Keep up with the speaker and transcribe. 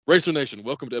Racer Nation,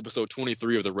 welcome to episode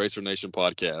 23 of the Racer Nation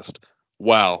podcast.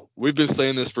 Wow, we've been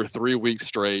saying this for 3 weeks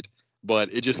straight,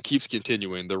 but it just keeps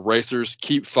continuing. The racers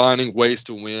keep finding ways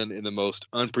to win in the most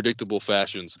unpredictable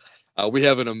fashions. We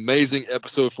have an amazing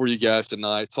episode for you guys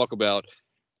tonight. Talk about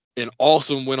an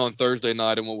awesome win on Thursday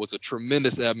night and what was a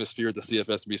tremendous atmosphere at the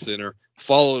CFSB Center,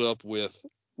 followed up with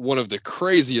one of the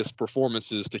craziest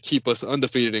performances to keep us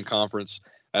undefeated in conference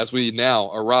as we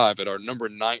now arrive at our number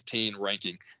 19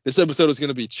 ranking. This episode is going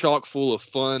to be chock full of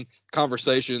fun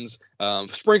conversations,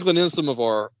 sprinkling in some of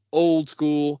our old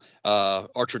school,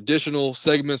 our traditional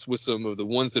segments with some of the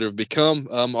ones that have become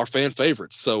our fan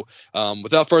favorites. So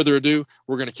without further ado,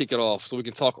 we're going to kick it off so we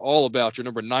can talk all about your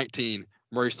number 19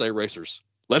 Murray State Racers.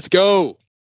 Let's go.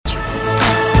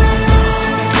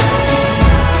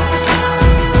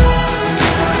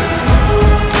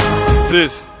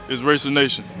 This is Racer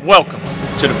Nation. Welcome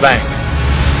to the bank.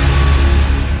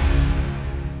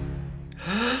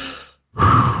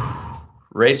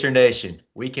 Racer Nation,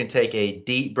 we can take a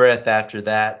deep breath after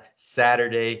that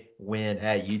Saturday win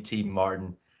at UT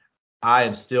Martin. I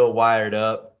am still wired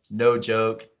up, no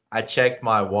joke. I checked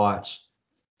my watch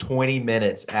 20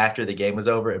 minutes after the game was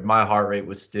over, and my heart rate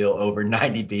was still over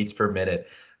 90 beats per minute.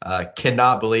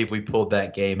 Cannot believe we pulled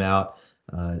that game out.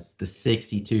 The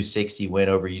 62-60 win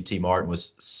over UT Martin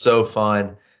was so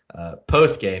fun.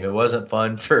 Post-game, it wasn't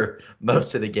fun for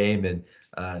most of the game. And,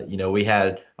 we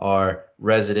had our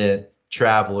resident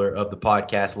traveler of the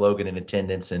podcast, Logan, in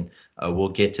attendance, and we'll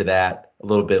get to that a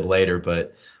little bit later.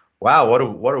 But, wow,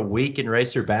 what a week in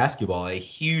Racer basketball. A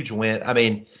huge win. I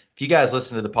mean, if you guys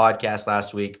listened to the podcast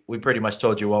last week, we pretty much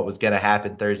told you what was going to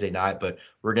happen Thursday night, but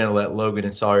we're going to let Logan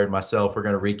and Sawyer and myself, we're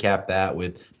going to recap that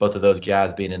with both of those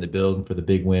guys being in the building for the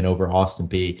big win over Austin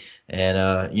Peay.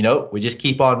 And, we just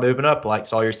keep on moving up. Like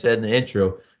Sawyer said in the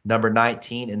intro, number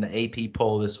 19 in the AP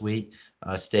poll this week,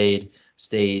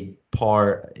 stayed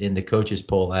par in the coaches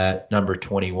poll at number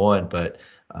 21. But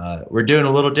we're doing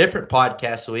a little different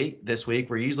podcast this week.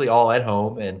 We're usually all at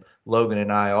home, and Logan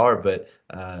and I are, but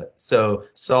so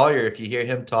Sawyer, if you hear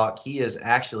him talk, he is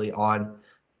actually on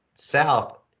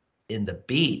south in the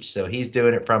beach, so he's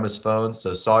doing it from his phone.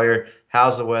 So Sawyer,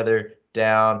 how's the weather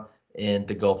down in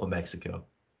the Gulf of Mexico?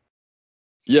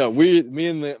 Yeah, me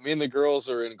and the girls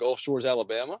are in Gulf Shores,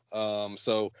 Alabama.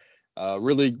 So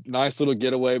really nice little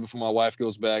getaway before my wife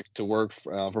goes back to work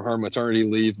for her maternity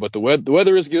leave. But the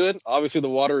weather is good. Obviously, the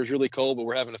water is really cold, but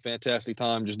we're having a fantastic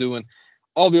time just doing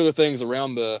all the other things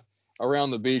around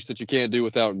the beach that you can't do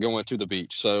without going to the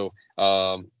beach. So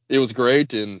it was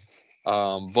great. And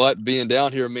but being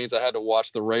down here means I had to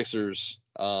watch the racers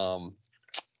on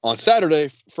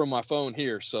Saturday from my phone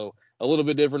here. So a little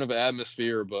bit different of an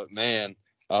atmosphere, but man,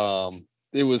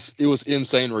 it was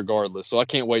insane regardless. So I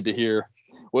can't wait to hear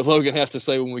what Logan has to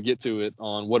say when we get to it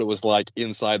on what it was like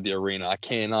inside the arena. I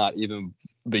cannot even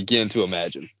begin to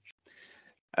imagine.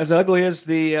 As ugly as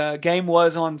the game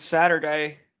was on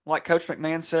Saturday, like Coach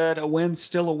McMahon said, a win's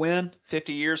still a win.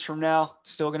 50 years from now,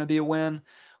 it's still going to be a win.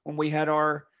 When we had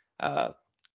our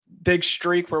big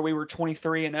streak where we were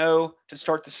 23-0 to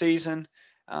start the season,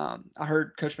 I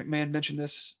heard Coach McMahon mention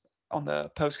this on the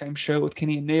post-game show with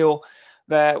Kenny and Neil,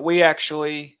 that we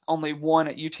actually only won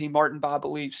at UT Martin by, I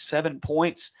believe, 7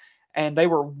 points, and they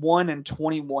were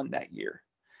 1-21 that year.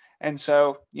 And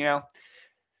so,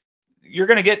 you're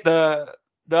going to get the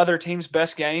other team's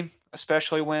best game,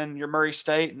 especially when you're Murray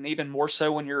State, and even more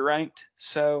so when you're ranked.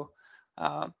 So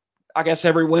I guess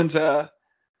every win's a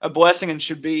blessing and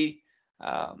should be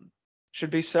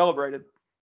celebrated.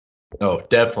 Oh,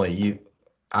 definitely.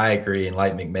 I agree. And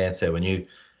like McMahon said, when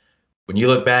you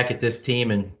look back at this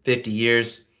team in 50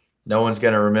 years, no one's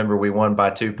going to remember we won by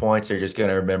 2 points. They're just going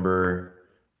to remember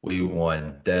we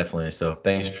won, definitely. So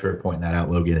thanks for pointing that out,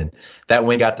 Logan. And that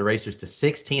win got the Racers to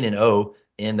 16-0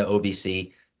 in the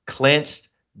OVC, clinched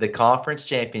the conference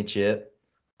championship,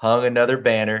 hung another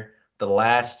banner, the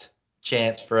last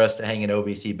chance for us to hang an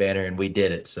OVC banner, and we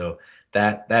did it. So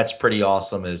that's pretty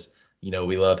awesome, as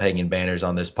we love hanging banners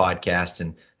on this podcast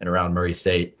and around Murray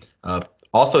State.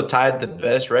 Also tied the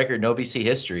best record in OVC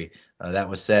history. That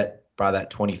was set by that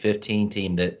 2015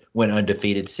 team that went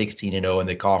undefeated 16-0 in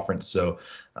the conference. So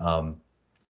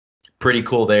pretty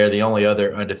cool there. The only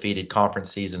other undefeated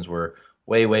conference seasons were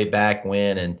way back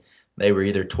when, and they were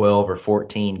either 12 or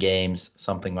 14 games,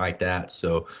 something like that.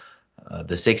 So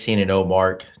the 16-0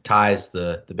 mark ties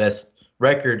the best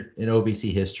record in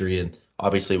OVC history, and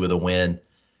obviously with a win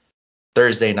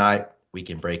Thursday night, we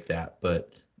can break that.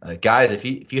 But guys,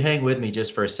 if you hang with me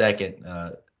just for a second,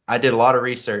 I did a lot of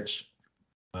research.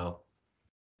 Well,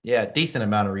 decent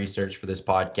amount of research for this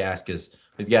podcast, because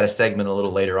we've got a segment a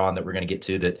little later on that we're going to get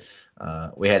to that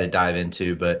we had to dive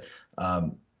into. But I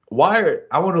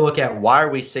want to look at why are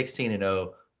we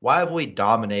 16-0? Why have we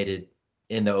dominated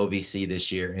in the OVC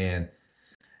this year? And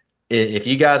if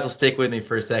you guys will stick with me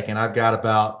for a second, I've got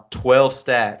about 12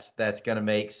 stats that's going to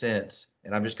make sense,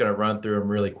 and I'm just going to run through them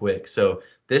really quick. So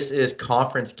this is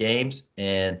conference games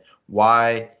and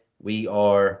why we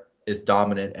are as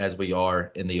dominant as we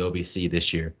are in the OVC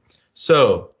this year.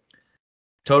 So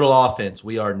total offense,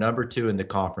 we are number 2 in the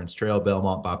conference, trail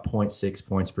Belmont by 0.6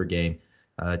 points per game.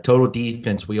 Total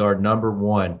defense, we are number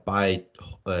 1 by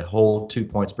a whole 2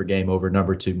 points per game over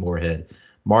number 2 Moorhead.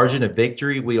 Margin of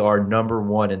victory, we are number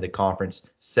 1 in the conference,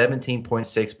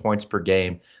 17.6 points per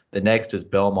game. The next is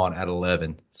Belmont at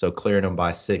 11, so clearing them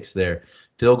by 6 there.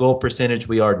 Field goal percentage,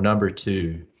 we are number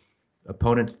 2.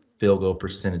 Opponent's field goal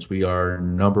percentage, we are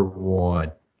number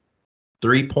 1.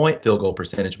 3-point field goal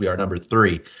percentage, we are number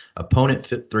 3. Opponent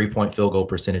 3-point field goal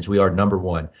percentage, we are number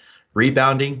 1.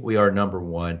 Rebounding, we are number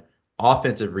 1.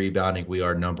 Offensive rebounding, we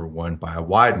are number 1 by a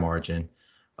wide margin.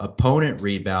 Opponent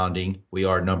rebounding, we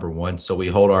are number 1, so we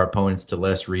hold our opponents to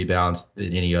less rebounds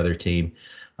than any other team.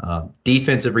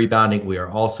 Defensive rebounding, we are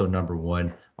also number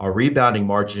 1. Our rebounding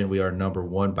margin, we are number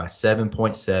 1 by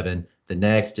 7.7. The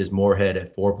next is Moorhead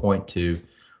at 4.2.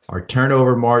 Our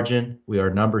turnover margin, we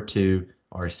are number 2.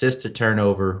 Our assist to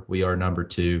turnover, we are number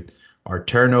 2. Our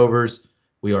turnovers,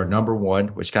 we are number 1,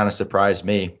 which kind of surprised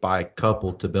me by a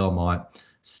couple to Belmont.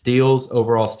 Steals,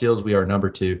 overall steals, we are number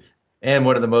 2. And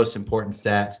one of the most important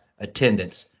stats,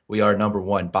 attendance. We are number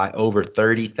 1 by over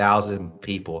 30,000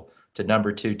 people to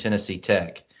number 2 Tennessee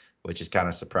Tech, which is kind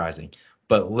of surprising.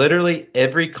 But literally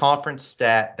every conference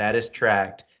stat that is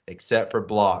tracked, except for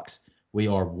blocks, we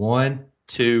are 1,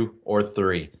 2, or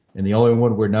 3. And the only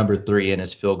one we're number 3 in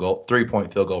is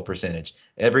 3-point field goal percentage.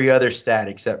 Every other stat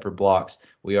except for blocks,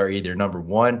 we are either number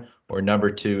 1 or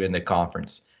number 2 in the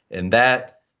conference. And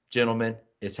that, gentlemen,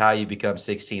 is how you become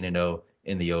 16-0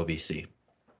 in the OVC.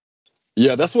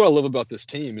 Yeah, that's what I love about this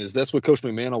team is that's what Coach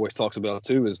McMahon always talks about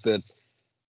too, is that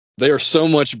they are so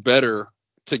much better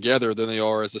together than they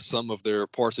are as a sum of their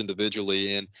parts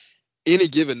individually. And any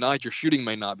given night, your shooting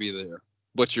may not be there,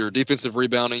 but your defensive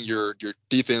rebounding, your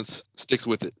defense sticks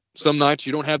with it. Some nights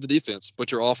you don't have the defense,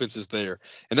 but your offense is there.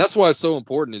 And that's why it's so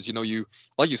important is, you,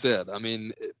 like you said, I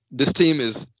mean, this team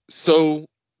is so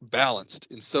balanced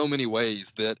in so many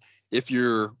ways that if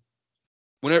you're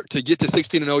to get to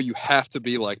 16-0, you have to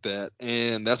be like that,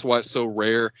 and that's why it's so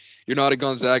rare. You're not a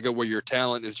Gonzaga where your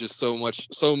talent is just so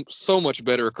much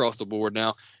better across the board.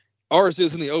 Now, ours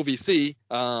is in the OVC,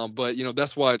 but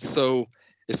that's why it's so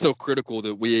critical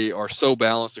that we are so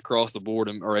balanced across the board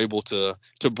and are able to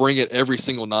bring it every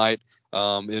single night,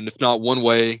 and if not one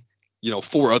way,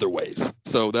 4 other ways.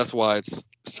 So that's why it's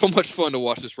so much fun to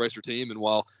watch this Racer team. And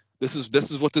while this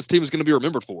is what this team is going to be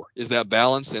remembered for, is that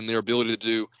balance and their ability to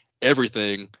do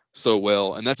everything so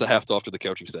well, and that's a hats off to the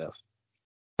coaching staff.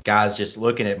 Guys, just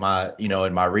looking at my,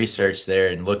 in my research there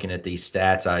and looking at these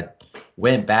stats, I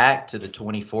went back to the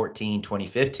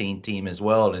 2014-2015 team as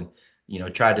well and,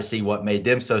 tried to see what made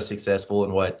them so successful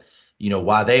and what,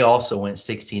 why they also went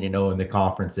 16-0 in the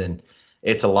conference. And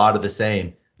it's a lot of the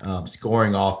same.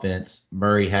 Scoring offense,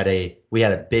 we had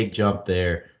a big jump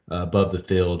there above the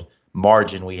field.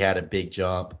 Margin, we had a big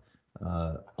jump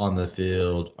on the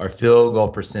field. Our field goal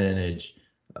percentage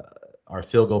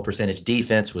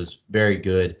defense was very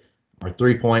good. Our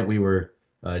 3-point, we were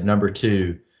number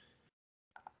 2.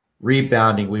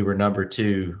 Rebounding, we were number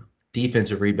 2.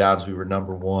 Defensive rebounds, we were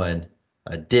number 1.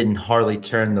 Didn't hardly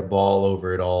turn the ball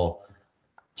over at all.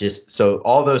 Just so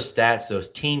all those stats,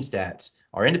 those team stats,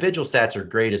 our individual stats are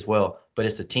great as well, but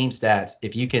it's the team stats.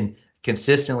 If you can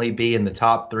consistently be in the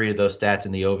top 3 of those stats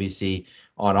in the OVC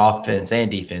on offense and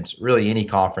defense, really any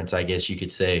conference, I guess you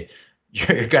could say,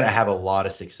 you're going to have a lot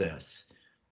of success.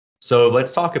 So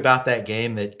let's talk about that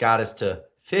game that got us to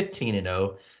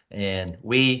 15-0. And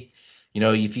we,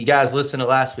 if you guys listen to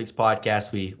last week's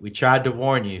podcast, we tried to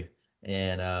warn you,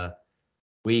 and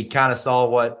we kind of saw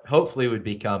what hopefully would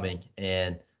be coming.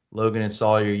 And Logan and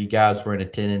Sawyer, you guys were in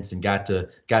attendance and got to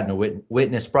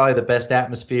witness probably the best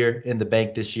atmosphere in the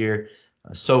bank this year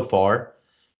so far.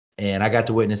 And I got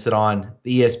to witness it on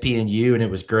ESPNU, and it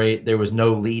was great. There was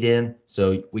no lead in,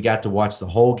 so we got to watch the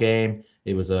whole game.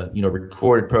 It was a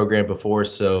recorded program before,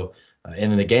 so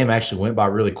and then the game actually went by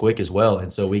really quick as well.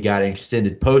 And so we got an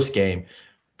extended post game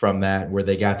from that where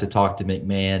they got to talk to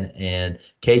McMahon and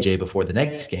KJ before the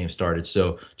next game started.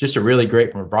 So just a really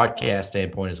great from a broadcast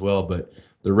standpoint as well. But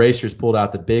the Racers pulled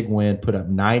out the big win, put up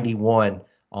 91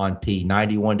 on P,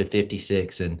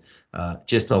 91-56, and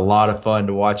just a lot of fun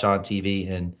to watch on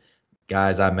TV. And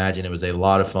guys, I imagine it was a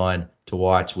lot of fun to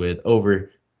watch with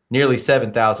over nearly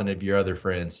 7,000 of your other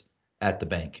friends at the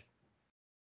bank.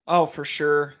 Oh, for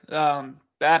sure. The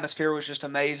atmosphere was just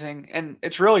amazing, and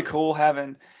it's really cool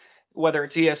having, whether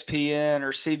it's ESPN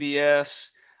or CBS,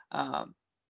 um,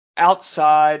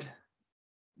 outside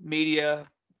media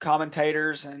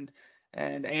commentators and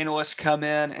analysts come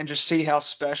in and just see how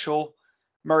special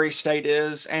Murray State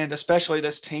is, and especially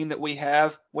this team that we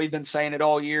have. We've been saying it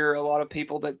all year. A lot of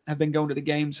people that have been going to the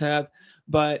games have,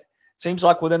 but it seems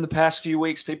like within the past few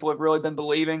weeks, people have really been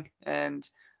believing and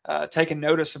taking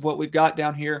notice of what we've got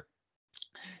down here.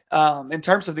 In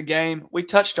terms of the game, we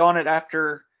touched on it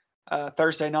after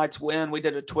Thursday night's win. We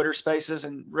did a Twitter Spaces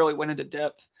and really went into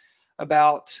depth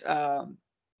about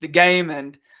the game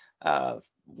and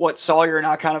what Sawyer and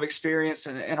I kind of experienced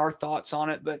and our thoughts on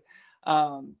it. But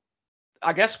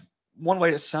I guess one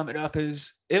way to sum it up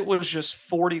is it was just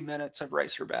 40 minutes of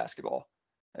Racer basketball.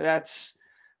 That's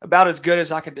about as good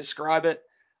as I could describe it.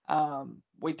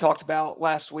 We talked about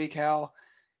last week how,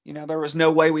 there was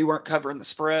no way we weren't covering the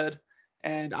spread.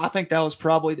 And I think that was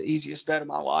probably the easiest bet of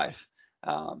my life.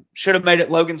 Should have made it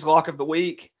Logan's Lock of the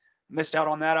Week. Missed out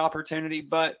on that opportunity,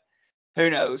 but who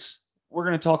knows? We're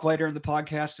going to talk later in the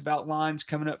podcast about lines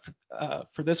coming up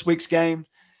for this week's game.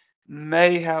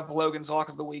 May have Logan's Lock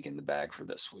of the Week in the bag for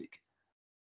this week.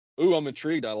 Ooh, I'm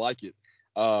intrigued. I like it.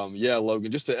 Yeah,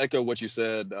 Logan, just to echo what you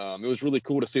said, it was really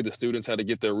cool to see the students had to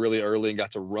get there really early and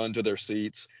got to run to their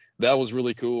seats. That was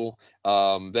really cool.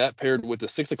 That paired with the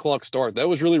 6 o'clock start, that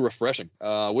was really refreshing.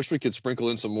 I wish we could sprinkle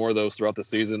in some more of those throughout the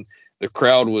season. The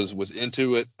crowd was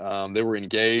into it. They were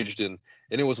engaged, and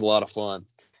it was a lot of fun.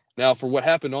 Now, for what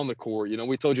happened on the court,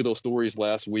 we told you those stories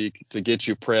last week to get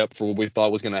you prepped for what we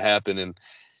thought was going to happen, and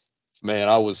man,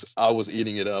 I was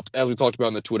eating it up. As we talked about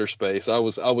in the Twitter space, I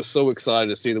was so excited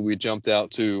to see that we jumped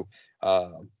out to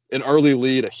an early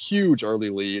lead, a huge early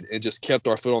lead, and just kept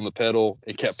our foot on the pedal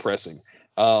and kept pressing.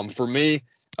 For me,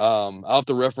 I'll have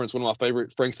to reference one of my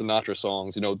favorite Frank Sinatra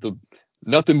songs. The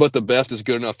nothing but the best is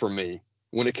good enough for me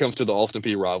when it comes to the Austin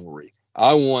Peay rivalry.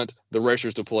 I want the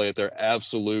Racers to play at their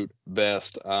absolute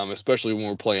best, especially when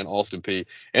we're playing Austin Peay.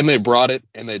 And they brought it,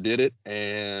 and they did it.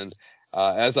 And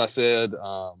as I said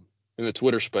in the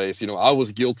Twitter space, I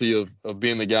was guilty of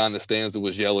being the guy in the stands that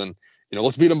was yelling,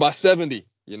 let's beat them by 70,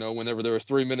 whenever there was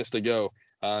 3 minutes to go.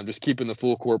 Just keeping the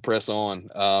full court press on.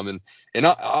 And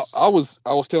I was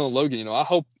telling Logan,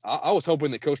 I was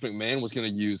hoping that Coach McMahon was going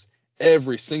to use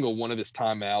every single one of his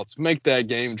timeouts, make that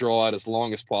game draw out as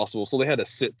long as possible, so they had to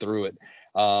sit through it.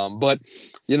 But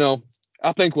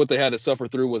I think what they had to suffer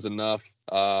through was enough,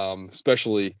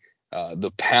 especially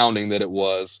the pounding that it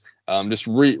was. Just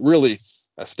really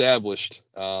established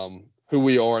who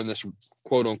we are in this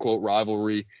quote unquote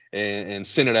rivalry and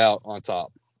sent it out on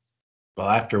top. Well,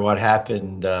 after what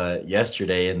happened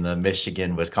yesterday in the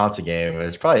Michigan-Wisconsin game, it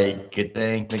was probably a good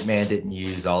thing McMahon didn't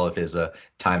use all of his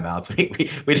timeouts.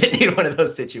 We didn't need one of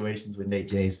those situations with Nate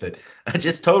James, but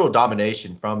just total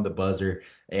domination from the buzzer.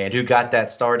 And who got that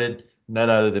started? None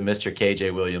other than Mr.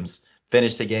 KJ Williams.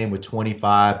 Finished the game with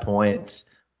 25 points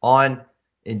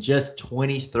in just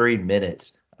 23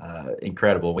 minutes.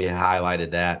 Incredible. We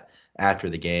highlighted that after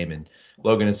the game. And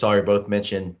Logan and Sawyer both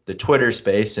mentioned the Twitter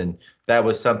space, and that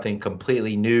was something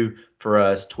completely new for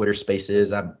us. Twitter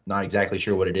Spaces, I'm not exactly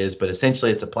sure what it is, but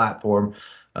essentially it's a platform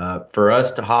for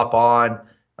us to hop on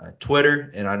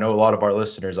Twitter, and I know a lot of our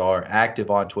listeners are active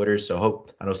on Twitter, so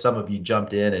I know some of you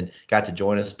jumped in and got to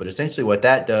join us. But essentially what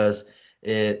that does,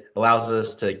 it allows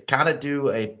us to kind of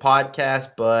do a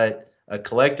podcast, but a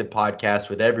collective podcast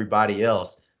with everybody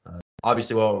else.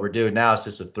 Obviously what we're doing now is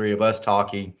just the three of us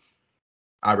talking.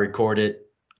 I record it,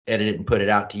 edit it, and put it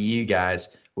out to you guys.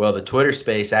 Well, the Twitter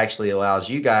space actually allows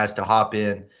you guys to hop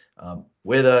in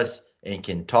with us and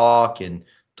can talk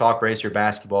Racer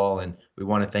basketball. And we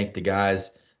want to thank the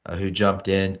guys who jumped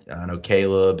in. I know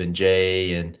Caleb and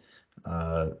Jay and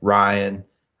Ryan.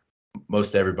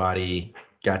 Most everybody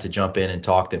got to jump in and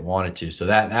talk that wanted to. So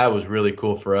that was really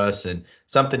cool for us and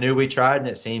something new we tried, and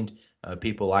it seemed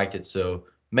people liked it. So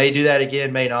may do that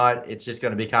again, may not. It's just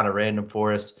going to be kind of random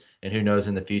for us. And who knows,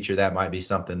 in the future, that might be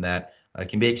something that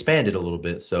can be expanded a little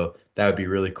bit. So that would be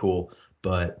really cool.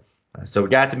 But so we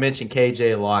got to mention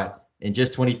KJ a lot. In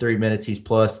just 23 minutes, he's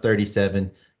plus 37,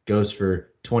 goes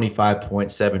for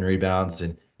 25.7 rebounds,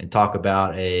 and talk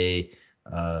about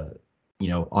on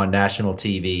national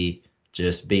TV,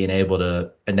 just being able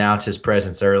to announce his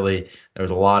presence early. There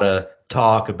was a lot of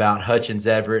talk about Hutchins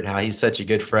Everett, how he's such a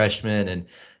good freshman, and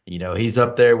he's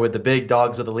up there with the big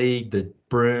dogs of the league, the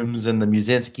Brooms and the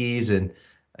Muzinskis, and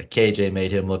KJ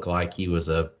made him look like he was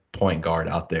a point guard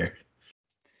out there.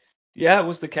 Yeah, it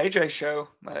was the KJ show.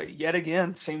 Yet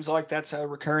again, seems like that's a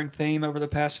recurring theme over the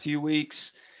past few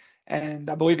weeks. and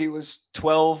I believe he was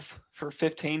 12 for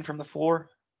 15 from the floor.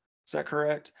 Is that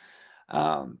correct?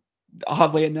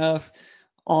 Oddly enough,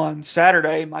 on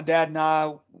Saturday, my dad and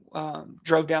I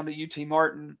drove down to UT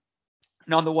Martin,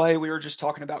 and on the way, we were just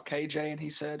talking about KJ, and he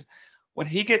said, when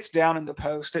he gets down in the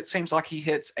post, it seems like he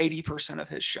hits 80% of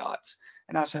his shots.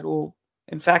 And I said, well,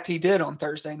 in fact, he did on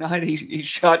Thursday night. He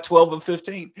shot 12 of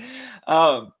 15.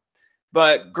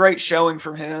 But great showing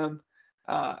from him.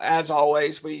 As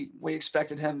always, we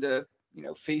expected him to,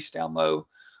 feast down low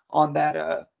on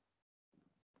that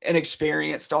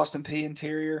inexperienced Austin Peay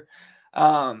interior.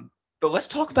 But let's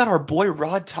talk about our boy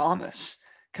Rod Thomas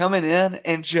coming in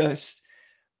and just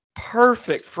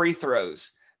perfect free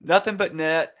throws. Nothing but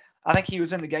net. I think he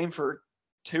was in the game for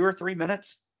 2 or 3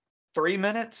 minutes. 3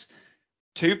 minutes,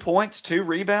 2 points, 2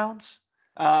 rebounds.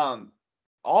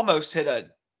 Almost hit a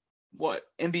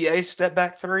NBA step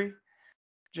back three.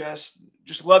 Just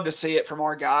love to see it from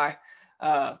our guy.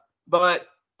 But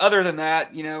other than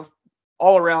that,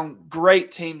 all around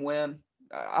great team win.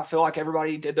 I feel like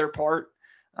everybody did their part.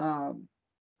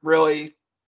 Really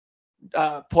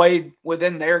played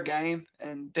within their game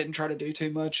and didn't try to do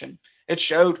too much. And it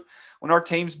showed when our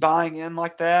team's buying in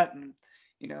like that and,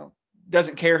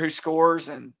 doesn't care who scores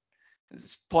and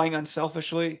is playing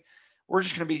unselfishly. We're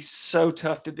just going to be so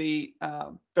tough to beat.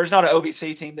 There's not an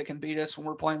OVC team that can beat us when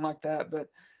we're playing like that. But,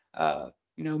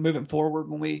 moving forward,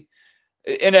 when we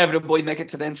inevitably make it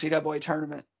to the NCAA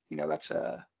tournament,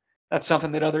 that's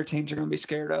something that other teams are going to be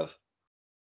scared of.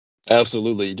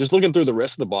 Absolutely. Just looking through the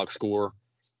rest of the box score,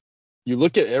 you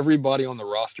look at everybody on the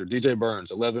roster. DJ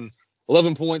Burns,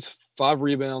 11 points, 5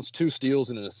 rebounds, 2 steals,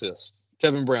 and an assist.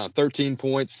 Kevin Brown, 13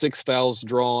 points, 6 fouls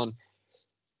drawn,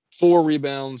 4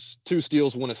 rebounds, 2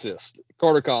 steals, 1 assist.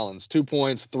 Carter Collins, 2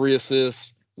 points, 3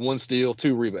 assists, 1 steal,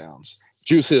 2 rebounds.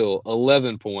 Juice Hill,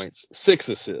 11 points, 6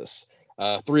 assists,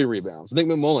 3 rebounds. Nick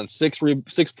McMullen,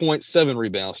 6 points, 7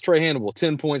 rebounds. Trey Hannibal,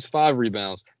 10 points, 5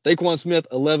 rebounds. Daquan Smith,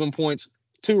 11 points,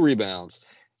 2 rebounds,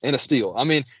 and a steal. I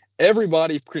mean,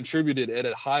 everybody contributed at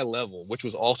a high level, which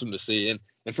was awesome to see.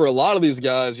 And for a lot of these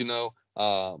guys,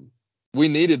 we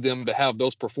needed them to have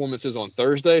those performances on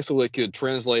Thursday so they could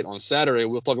translate on Saturday.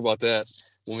 We'll talk about that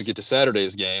when we get to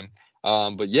Saturday's game.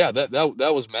 But yeah,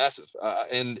 that was massive.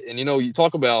 And you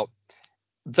talk about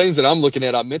things that I'm looking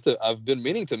at. I've been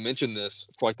meaning to mention this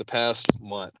for like the past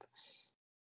month,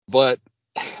 but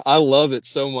I love it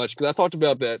so much because I talked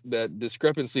about that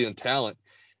discrepancy in talent.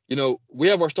 We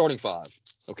have our starting 5.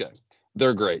 Okay,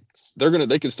 they're great.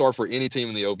 They can start for any team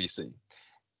in the OVC.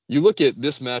 You look at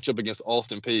this matchup against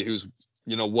Austin Peay, who's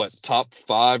top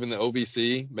 5 in the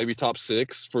OVC, maybe top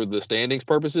 6 for the standings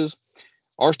purposes.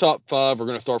 Our top 5 are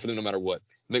going to start for them no matter what.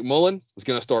 McMullen is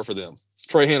going to start for them.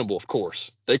 Trey Hannibal, of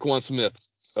course. Daquan Smith,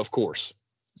 of course.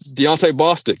 Deontay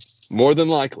Bostic, more than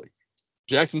likely.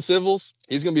 Jackson Civils,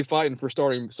 he's going to be fighting for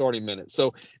starting minutes.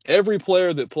 So every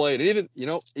player that played,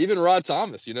 even Rod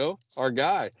Thomas, our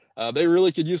guy, they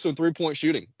really could use some 3-point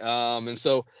shooting. And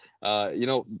so,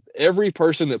 every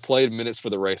person that played minutes for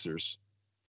the Racers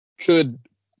could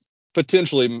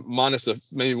potentially minus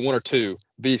maybe 1 or 2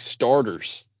 be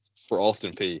starters for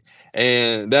Austin Peay.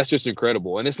 And that's just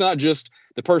incredible. And it's not just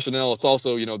the personnel, it's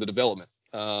also, the development.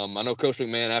 I know Coach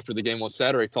McMahon after the game on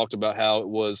Saturday talked about how it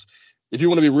was, if you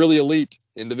want to be really elite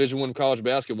in Division I college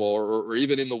basketball or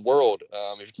even in the world,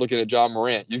 if you're looking at John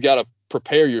Morant, you've got to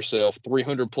prepare yourself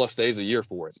 300 plus days a year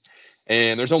for it.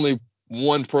 And there's only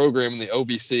one program in the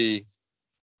OVC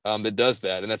that does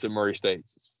that, and that's at Murray State.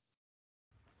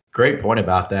 Great point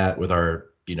about that with our,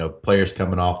 players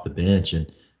coming off the bench.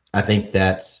 And I think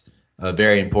that's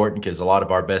very important because a lot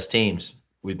of our best teams,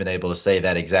 we've been able to say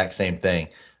that exact same thing.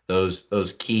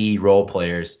 Those key role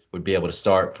players would be able to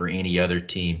start for any other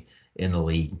team in the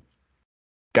league.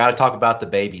 Got to talk about the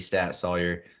baby stats,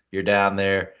 Sawyer. You're down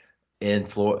there in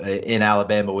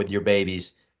Alabama with your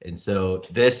babies. And so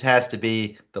this has to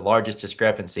be the largest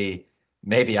discrepancy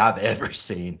maybe I've ever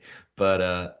seen. But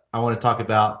I want to talk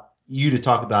about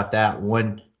that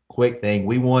one quick thing.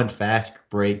 We won fast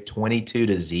break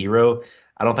 22-0.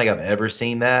 I don't think I've ever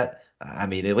seen that. I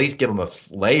mean, at least give them a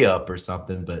layup or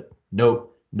something, but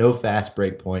no fast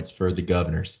break points for the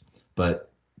Governors.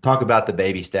 But talk about the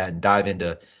baby stat and dive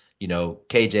into,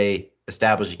 KJ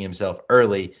establishing himself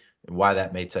early and why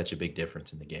that made such a big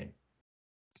difference in the game.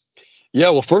 Yeah,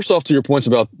 well, first off, to your points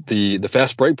about the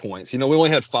fast break points, we only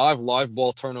had 5 live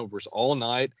ball turnovers all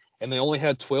night, and they only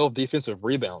had 12 defensive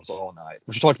rebounds all night,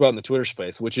 which we talked about in the Twitter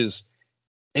space, which is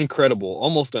incredible,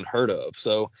 almost unheard of.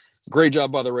 So great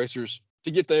job by the Racers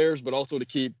to get theirs, but also to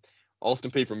keep Austin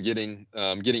Peay from getting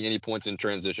any points in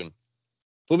transition.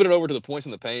 Flipping it over to the points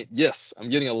in the paint, yes, I'm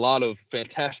getting a lot of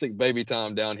fantastic baby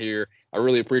time down here I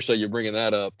really appreciate you bringing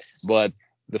that up. But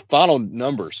the final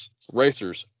numbers,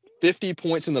 Racers, 50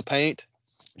 points in the paint,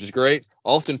 which is great.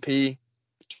 Austin Peay,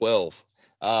 12.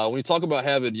 When you talk about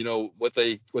having, what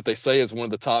they say is one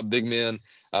of the top big men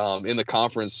in the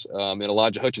conference, in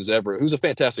Elijah Hutchins Everett, who's a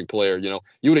fantastic player, you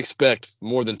would expect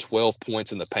more than 12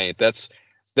 points in the paint. That's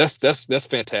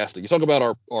fantastic. You talk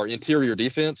about our interior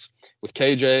defense with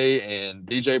KJ and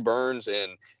DJ Burns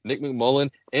and Nick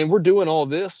McMullen, and we're doing all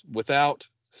this without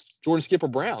Jordan Skipper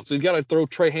Brown. So you've got to throw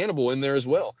Trey Hannibal in there as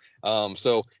well.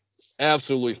 So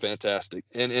absolutely fantastic.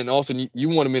 And also you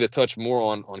wanted me to touch more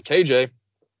on KJ.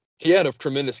 He had a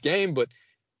tremendous game, but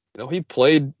he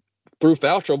played through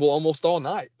foul trouble almost all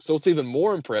night. So it's even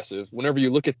more impressive whenever you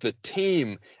look at the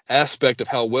team aspect of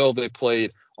how well they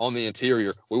played on the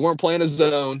interior. We weren't playing a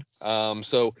zone,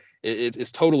 so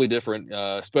it's totally different,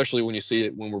 especially when you see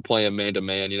it when we're playing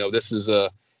man-to-man. This is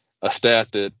a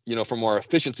stat that, from our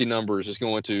efficiency numbers is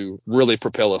going to really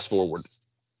propel us forward.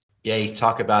 Yeah, you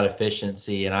talk about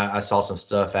efficiency, and I saw some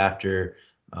stuff after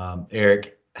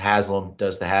Eric Haslam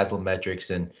does the Haslam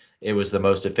metrics, and it was the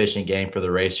most efficient game for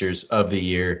the Racers of the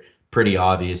year. Pretty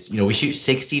obvious. We shoot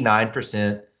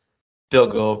 69%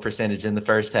 field goal percentage in the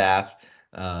first half.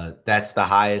 That's the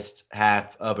highest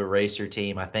half of a Racer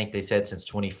team, I think they said, since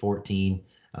 2014.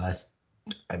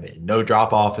 No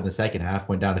drop off in the second half,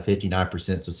 went down to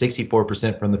 59%. So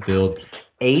 64% from the field,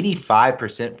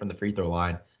 85% from the free throw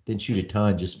line. Didn't shoot a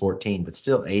ton, just 14, but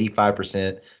still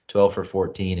 85%, 12 for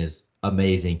 14 is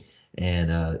amazing.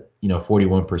 And,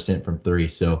 41% from three.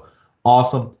 So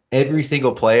awesome. Every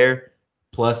single player,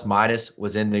 plus minus,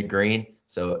 was in the green.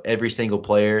 So every single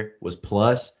player was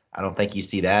plus. I don't think you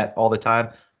see that all the time.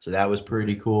 So that was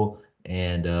pretty cool.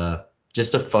 And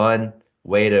just a fun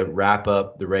way to wrap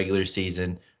up the regular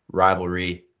season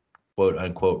rivalry, quote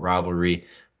unquote rivalry,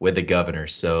 with the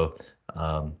Governors. So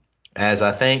as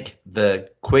I think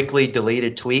the quickly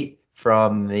deleted tweet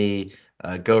from the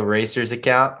Go Racers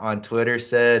account on Twitter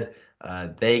said,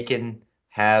 they can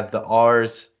have the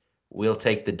R's, we'll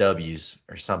take the W's,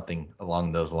 or something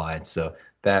along those lines. So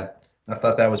that, I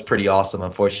thought that was pretty awesome.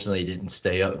 Unfortunately, it didn't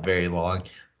stay up very long,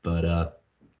 but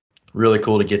really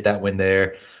cool to get that win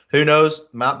there. Who knows?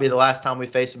 Might be the last time we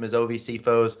face them as OVC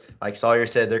foes. Like Sawyer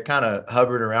said, they're kind of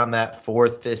hovering around that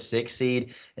 4th, 5th, 6th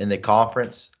seed in the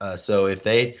conference. So if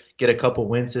they get a couple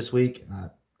wins this week,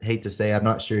 hate to say, I'm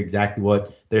not sure exactly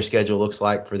what their schedule looks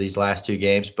like for these last two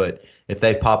games, but if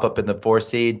they pop up in the 4th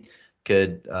seed,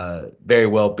 could very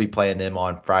well be playing them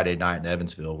on Friday night in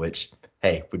Evansville, which,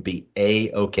 hey, would be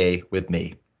A-okay with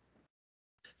me.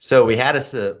 So we had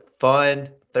us a fun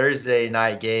Thursday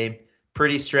night game,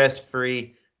 pretty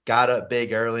stress-free, got up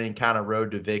big early and kind of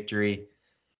rode to victory.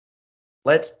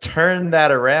 Let's turn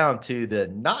that around to the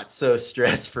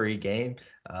not-so-stress-free game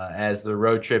as the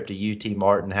road trip to UT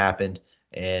Martin happened.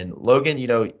 And Logan,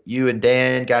 you and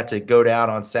Dan got to go down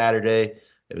on Saturday.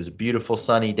 It was a beautiful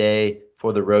sunny day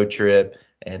for the road trip.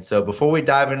 And so before we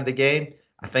dive into the game,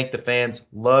 I think the fans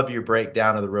love your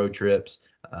breakdown of the road trips.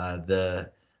 The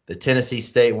Tennessee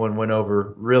State one went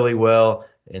over really well.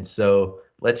 And so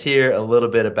let's hear a little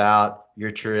bit about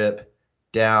your trip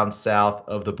down south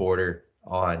of the border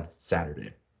on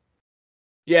Saturday.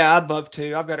 Yeah, I'd love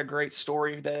to. I've got a great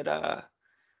story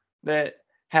that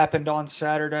happened on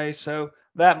Saturday. So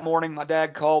that morning, my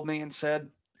dad called me and said,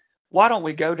 why don't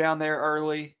we go down there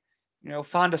early,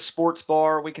 find a sports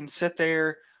bar. We can sit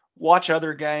there, watch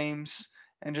other games,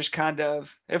 and just kind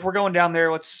of, if we're going down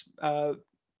there, let's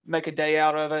make a day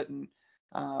out of it. And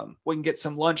we can get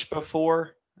some lunch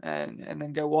before and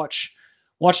then go watch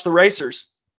the Racers.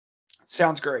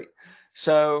 Sounds great.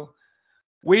 So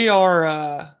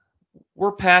we're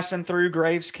passing through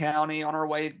Graves County on our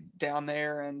way down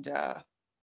there, and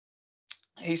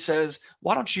he says,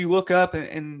 why don't you look up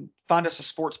and find us a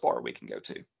sports bar we can go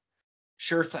to?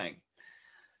 Sure thing.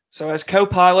 So as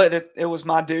co-pilot, it was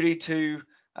my duty to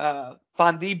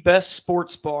find the best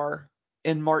sports bar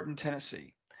in Martin,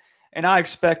 Tennessee. And I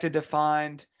expected to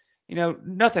find,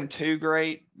 nothing too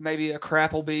great, maybe a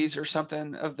Crapplebee's or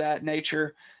something of that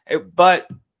nature. But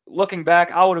looking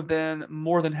back, I would have been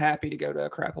more than happy to go to a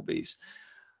Crapplebee's.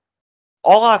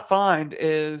 All I find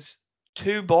is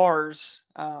two bars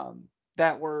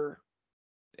that were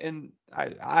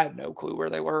I had no clue where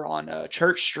they were, on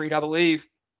Church Street, I believe.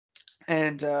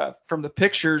 And from the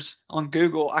pictures on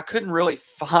Google, I couldn't really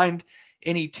find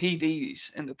any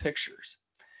TVs in the pictures.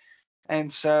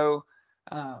 And so,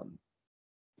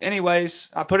 anyways,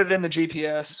 I put it in the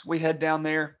GPS. We head down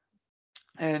there,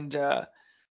 and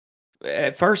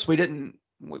at first we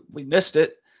missed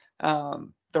it.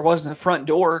 There wasn't a front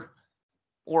door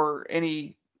or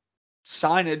any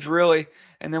signage really.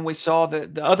 And then we saw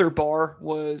that the other bar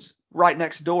was right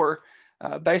next door,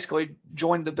 basically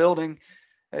joined the building.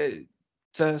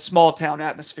 It's a small town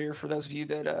atmosphere for those of you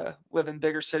that live in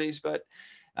bigger cities. But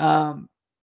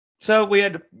so we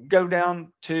had to go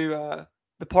down to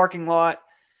the parking lot.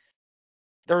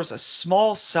 There was a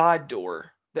small side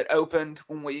door that opened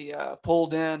when we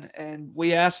pulled in, and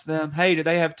we asked them, hey, do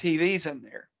they have TVs in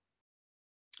there?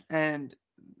 And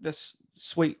this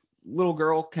sweet little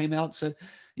girl came out and said,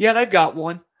 yeah, they've got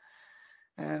one.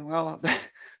 And well,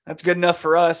 that's good enough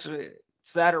for us.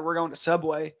 It's that or we're going to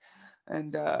Subway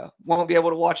and won't be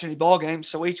able to watch any ball games.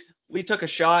 So we took a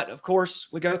shot. Of course,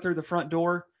 we go through the front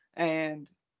door, and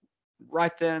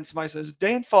right then somebody says,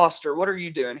 Dan Foster, what are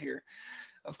you doing here?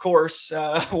 Of course,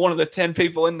 one of the 10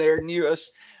 people in there knew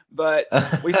us, but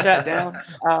we sat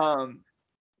down,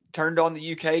 turned on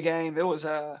the UK game. It was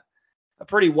a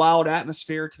pretty wild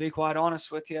atmosphere, to be quite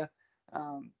honest with you.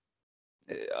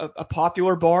 A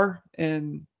popular bar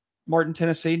in Martin,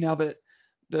 Tennessee, now that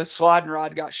the slide and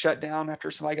ride got shut down after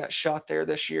somebody got shot there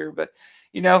this year. But,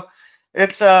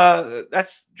 it's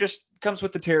that's just comes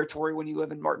with the territory when you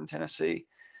live in Martin, Tennessee.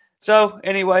 So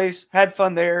anyways, had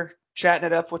fun there, chatting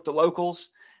it up with the locals,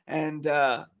 and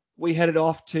we headed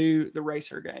off to the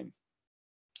Racer game.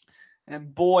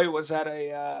 And boy, was that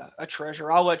a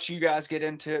treasure. I'll let you guys get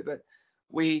into it, but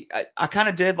I kind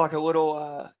of did like a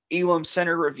little Elam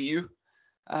Center review,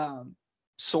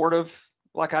 sort of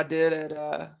like I did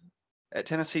at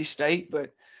Tennessee State,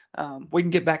 but we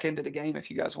can get back into the game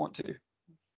if you guys want to.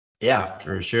 Yeah,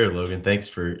 for sure, Logan. Thanks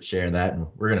for sharing that, and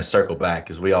we're gonna circle back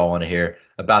because we all want to hear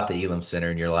about the Elam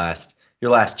Center and your last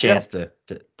chance to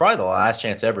probably the last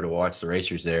chance ever to watch the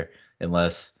Racers there,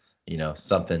 unless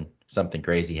something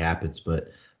crazy happens.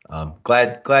 But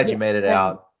glad you made it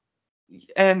out.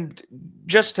 And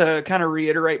just to kind of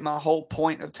reiterate my whole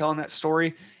point of telling that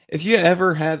story, if you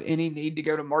ever have any need to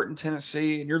go to Martin,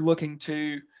 Tennessee, and you're looking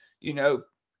to,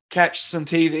 catch some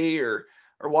TV or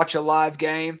watch a live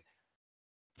game,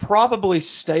 probably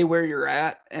stay where you're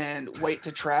at and wait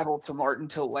to travel to Martin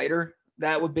till later.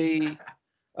 That would be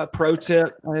a pro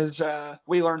tip, as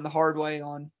we learned the hard way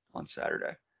on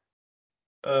Saturday.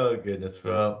 Oh goodness.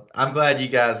 Well, I'm glad you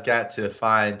guys got to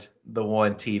find the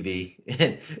one TV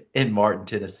in Martin,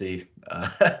 Tennessee.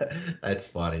 That's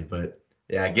funny, but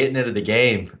yeah, getting into the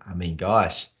game. I mean,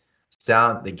 gosh,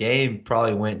 the game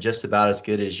probably went just about as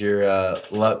good as your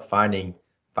luck finding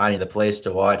the place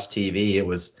to watch TV. It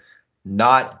was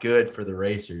not good for the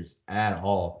Racers at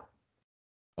all.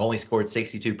 Only scored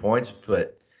 62 points,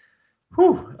 but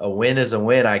a win is a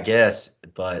win, I guess.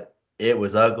 But it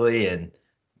was ugly and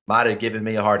might have given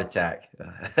me a heart attack.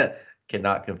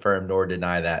 Cannot confirm nor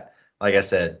deny that. Like I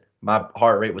said, my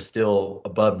heart rate was still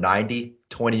above 90,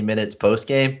 20 minutes post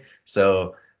game.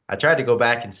 So I tried to go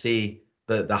back and see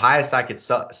the highest I could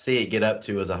see it get up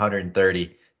to was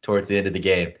 130 towards the end of the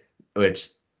game, which,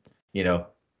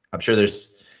 I'm sure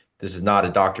this is not a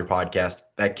doctor podcast.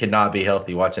 That cannot be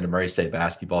healthy watching a Murray State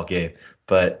basketball game.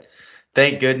 But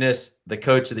thank goodness the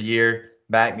coach of the year,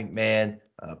 Matt McMahon,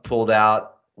 pulled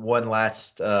out one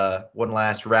last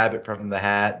rabbit from the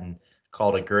hat and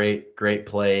called a great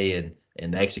play,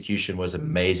 and the execution was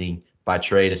amazing by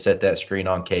Trey to set that screen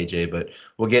on KJ. But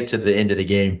we'll get to the end of the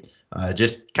game.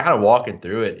 Just kind of walking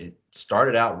through it. It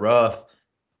started out rough,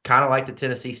 kind of like the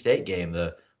Tennessee State game.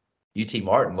 The UT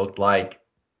Martin looked like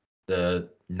the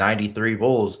 93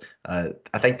 Bulls. I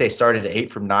think they started at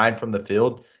 8 from 9 from the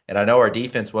field, and I know our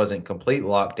defense wasn't complete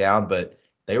lockdown, but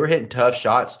they were hitting tough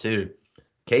shots too.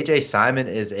 KJ Simon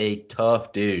is a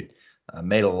tough dude.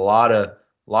 Made a lot of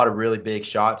really big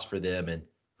shots for them, and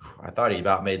I thought he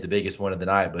about made the biggest one of the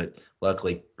night, but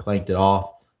luckily clanked it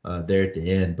off there at the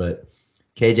end. But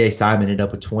KJ Simon ended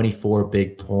up with 24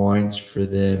 big points for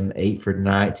them, 8 for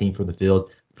 19 from the field,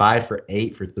 5 for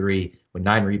 8 for 3 with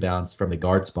 9 rebounds from the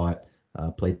guard spot.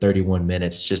 Played 31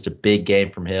 minutes. Just a big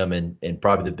game from him, and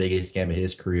probably the biggest game of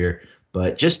his career.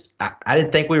 But just I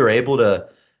didn't think we were able to,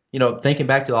 thinking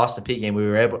back to the Austin Peay game, we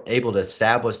were able to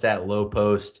establish that low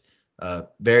post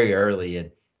very early,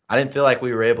 and I didn't feel like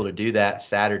we were able to do that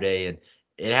Saturday. And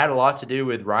it had a lot to do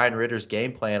with Ryan Ritter's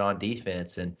game plan on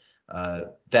defense, and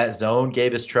that zone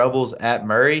gave us troubles at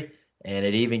Murray, and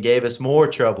it even gave us more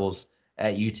troubles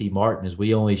at UT Martin, as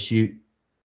we only shoot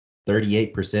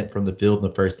 38% from the field in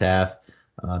the first half.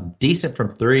 Decent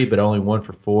from 3, but only 1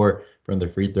 for 4 from the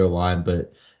free throw line.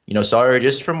 But, sorry,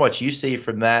 just from what you see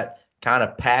from that kind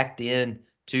of packed in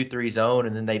 2-3 zone,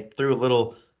 and then they threw a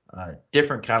little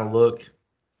different kind of look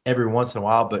every once in a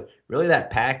while, but really that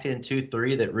packed in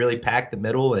 2-3 that really packed the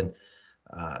middle and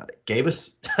gave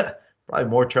us probably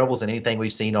more troubles than anything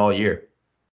we've seen all year.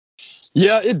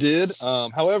 Yeah, it did.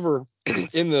 However,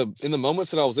 in the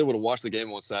moments that I was able to watch the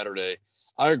game on Saturday,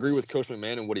 I agree with Coach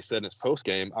McMahon and what he said in his post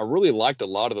game. I really liked a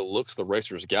lot of the looks the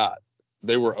Racers got.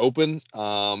 They were open,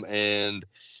 and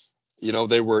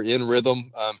they were in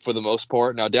rhythm for the most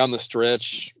part. Now down the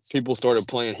stretch, people started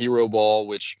playing hero ball,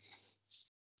 which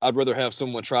I'd rather have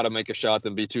someone try to make a shot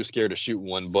than be too scared to shoot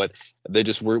one. But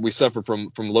we suffered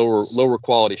from lower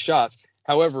quality shots.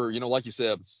 However, like you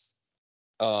said,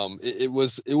 it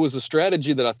was a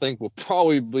strategy that I think will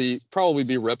probably be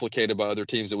replicated by other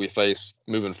teams that we face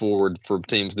moving forward, for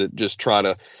teams that just try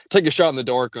to take a shot in the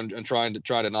dark and try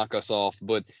to knock us off.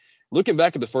 But looking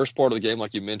back at the first part of the game,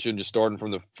 like you mentioned, just starting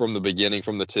from the beginning,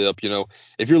 from the tip,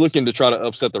 if you're looking to try to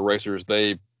upset the Racers,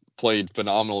 they played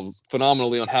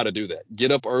phenomenally on how to do that. Get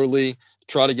up early,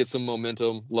 try to get some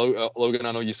momentum. Logan,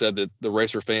 I know you said that the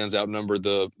Racer fans outnumbered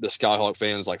the Skyhawk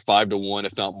fans like 5-1,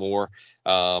 if not more.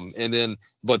 And then,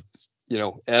 but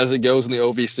as it goes in the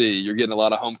OVC, you're getting a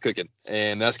lot of home cooking,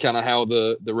 and that's kind of how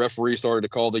the referee started to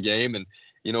call the game. And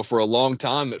for a long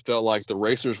time, it felt like the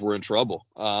Racers were in trouble,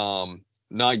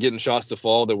 not getting shots to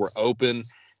fall. They were open.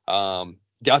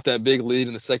 Got that big lead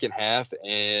in the second half,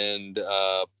 and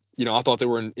I thought they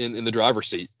were in the driver's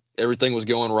seat. Everything was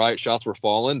going right. Shots were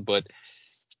falling, but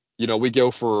we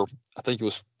go for, I think it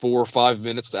was 4 or 5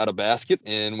 minutes without a basket,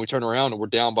 and we turn around and we're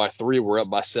down by 3. We're up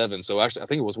by 7. So actually, I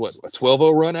think it was a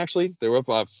 12-0 run. Actually, they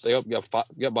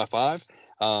got by 5.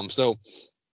 So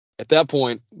at that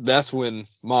point, that's when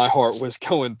my heart was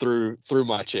going through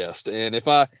my chest. And if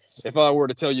I were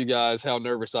to tell you guys how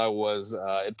nervous I was,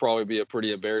 it'd probably be a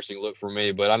pretty embarrassing look for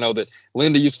me. But I know that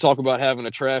Linda used to talk about having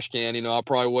a trash can. I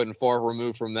probably wasn't far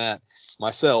removed from that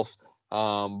myself.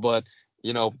 But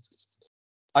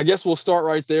I guess we'll start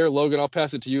right there. Logan, I'll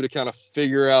pass it to you to kind of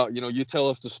figure out, you tell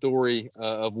us the story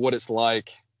of what it's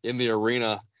like in the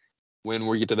arena when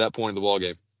we get to that point in the ball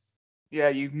game. Yeah,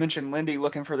 you mentioned Lindy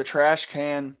looking for the trash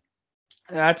can.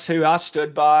 That's who I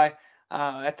stood by.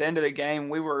 At the end of the game,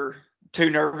 we were too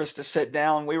nervous to sit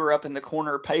down. We were up in the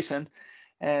corner pacing.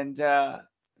 And,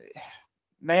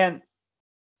 man,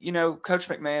 Coach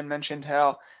McMahon mentioned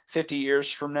how 50 years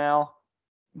from now,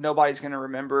 nobody's going to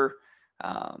remember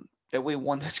that we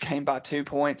won this game by 2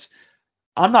 points.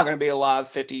 I'm not going to be alive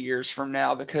 50 years from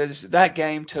now because that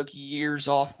game took years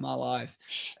off my life.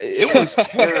 It was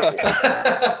terrible.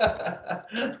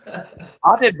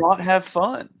 I did not have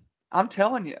fun. I'm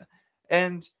telling you.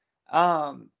 And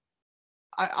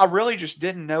I really just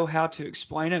didn't know how to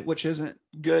explain it, which isn't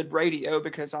good radio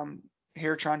because I'm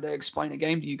here trying to explain a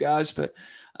game to you guys. But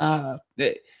kind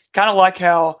of like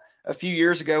how a few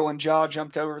years ago when Ja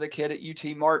jumped over the kid at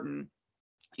UT Martin,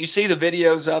 you see the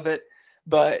videos of it,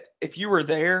 but if you were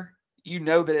there,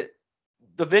 that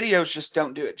the videos just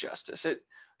don't do it justice.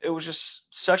 It was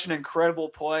just such an incredible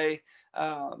play.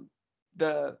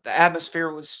 The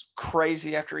atmosphere was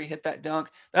crazy after he hit that dunk.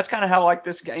 That's kind of how like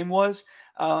this game was.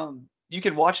 You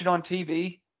can watch it on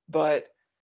TV, but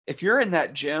if you're in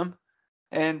that gym,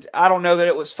 and I don't know that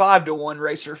it was 5-1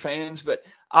 Racer fans, but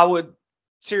I would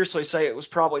seriously say it was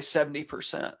probably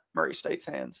 70% Murray State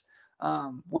fans.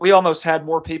 We almost had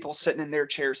more people sitting in their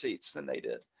chair seats than they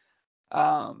did.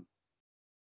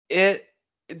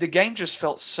 The game just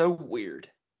felt so weird.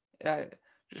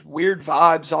 Just weird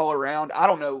vibes all around. I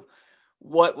don't know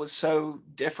what was so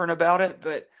different about it,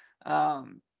 but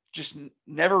just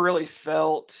never really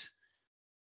felt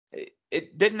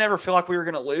it didn't ever feel like we were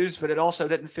going to lose, but it also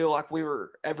didn't feel like we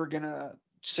were ever going to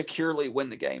securely win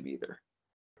the game either.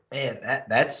 Man,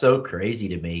 that's so crazy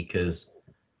to me because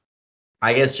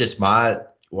I guess just my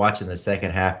watching the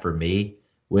second half for me,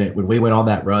 when we went on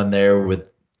that run there with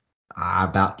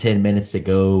about 10 minutes to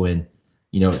go, and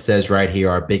it says right here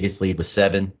our biggest lead was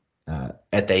 7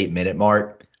 at the 8-minute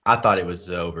mark. I thought it was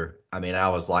over. I mean, I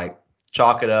was like,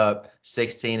 chalk it up,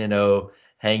 16-0,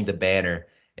 hang the banner.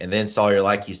 And then Sawyer,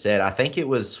 like you said, I think it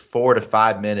was 4 to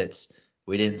 5 minutes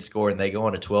we didn't score, and they go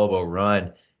on a 12-0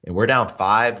 run, and we're down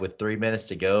 5 with 3 minutes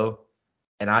to go.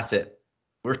 And I said,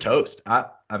 we're toast.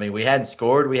 I mean, we hadn't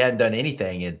scored, we hadn't done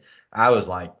anything, and I was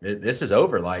like, this is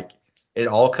over. Like, it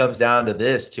all comes down to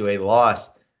this, to a loss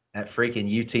at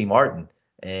freaking UT Martin.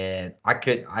 And I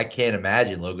can't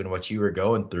imagine, Logan, what you were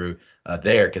going through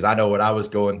there, because I know what I was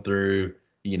going through,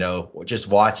 just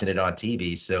watching it on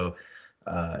TV. So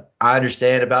I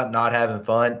understand about not having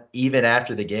fun. Even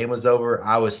after the game was over,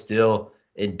 I was still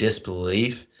in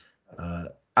disbelief.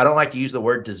 I don't like to use the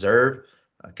word deserve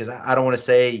because I don't want to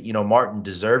say, Martin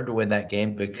deserved to win that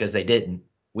game because they didn't.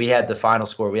 We had the final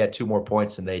score. We had 2 more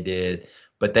points than they did,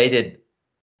 but they did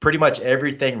pretty much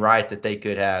everything right that they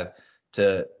could have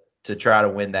to try to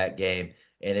win that game.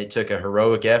 And it took a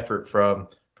heroic effort from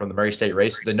from the Murray State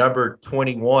Racers, the number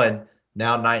 21,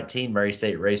 now 19 Murray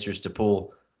State Racers to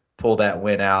pull that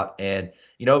win out. And,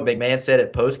 McMahon said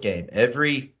at postgame,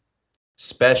 every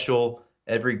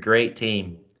great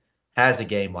team has a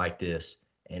game like this.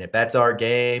 And if that's our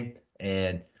game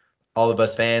and all of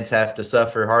us fans have to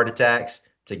suffer heart attacks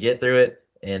to get through it,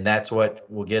 and that's what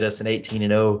will get us an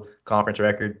 18-0 conference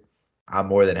record, I'm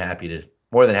more than happy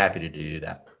to do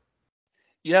that.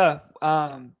 Yeah,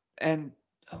 and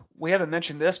we haven't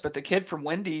mentioned this, but the kid from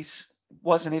Wendy's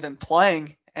wasn't even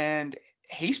playing, and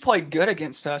he's played good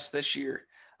against us this year.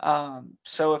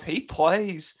 So if he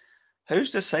plays,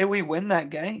 who's to say we win that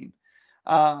game?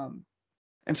 And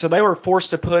so they were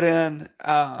forced to put in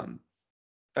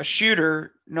a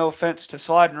shooter, no offense to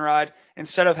Slide and Ride,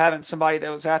 instead of having somebody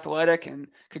that was athletic and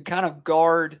could kind of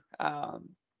guard,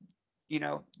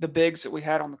 the bigs that we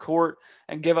had on the court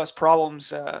and give us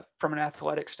problems from an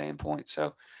athletic standpoint.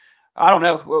 So I don't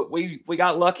know. We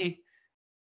got lucky.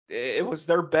 It was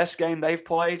their best game they've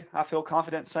played. I feel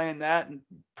confident saying that, and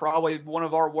probably one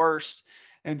of our worst.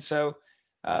 And so,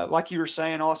 like you were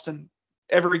saying, Austin,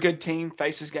 every good team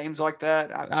faces games like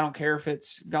that. I don't care if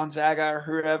it's Gonzaga or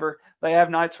whoever. They have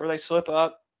nights where they slip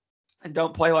up and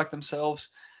don't play like themselves.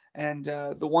 And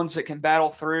the ones that can battle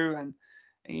through and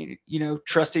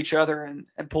trust each other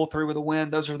and pull through with a win,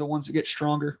 those are the ones that get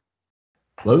stronger.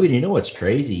 Logan, you know what's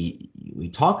crazy? We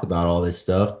talk about all this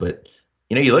stuff, but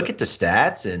you look at the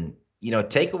stats and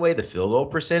take away the field goal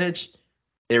percentage,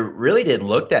 it really didn't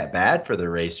look that bad for the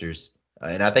Racers.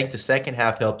 And I think the second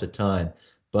half helped a ton.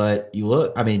 But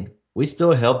we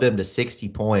still held them to 60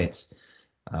 points.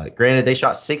 Granted, they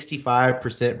shot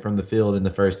 65% from the field in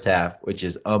the first half, which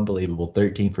is unbelievable,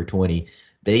 13 for 20.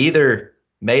 They either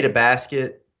made a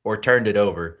basket or turned it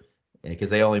over because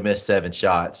they only missed 7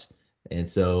 shots. And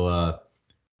so,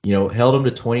 held them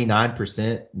to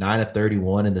 29%, 9 of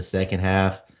 31 in the second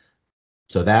half.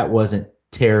 So that wasn't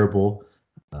terrible.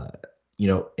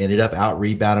 Ended up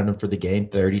out-rebounding them for the game,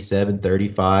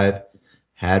 37-35.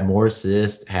 Had more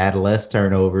assists, had less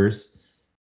turnovers.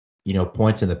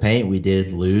 Points in the paint we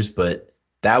did lose, but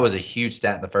that was a huge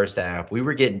stat in the first half. We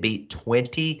were getting beat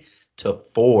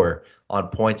 20-4 on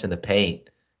points in the paint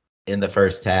in the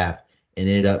first half and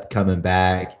ended up coming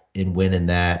back and winning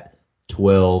that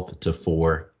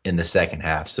 12-4 in the second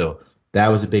half. So that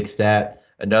was a big stat.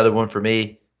 Another one for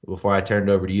me, before I turn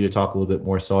it over to you to talk a little bit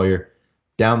more, Sawyer,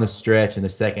 down the stretch in the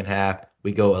second half,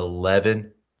 we go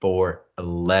 11 for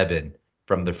 11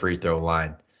 from the free throw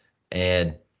line.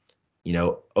 And,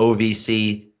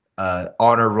 OVC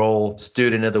honor roll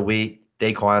student of the week,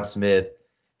 Daquan Smith,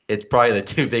 it's probably the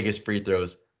 2 biggest free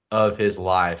throws of his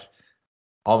life,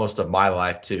 almost of my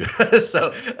life too.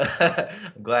 So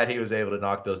I'm glad he was able to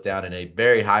knock those down in a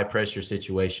very high pressure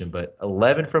situation. But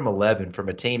 11 from 11 from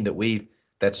a team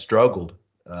that struggled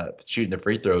shooting the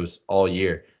free throws all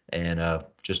year. And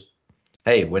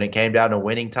when it came down to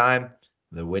winning time,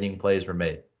 the winning plays were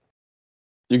made.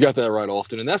 You got that right,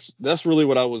 Austin, and that's really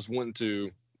what I was wanting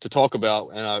to talk about,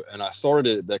 and I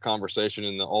started that conversation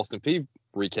in the Austin Peay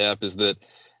recap, is that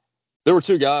there were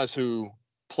 2 guys who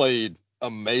played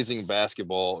amazing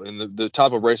basketball and the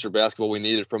type of Racer basketball we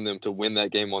needed from them to win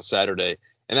that game on Saturday,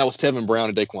 and that was Tevin Brown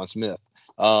and Daquan Smith.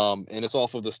 And it's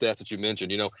off of the stats that you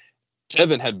mentioned.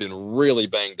 Tevin had been really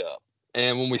banged up,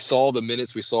 and when we saw the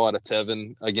minutes we saw out of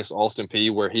Tevin against Austin Peay,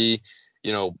 where he,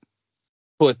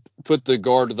 put the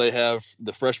guard that they have,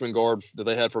 the freshman guard that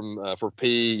they had from for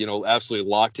P, absolutely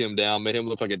locked him down, made him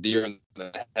look like a deer in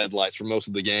the headlights for most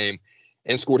of the game,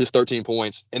 and scored his 13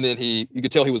 points. And then you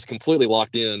could tell he was completely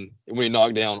locked in when he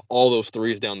knocked down all those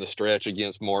threes down the stretch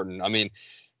against Martin. I mean,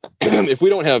 if we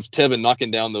don't have Tevin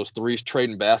knocking down those threes,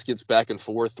 trading baskets back and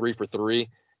forth, 3 for 3,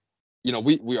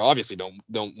 we obviously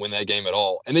don't win that game at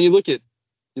all. And then you look at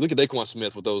Daquan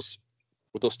Smith with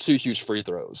those 2 huge free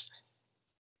throws.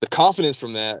 The confidence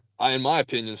from that, in my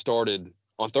opinion, started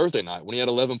on Thursday night when he had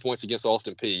 11 points against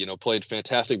Austin Peay. Played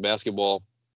fantastic basketball.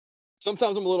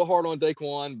 Sometimes I'm a little hard on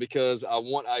Daquan because I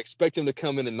expect him to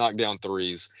come in and knock down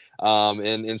threes.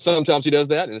 And sometimes he does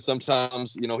that, and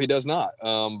sometimes he does not.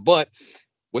 But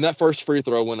when that first free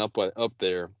throw went up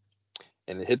there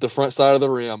and it hit the front side of the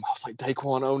rim, I was like,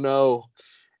 Daquan, oh no.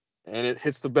 And it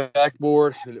hits the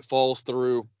backboard and it falls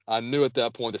through. I knew at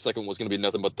that point the second one was going to be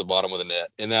nothing but the bottom of the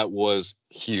net, and that was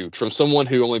huge. From someone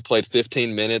who only played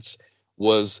 15 minutes,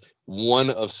 was 1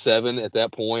 of 7 at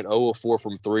that point, 0 of 4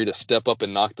 from 3, to step up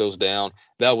and knock those down,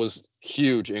 that was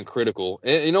huge and critical.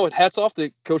 And, hats off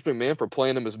to Coach McMahon for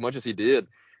playing him as much as he did,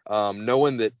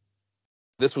 knowing that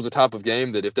this was a type of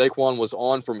game that if Daquan was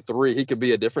on from 3, he could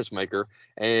be a difference maker,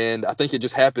 and I think it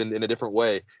just happened in a different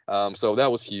way. So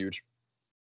that was huge.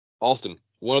 Austin,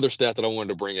 one other stat that I wanted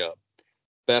to bring up.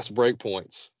 Fast break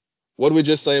points. What did we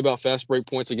just say about fast break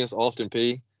points against Austin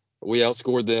Peay? We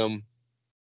outscored them,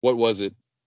 what was it,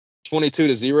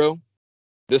 22-0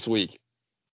 this week,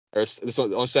 or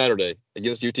on Saturday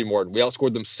against UT Martin. We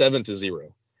outscored them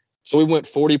 7-0. So we went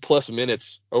 40 plus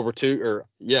minutes over 40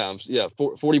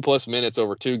 plus minutes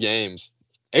over 2 games,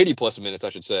 80 plus minutes, I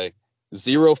should say.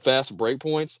 0 fast break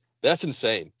points. That's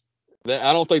insane.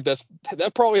 I don't think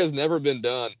that probably has never been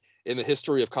done in the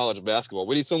history of college basketball.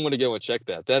 We need someone to go and check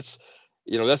that. That's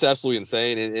absolutely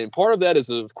insane. And part of that is,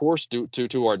 of course, due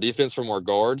to our defense from our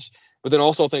guards. But then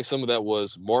also I think some of that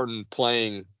was Martin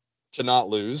playing to not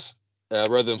lose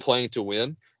rather than playing to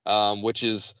win, which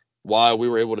is why we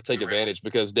were able to take advantage,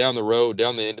 because down the road,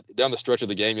 down the stretch of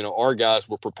the game, our guys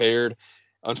were prepared.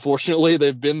 Unfortunately,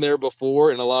 they've been there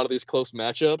before in a lot of these close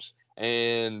matchups,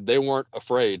 and they weren't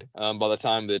afraid by the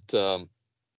time that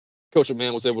Coach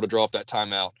McMahon was able to draw up that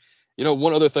timeout.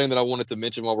 One other thing that I wanted to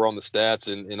mention while we're on the stats,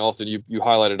 and Austin, you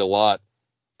highlighted a lot.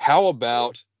 How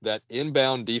about that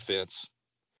inbound defense?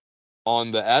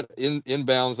 On the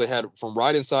inbounds, they had from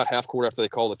right inside half court after they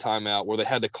called the timeout, where they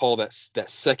had to call that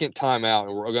second timeout,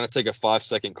 and we're going to take a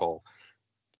 5-second call.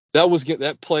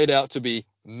 That played out to be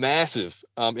massive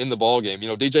in the ball game.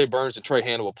 DJ Burns and Trey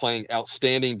Hannibal playing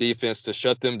outstanding defense to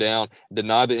shut them down,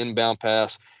 deny the inbound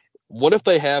pass. What if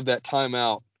they have that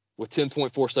timeout with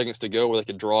 10.4 seconds to go where they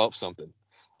could draw up something?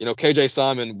 KJ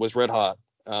Simon was red hot.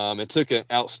 And took an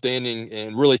outstanding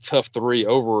and really tough 3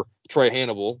 over Trey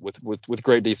Hannibal with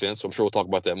great defense. So I'm sure we'll talk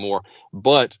about that more.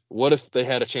 But what if they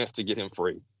had a chance to get him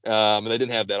free? And they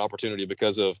didn't have that opportunity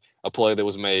because of a play that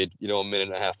was made, a minute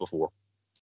and a half before.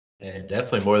 And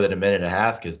definitely more than a minute and a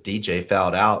half, because DJ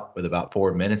fouled out with about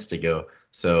 4 minutes to go.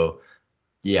 So,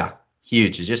 yeah,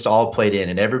 huge. It just all played in,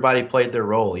 and everybody played their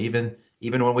role. Even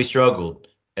when we struggled,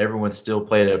 everyone still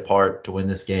played a part to win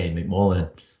this game.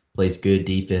 McMullen plays good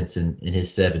defense in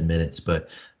his 7 minutes, but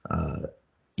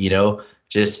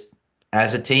just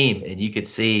as a team, and you could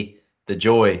see the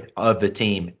joy of the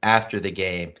team after the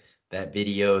game. That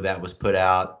video that was put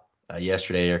out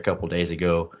yesterday or a couple days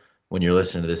ago, when you're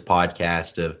listening to this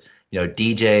podcast, of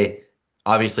DJ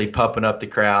obviously pumping up the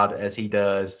crowd as he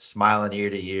does, smiling ear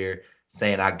to ear,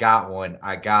 saying I got one,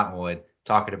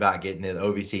 talking about getting the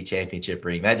OVC championship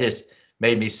ring. That just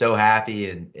made me so happy,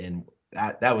 and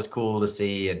that was cool to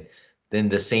see. And then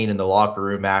the scene in the locker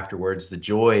room afterwards, the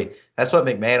joy. That's what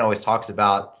McMahon always talks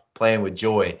about, playing with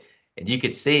joy. And you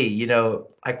could see,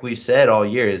 like we've said all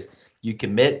year, is you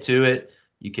commit to it,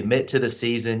 you commit to the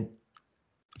season.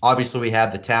 Obviously, we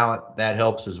have the talent that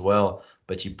helps as well,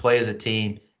 but you play as a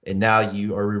team, and now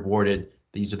you are rewarded.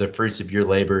 These are the fruits of your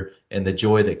labor and the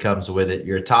joy that comes with it.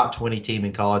 You're a top 20 team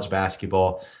in college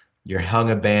basketball. You're hung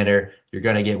a banner. You're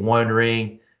going to get 1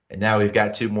 ring, and now we've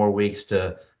got 2 more weeks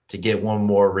to get 1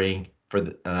 more ring for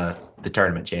the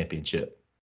tournament championship.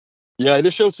 Yeah, it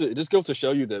just goes to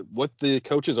show you that what the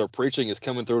coaches are preaching is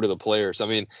coming through to the players. I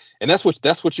mean, and that's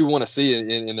what you want to see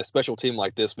in a special team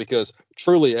like this, because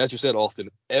truly, as you said, Austin,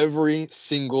 every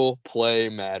single play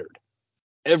mattered.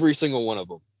 Every single one of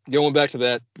them. Going back to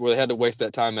that, where they had to waste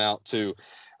that timeout, to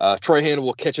Trey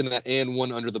Hannibal catching that and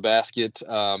one under the basket,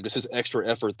 just his extra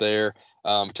effort there,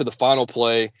 to the final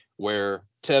play where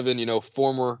Tevin,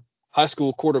 former high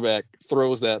school quarterback,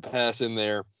 throws that pass in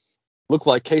there. Looked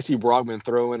like Casey Brogman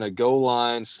throwing a goal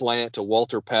line slant to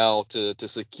Walter Powell to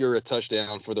secure a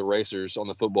touchdown for the Racers on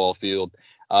the football field.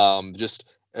 Just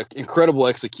incredible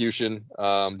execution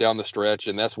down the stretch,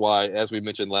 and that's why, as we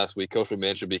mentioned last week, Coach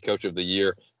McMahon should be Coach of the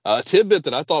Year. A tidbit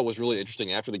that I thought was really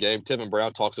interesting after the game, Tevin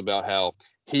Brown talks about how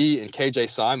he and KJ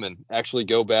Simon actually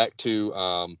go back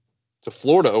to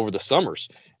Florida over the summers,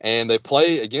 and they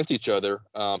play against each other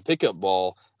pickup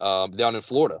ball down in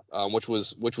Florida, which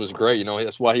was great.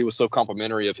 That's why he was so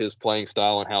complimentary of his playing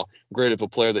style and how great of a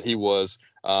player that he was.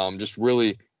 Just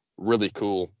really, really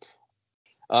cool.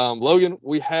 Logan,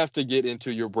 we have to get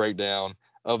into your breakdown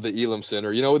of the Elam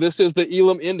Center. This is the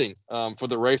Elam ending for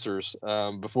the Racers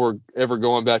before ever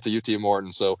going back to UT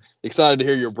Martin. So excited to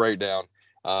hear your breakdown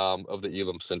of the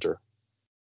Elam Center.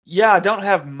 Yeah, I don't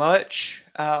have much,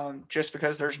 just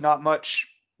because there's not much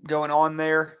going on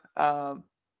there.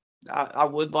 I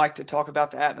would like to talk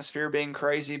about the atmosphere being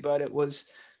crazy, but it was,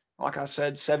 like I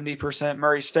said, 70%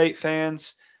 Murray State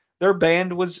fans. Their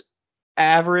band was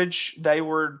average. They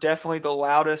were definitely the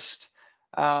loudest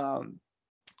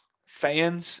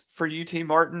fans for UT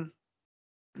Martin,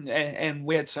 and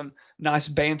we had some nice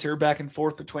banter back and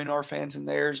forth between our fans and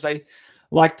theirs. They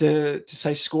like to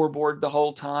say scoreboard the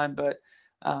whole time, but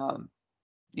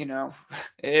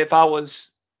if I was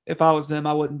them,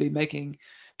 I wouldn't be making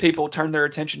people turn their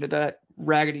attention to that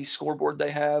raggedy scoreboard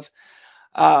they have.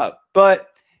 But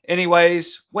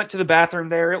anyways, went to the bathroom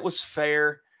there. It was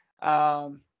fair.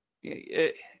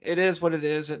 It is what it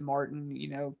is at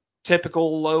Martin.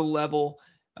 Typical low level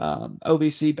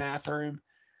OVC bathroom.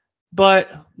 But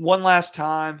one last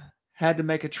time, had to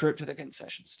make a trip to the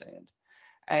concession stand.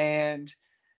 And,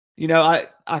 I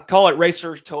call it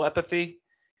racer telepathy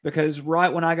because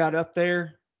right when I got up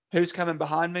there, who's coming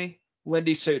behind me?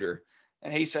 Lindy Suter.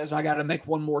 And he says, I got to make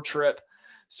one more trip.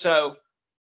 So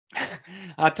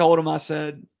I told him, I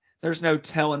said, there's no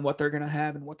telling what they're going to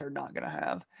have and what they're not going to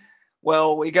have.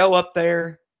 Well, we go up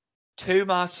there. To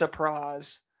my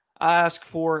surprise, I asked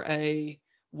for a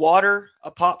water,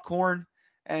 a popcorn,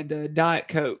 and a Diet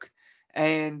Coke.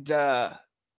 And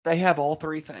they have all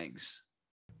three things.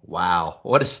 Wow.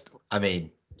 I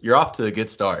mean, you're off to a good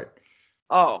start.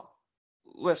 Oh,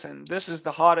 listen, this is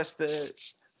the hottest that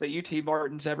UT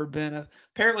Martin's ever been.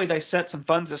 Apparently, they set some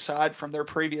funds aside from their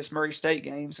previous Murray State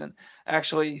games and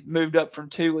actually moved up from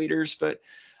 2 liters. But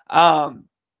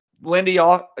Lindy,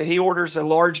 he orders a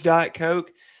large Diet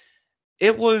Coke.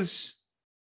 It was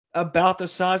about the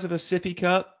size of a sippy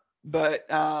cup, but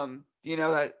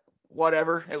that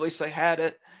whatever. At least they had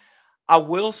it. I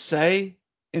will say,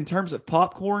 in terms of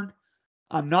popcorn,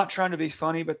 I'm not trying to be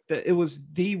funny, but it was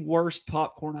the worst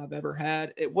popcorn I've ever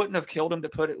had. It wouldn't have killed him to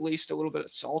put at least a little bit of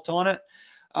salt on it.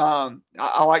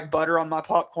 I like butter on my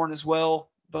popcorn as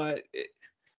well, but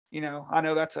I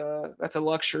know that's a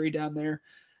luxury down there.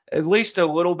 At least a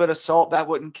little bit of salt that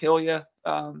wouldn't kill you,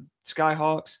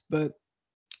 Skyhawks. But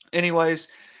anyways,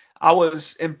 I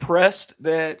was impressed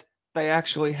that they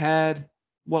actually had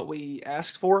what we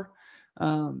asked for,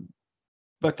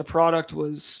 but the product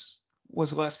was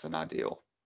less than ideal.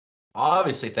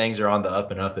 Obviously, things are on the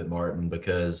up and up at Martin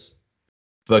because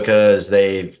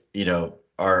they've,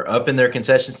 are up in their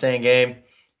concession stand game,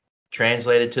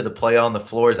 translated to the play on the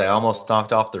floors. They almost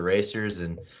knocked off the Racers,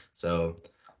 and so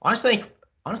honestly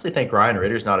think Ryan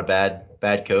Ritter's not a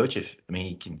bad coach.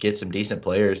 He can get some decent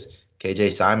players.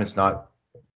 KJ Simon's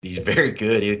he's very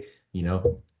good.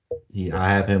 I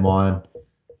have him on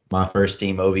my first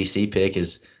team OVC pick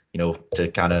is,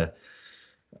 to kind of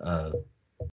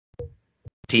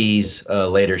tease a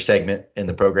later segment in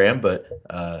the program, but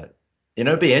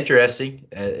it'd be interesting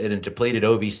in a depleted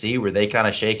OVC where they kind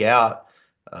of shake out.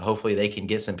 Hopefully they can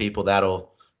get some people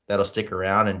that'll stick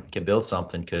around and can build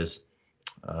something because,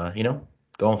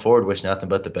 going forward, wish nothing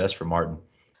but the best for Martin.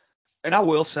 And I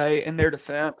will say, in their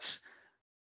defense,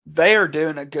 they are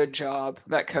doing a good job,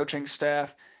 that coaching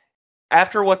staff.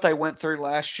 After what they went through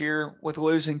last year with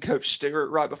losing Coach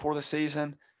Stewart right before the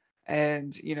season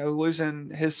and, losing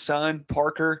his son,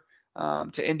 Parker,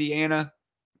 to Indiana.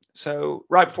 So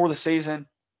right before the season,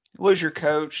 lose your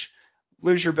coach,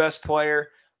 lose your best player,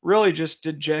 really just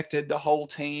dejected the whole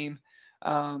team.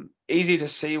 Easy to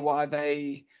see why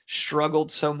they struggled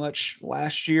so much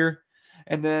last year.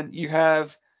 And then you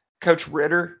have Coach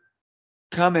Ritter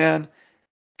come in,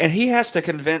 and he has to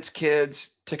convince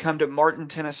kids to come to Martin,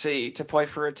 Tennessee to play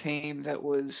for a team that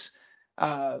was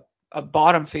a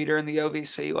bottom feeder in the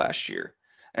OVC last year.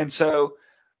 And so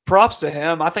props to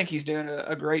him. I think he's doing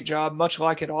a great job, much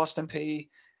like at Austin Peay.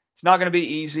 It's not going to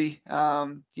be easy,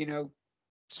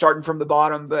 starting from the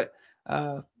bottom, but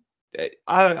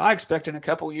I expect in a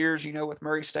couple years, with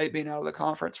Murray State being out of the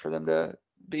conference, for them to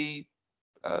be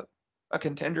a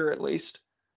contender at least.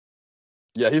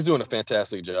 Yeah, he's doing a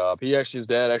fantastic job. His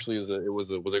dad actually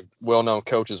was a well-known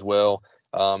coach as well.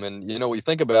 And when you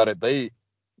think about it,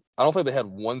 I don't think they had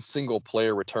one single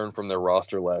player return from their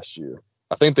roster last year.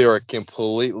 I think they were a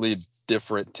completely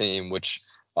different team, which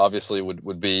obviously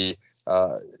would be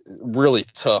really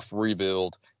tough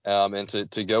rebuild. And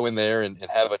to go in there and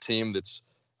have a team that's,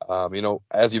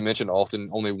 as you mentioned, often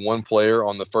only one player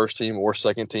on the first team or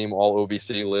second team all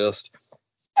OVC list,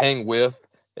 hang with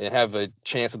and have a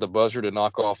chance at the buzzer to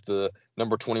knock off the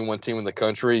number 21 team in the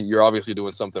country, you're obviously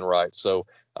doing something right. So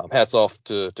hats off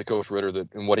to Coach Ritter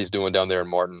and what he's doing down there in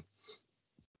Martin.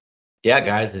 Yeah,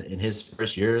 guys, in his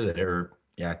first year,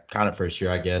 kind of first year,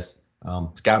 I guess.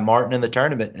 It's got Martin in the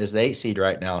tournament as the 8 seed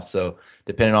right now. So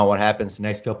depending on what happens the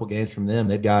next couple games from them,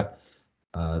 they've got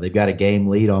a game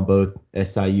lead on both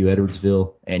SIU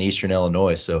Edwardsville and Eastern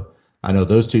Illinois. So I know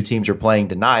those two teams are playing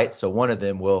tonight. So one of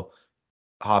them will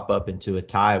hop up into a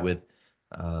tie with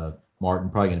Martin,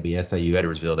 probably going to be SIU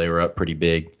Edwardsville. They were up pretty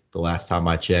big the last time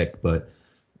I checked. But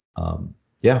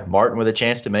Martin with a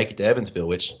chance to make it to Evansville,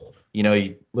 which,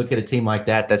 you look at a team like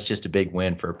that, that's just a big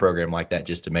win for a program like that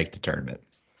just to make the tournament.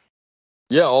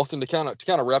 Yeah, Austin, to kind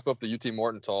of wrap up the UT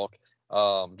Martin talk,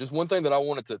 just one thing that I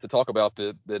wanted to talk about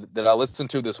that I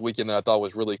listened to this weekend that I thought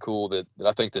was really cool that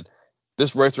I think that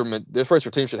this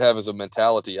racer team should have as a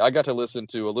mentality. I got to listen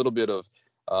to a little bit of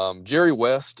Jerry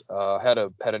West had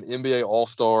an NBA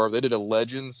All-Star. They did a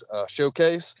Legends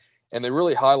showcase, and they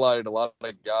really highlighted a lot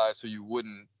of guys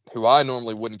who I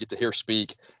normally wouldn't get to hear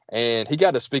speak. And he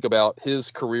got to speak about his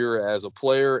career as a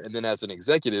player and then as an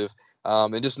executive,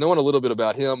 and just knowing a little bit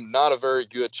about him. Not a very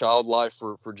good child life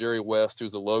for Jerry West,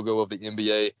 who's the logo of the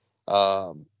NBA.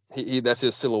 That's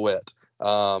his silhouette.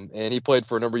 And he played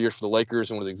for a number of years for the Lakers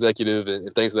and was executive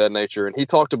and things of that nature. And he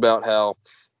talked about how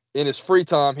in his free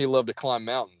time he loved to climb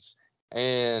mountains.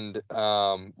 And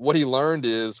what he learned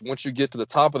is once you get to the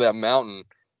top of that mountain,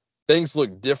 things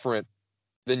look different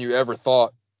than you ever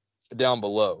thought down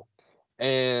below.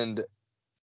 And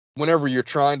whenever you're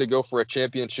trying to go for a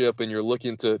championship and you're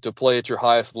looking to play at your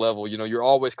highest level, you're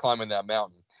always climbing that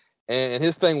mountain. And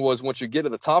his thing was once you get to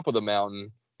the top of the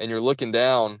mountain and you're looking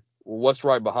down, what's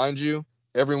right behind you?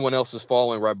 Everyone else is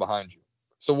following right behind you.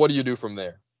 So what do you do from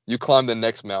there? You climb the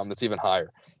next mountain that's even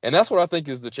higher. And that's what I think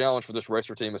is the challenge for this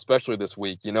racer team, especially this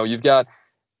week. You've got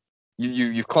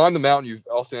you've climbed the mountain.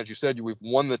 Austin, as you said, we've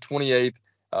won the 28th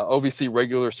OVC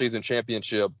regular season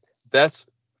championship. That's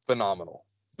phenomenal.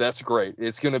 That's great.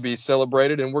 It's going to be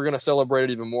celebrated, and we're going to celebrate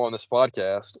it even more on this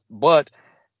podcast. But,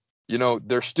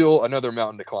 there's still another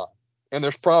mountain to climb, and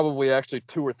there's probably actually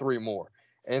 2 or 3 more.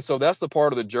 And so that's the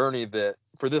part of the journey that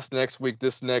for this next week,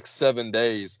 this next 7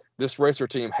 days, this racer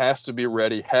team has to be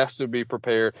ready, has to be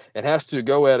prepared, and has to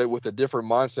go at it with a different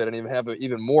mindset and even have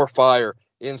even more fire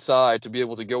inside to be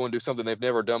able to go and do something they've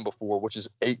never done before, which is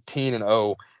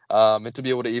 18-0. And to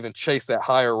be able to even chase that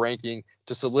higher ranking,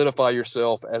 to solidify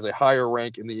yourself as a higher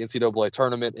rank in the NCAA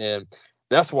tournament. And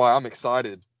that's why I'm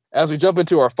excited as we jump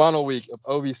into our final week of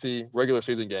OVC regular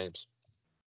season games.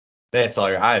 Man,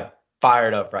 Sawyer, I'm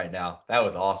fired up right now. That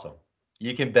was awesome.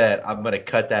 You can bet I'm going to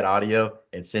cut that audio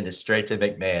and send it straight to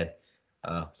McMahon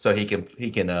so he can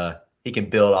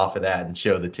build off of that and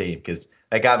show the team, because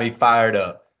that got me fired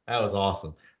up. That was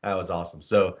awesome.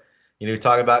 So,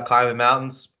 talking about climbing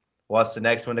mountains, what's the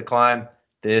next one to climb?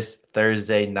 This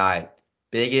Thursday night.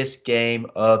 Biggest game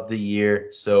of the year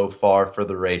so far for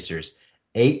the Racers.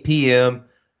 8 p.m.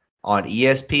 on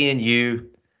ESPNU.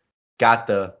 Got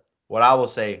the, what I will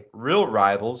say, real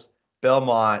rivals,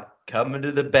 Belmont, coming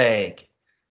to the bank.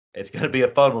 It's going to be a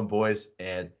fun one, boys.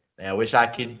 And I wish I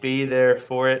could be there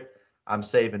for it. I'm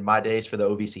saving my days for the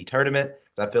OVC tournament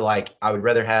because I feel like I would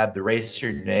rather have the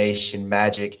Racer Nation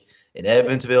magic in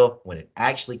Evansville when it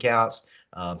actually counts.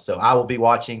 So I will be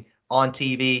watching on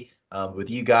TV with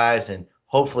you guys and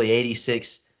hopefully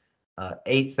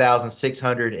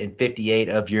 8,658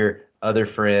 of your other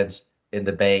friends in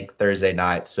the bank Thursday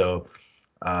night. So,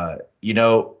 I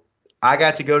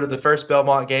got to go to the first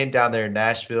Belmont game down there in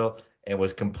Nashville and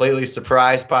was completely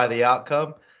surprised by the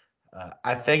outcome.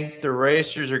 I think the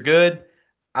Racers are good.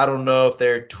 I don't know if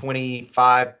they're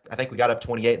 25. I think we got up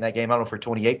 28 in that game. I don't know if we're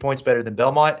 28 points better than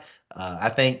Belmont. I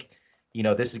think,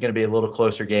 this is going to be a little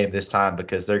closer game this time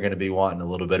because they're going to be wanting a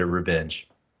little bit of revenge.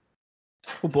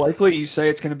 Well, Blakely, you say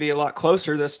it's going to be a lot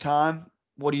closer this time.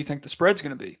 What do you think the spread's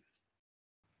going to be?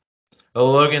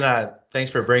 Well, Logan,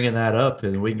 thanks for bringing that up,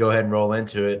 and we can go ahead and roll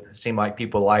into it. It seemed like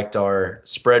people liked our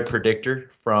spread predictor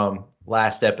from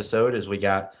last episode as we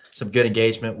got some good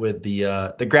engagement with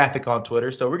the graphic on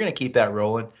Twitter. So we're going to keep that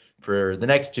rolling for the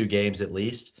next 2 games at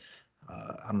least.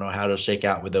 I don't know how it'll shake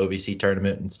out with the OVC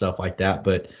tournament and stuff like that,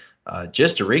 but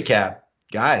just to recap,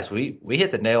 guys, we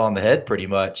hit the nail on the head pretty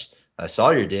much.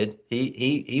 Sawyer did.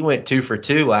 He went 2 for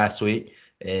 2 last week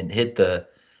and hit the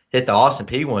Austin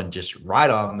Peay one just right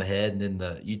on the head, and then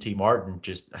the UT Martin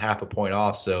just half a point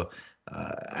off. So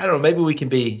I don't know. Maybe we can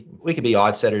be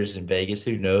odd setters in Vegas.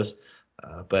 Who knows?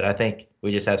 But I think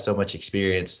we just have so much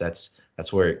experience. That's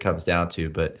where it comes down to.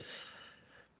 But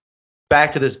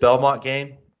back to this Belmont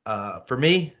game. For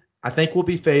me, I think we'll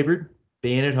be favored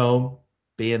being at home,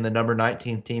 being the number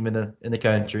 19th team in the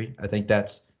country. I think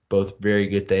that's both very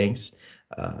good things.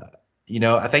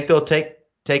 I think they'll take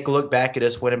a look back at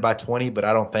us winning by 20, but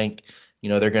I don't think,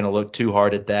 they're going to look too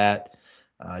hard at that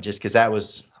just because that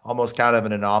was almost kind of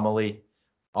an anomaly,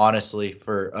 honestly,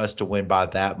 for us to win by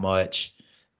that much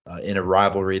in a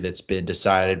rivalry that's been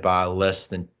decided by less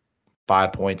than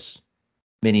 5 points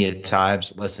many a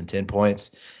times, less than 10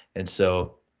 points. And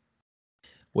so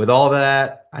with all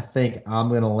that, I think I'm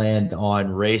going to land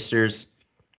on Racers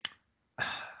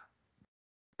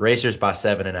by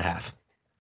 7.5.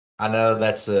 I know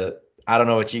I don't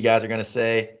know what you guys are going to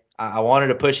say. I wanted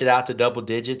to push it out to double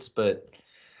digits, but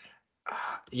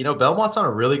Belmont's on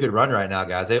a really good run right now,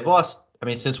 guys. They've lost,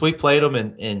 since we played them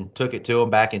and took it to them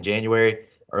back in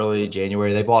early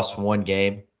January, they've lost 1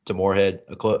 game to Moorhead,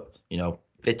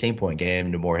 15-point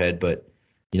game to Moorhead. But,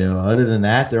 other than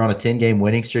that, they're on a 10-game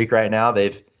winning streak right now.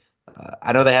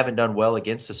 I know they haven't done well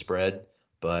against the spread,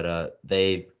 but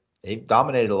they've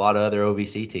dominated a lot of other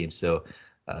OVC teams. So,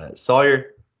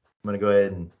 Sawyer, I'm going to go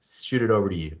ahead and shoot it over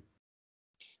to you.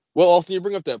 Well, Austin, you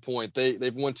bring up that point.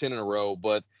 They've won 10 in a row,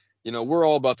 but we're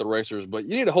all about the Racers. But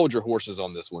you need to hold your horses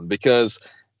on this one because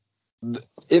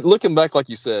looking back, like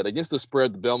you said, against the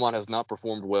spread, the Belmont has not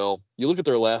performed well. You look at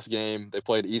their last game; they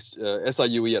played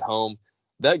SIUE at home.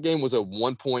 That game was a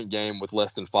 1-point game with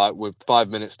less than 5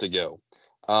 minutes to go.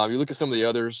 You look at some of the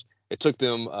others; it took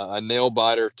them a nail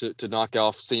biter to knock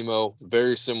off SEMO,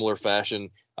 very similar fashion,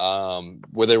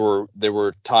 where they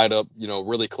were tied up,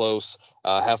 really close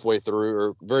halfway through,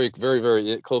 or very, very,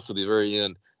 very close to the very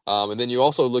end. And then you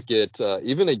also look at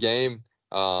even a game.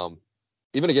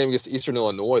 Even a game against Eastern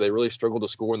Illinois, they really struggled to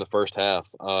score in the first half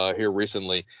here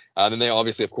recently. And then they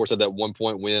obviously, of course, had that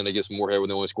 1-point win against Moorhead when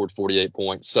they only scored 48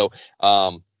 points. So,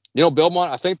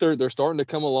 Belmont, I think they're starting to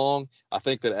come along. I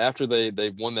think that after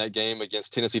they won that game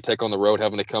against Tennessee Tech on the road,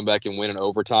 having to come back and win in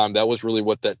overtime, that was really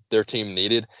what their team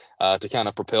needed to kind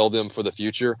of propel them for the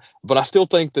future. But I still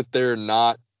think that they're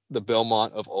not the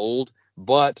Belmont of old.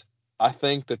 But I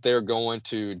think that they're going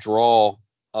to draw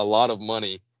a lot of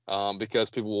money because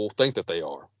people will think that they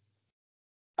are.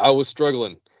 I was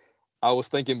struggling. I was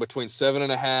thinking between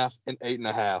 7.5 and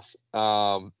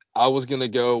 8.5. I was going to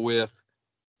go with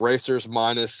Racers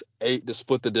 -8 to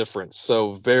split the difference.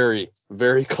 So very,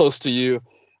 very close to you.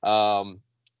 Now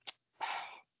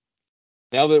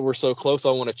that we're so close,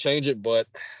 I want to change it, but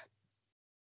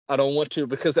I don't want to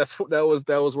because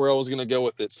that was where I was going to go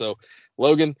with it. So,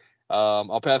 Logan,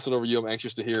 I'll pass it over to you. I'm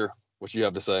anxious to hear what you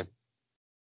have to say.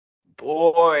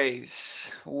 Boys,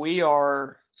 we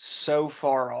are so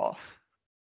far off.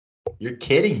 You're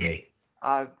kidding me.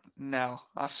 No,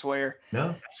 I swear.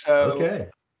 No. So,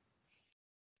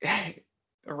 Okay.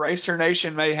 Racer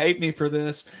Nation may hate me for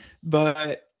this,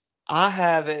 but I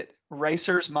have it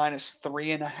Racers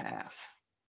 -3.5.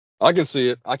 I can see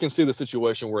it. I can see the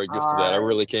situation where it gets to that. I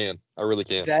really can.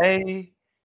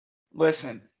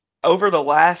 Listen, over the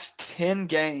last 10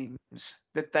 games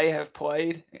that they have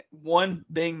played, one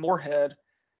being Moorhead,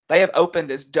 they have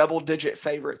opened as double-digit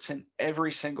favorites in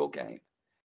every single game.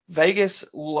 Vegas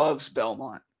loves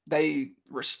Belmont. They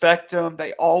respect them.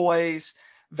 They always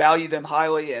value them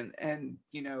highly and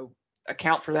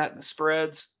account for that in the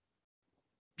spreads.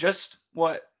 Just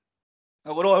a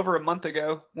little over a month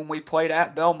ago when we played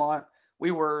at Belmont, we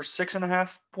were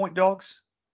 6.5-point dogs.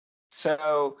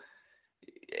 So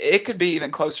it could be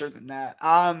even closer than that.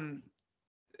 I'm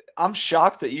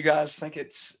shocked that you guys think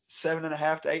it's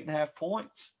 7.5 to 8.5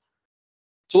 points.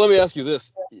 So let me ask you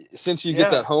this: since you get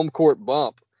Yeah. that home court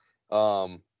bump,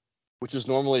 which is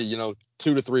normally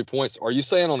 2 to 3 points, are you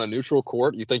saying on a neutral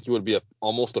court you think you would be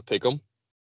almost a pick 'em?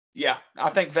 Yeah, I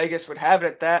think Vegas would have it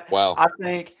at that. Wow. I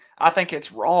think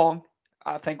it's wrong.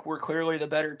 I think we're clearly the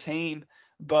better team,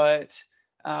 but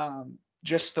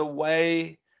just the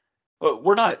way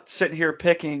we're not sitting here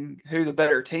picking who the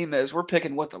better team is. We're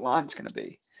picking what the line's going to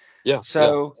be. Yeah.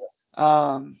 So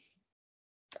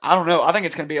I don't know. I think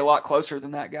it's going to be a lot closer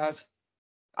than that, guys.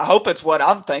 I hope it's what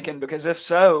I'm thinking because if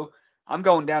so, I'm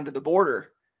going down to the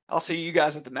border. I'll see you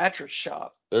guys at the mattress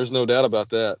shop. There's no doubt about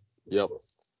that. Yep.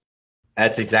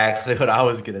 That's exactly what I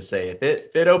was gonna say.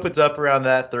 If it opens up around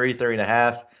that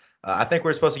 3.5, I think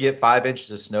we're supposed to get 5 inches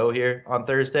of snow here on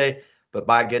Thursday. But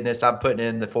my goodness, I'm putting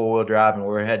in the 4-wheel drive and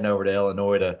we're heading over to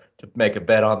Illinois to make a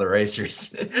bet on the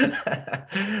Racers.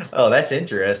 Oh, that's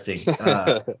interesting.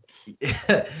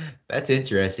 That's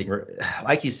interesting.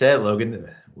 Like you said, Logan,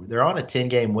 they're on a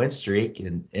 10-game win streak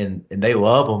and they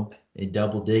love them in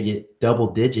double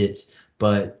digits.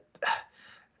 But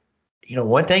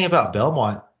one thing about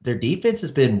Belmont, their defense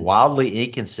has been wildly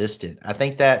inconsistent. I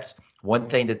think that's one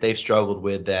thing that they've struggled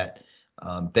with, that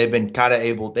they've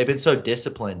been so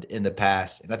disciplined in the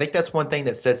past. And I think that's one thing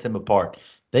that sets them apart.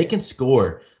 They can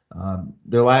score.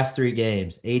 Their last 3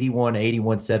 games, 81,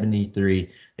 81, 73.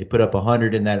 They put up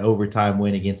 100 in that overtime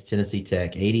win against Tennessee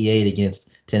Tech, 88 against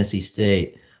Tennessee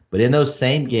State. But in those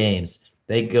same games,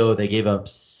 they gave up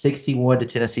 61 to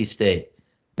Tennessee State,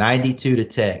 92 to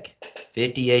Tech,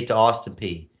 58 to Austin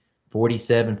Peay,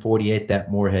 47-48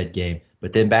 that Moorhead game,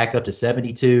 but then back up to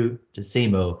 72 to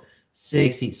SEMO,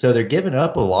 60. So they're giving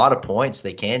up a lot of points.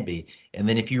 They can be. And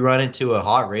then if you run into a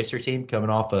hot Racer team coming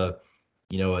off a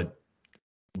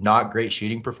not great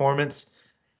shooting performance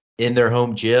in their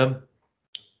home gym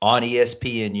on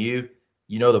ESPNU,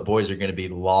 the boys are going to be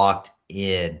locked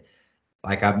in.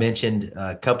 Like I mentioned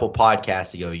a couple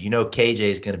podcasts ago, KJ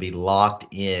is going to be locked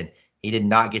in. He did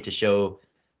not get to show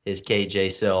his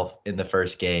KJ self in the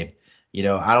first game.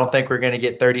 I don't think we're going to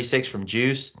get 36 from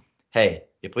Juice. Hey,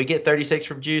 if we get 36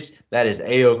 from Juice, that is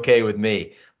A-okay with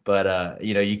me. But,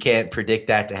 you can't predict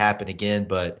that to happen again.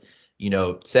 But,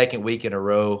 second week in a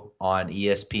row on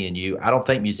ESPNU, I don't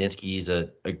think Muszynski is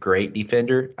a great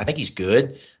defender. I think he's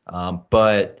good.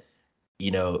 But,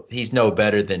 he's no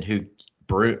better than who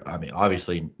Broome. I mean,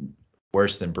 obviously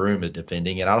worse than Broome is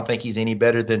defending. And I don't think he's any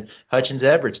better than Hutchins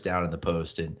Everett's down in the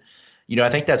post. And, I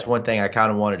think that's one thing I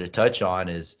kind of wanted to touch on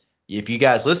is if you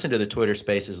guys listened to the Twitter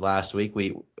Spaces last week,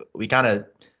 we kind of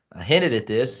hinted at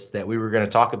this, that we were going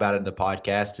to talk about it in the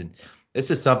podcast. And this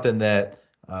is something that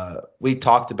we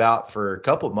talked about for a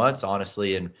couple of months,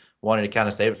 honestly, and wanted to kind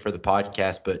of save it for the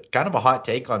podcast. But kind of a hot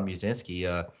take on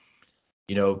Muszynski.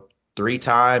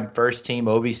 3-time first team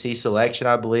OVC selection,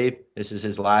 I believe. This is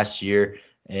his last year.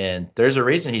 And there's a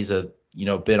reason he's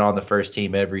been on the first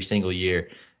team every single year.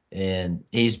 And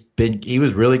he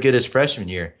was really good his freshman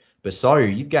year. But Sawyer,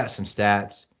 you've got some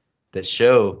stats that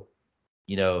show,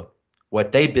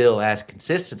 what they bill as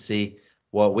consistency,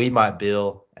 what we might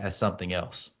bill as something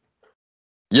else.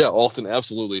 Yeah, Austin,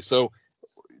 absolutely. So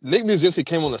Nick Muszynski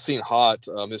came on the scene hot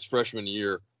his freshman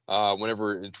year,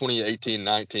 whenever in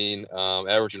 2018-19,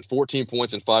 averaging 14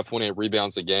 points and 5.8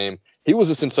 rebounds a game. He was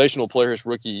a sensational player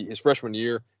his freshman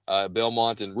year at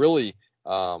Belmont, and really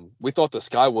we thought the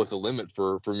sky was the limit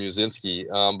for Muszynski.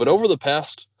 But over the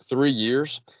past 3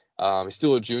 years, he's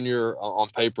still a junior on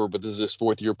paper, but this is his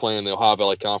fourth year playing in the Ohio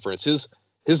Valley Conference.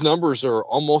 His numbers are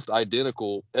almost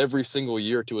identical every single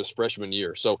year to his freshman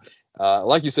year. So,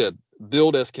 like you said,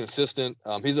 billed as consistent.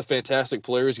 He's a fantastic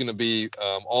player. He's going to be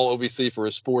all OVC for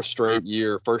his fourth straight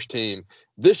year, first team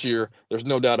this year. There's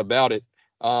no doubt about it.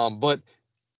 But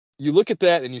you look at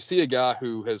that and you see a guy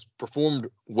who has performed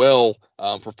well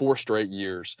for 4 straight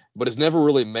years, but has never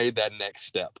really made that next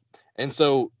step. And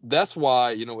so that's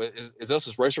why, as us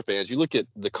as Racer fans, you look at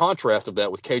the contrast of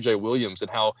that with KJ Williams and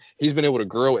how he's been able to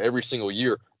grow every single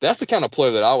year. That's the kind of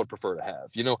player that I would prefer to have.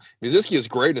 Muszynski is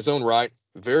great in his own right,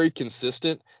 very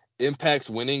consistent, impacts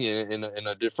winning in a lot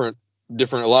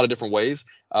of different ways.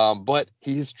 But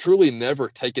he's truly never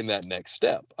taken that next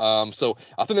step. So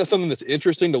I think that's something that's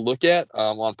interesting to look at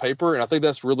on paper. And I think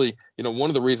that's really, one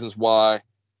of the reasons why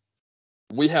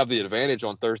we have the advantage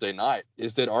on Thursday night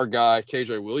is that our guy,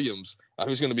 KJ Williams,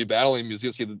 who's going to be battling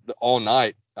Muszynski all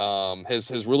night,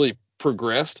 has really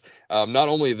progressed. Not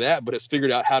only that, but has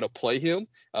figured out how to play him.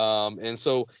 And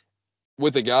so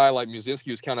with a guy like Muszynski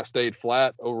who's kind of stayed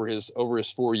flat over his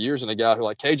 4 years, and a guy who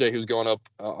like KJ who's going up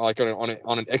on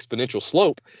an exponential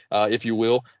slope, if you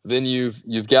will, then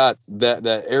you've got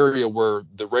that area where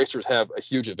the racers have a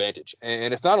huge advantage.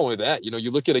 And it's not only that,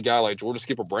 you look at a guy like Jordan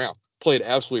Skipper Brown, played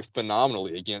absolutely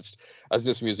phenomenally against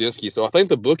Muszynski. So I think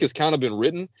the book has kind of been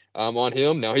written on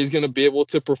him. Now he's going to be able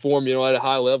to perform, at a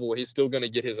high level. He's still going to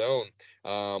get his own.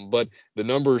 But the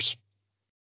numbers,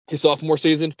 his sophomore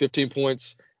season, 15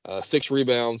 points, 6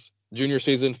 rebounds. Junior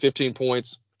season, 15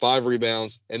 points, 5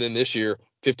 rebounds. And then this year,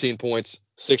 15 points,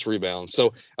 6 rebounds.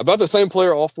 So about the same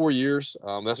player all 4 years.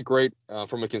 That's great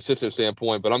from a consistent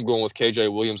standpoint. But I'm going with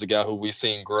KJ Williams, a guy who we've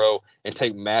seen grow and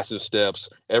take massive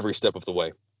steps every step of the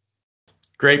way.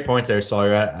 Great point there,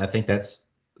 Sawyer. I think that's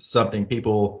something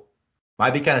people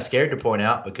might be kind of scared to point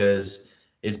out because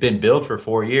it's been billed for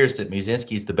 4 years that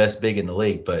Muszynski's the best big in the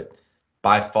league. But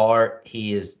by far,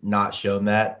 he has not shown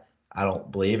that, I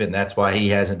don't believe, and that's why he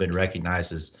hasn't been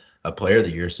recognized as a player of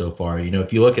the year so far.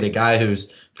 If you look at a guy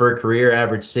who's for a career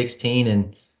averaged 16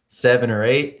 and 7 or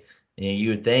 8, you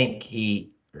would think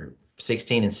or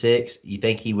 16 and 6, you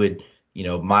think he would,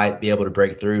 might be able to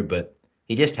break through, but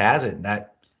he just hasn't. That,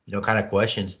 kind of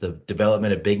questions the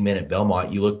development of big men at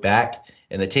Belmont. You look back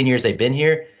in the 10 years they've been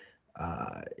here,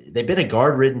 they've been a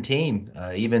guard-ridden team.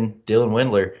 Even Dylan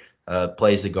Windler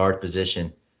plays the guard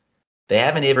position. They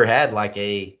haven't ever had like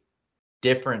a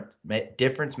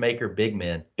difference maker big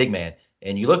man.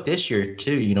 And you look this year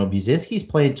too, Muszynski's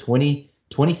playing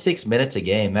 26 minutes a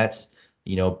game. That's,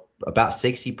 about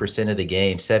 60% of the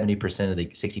game, 70% of the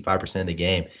 65% of the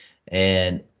game.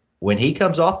 And when he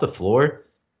comes off the floor,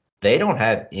 they don't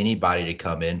have anybody to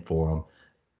come in for him.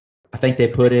 I think they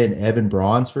put in Evan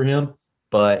Bronze for him,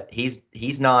 but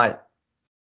he's not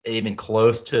even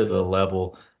close to the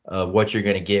level of what you're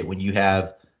going to get when you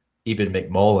have even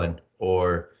McMullen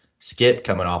or Skip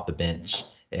coming off the bench.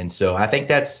 And so I think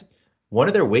that's one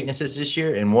of their weaknesses this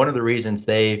year and one of the reasons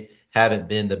they haven't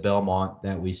been the Belmont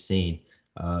that we've seen.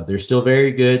 They're still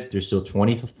very good. They're still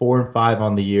 24-5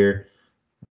 on the year,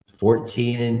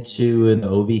 14-2 in the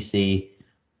OVC,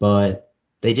 but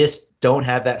they just don't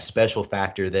have that special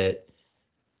factor that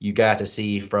you got to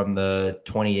see from the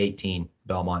 2018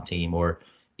 Belmont team or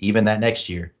even that next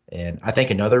year. And I think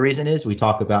another reason is we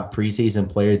talk about preseason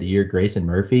player of the year Grayson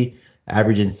Murphy,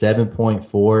 averaging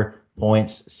 7.4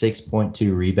 points,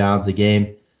 6.2 rebounds a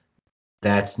game.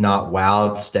 That's not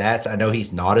wild stats. I know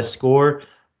he's not a scorer,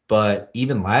 but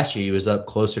even last year he was up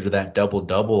closer to that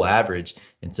double-double average.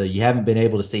 And so you haven't been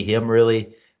able to see him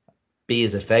really be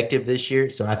as effective this year.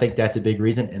 So I think that's a big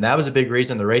reason. And that was a big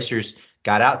reason the Racers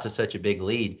got out to such a big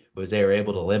lead, was they were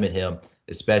able to limit him,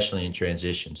 especially in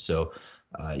transition. So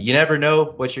you never know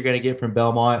what you're going to get from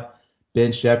Belmont.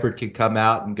 Ben Shepherd could come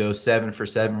out and go 7 for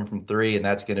 7 from 3, and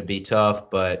that's going to be tough.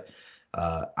 But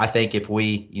I think if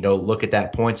we, look at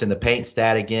that points in the paint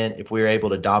stat again, if we were able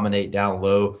to dominate down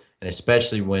low, and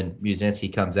especially when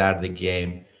Muszynski comes out of the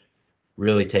game,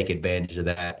 really take advantage of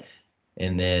that.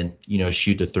 And then,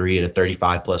 shoot the three at a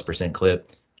 35+% clip,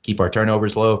 keep our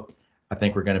turnovers low. I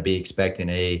think we're going to be expecting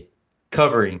a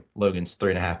covering Logan's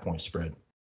 3.5-point spread.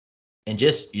 And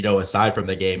just, aside from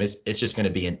the game, it's just going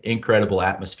to be an incredible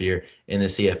atmosphere in the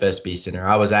CFSB Center.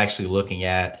 I was actually looking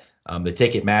at the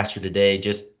Ticketmaster today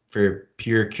just for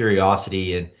pure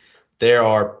curiosity, and there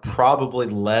are probably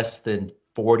less than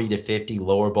 40 to 50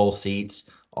 lower bowl seats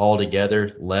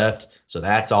altogether left. So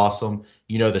that's awesome.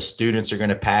 The students are going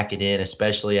to pack it in,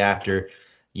 especially after,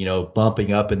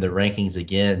 bumping up in the rankings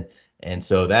again. And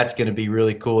so that's going to be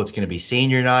really cool. It's going to be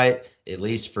senior night, at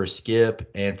least for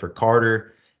Skip and for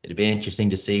Carter. It'll be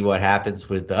interesting to see what happens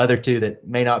with the other two that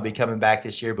may not be coming back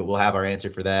this year, but we'll have our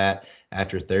answer for that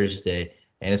after Thursday.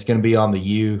 And it's going to be on the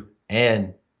U.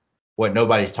 And what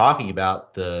nobody's talking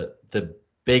about, the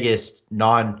biggest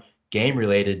non-game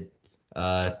related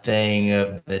thing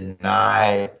of the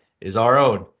night is our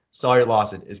own Sawyer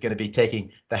Lawson is going to be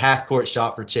taking the half-court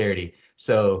shot for charity.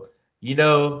 So,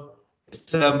 if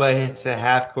somebody hits a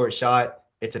half-court shot,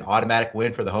 it's an automatic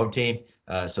win for the home team.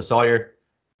 So, Sawyer,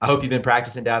 I hope you've been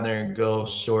practicing down there in Gulf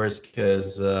Shores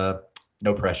because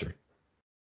no pressure.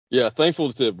 Yeah, thankful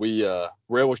that we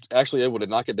were actually able to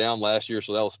knock it down last year.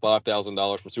 So that was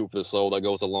 $5,000 for Soup for the Soul. That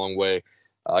goes a long way.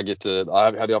 I had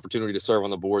the opportunity to serve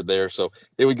on the board there. So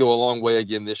it would go a long way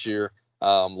again this year.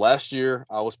 Last year,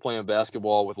 I was playing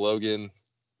basketball with Logan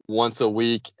once a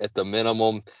week at the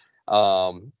minimum.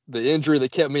 The injury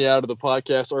that kept me out of the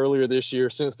podcast earlier this year,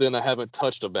 since then, I haven't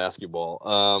touched a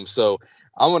basketball. So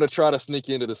I'm going to try to sneak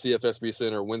into the CFSB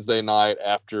Center Wednesday night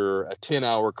after a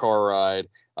 10-hour car ride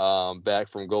back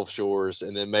from Gulf Shores,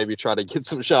 and then maybe try to get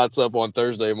some shots up on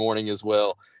Thursday morning as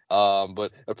well.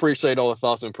 But appreciate all the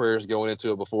thoughts and prayers going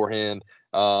into it beforehand.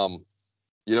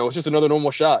 It's just another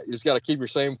normal shot. You just got to keep your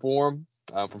same form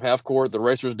from half court. The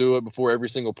Racers do it before every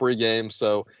single pregame.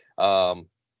 So,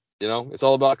 it's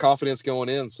all about confidence going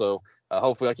in. So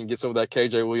hopefully I can get some of that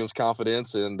KJ Williams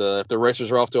confidence. And if the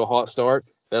Racers are off to a hot start,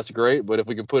 that's great. But if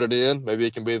we can put it in, maybe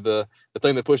it can be the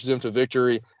thing that pushes them to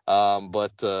victory.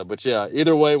 But yeah,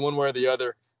 either way, one way or the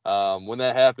other, when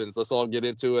that happens, let's all get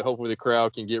into it. Hopefully the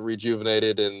crowd can get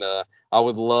rejuvenated. And I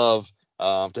would love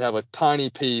to have a tiny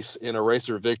piece in a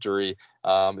Racer victory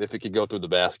if it could go through the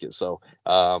basket. So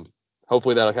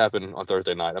hopefully that'll happen on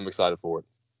Thursday night. I'm excited for it.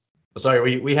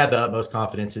 Sorry, we had the utmost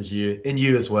confidence in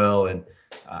you as well. And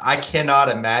I cannot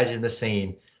imagine the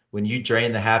scene when you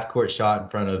drain the half-court shot in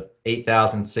front of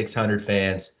 8,600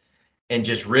 fans and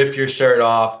just rip your shirt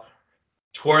off,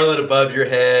 twirl it above your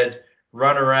head,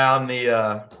 run around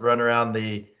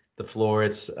the floor.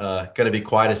 It's going to be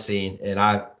quite a scene. And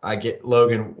I get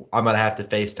Logan, I'm going to have to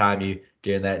FaceTime you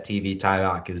during that TV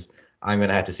timeout because I'm going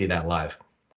to have to see that live.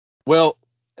 Well,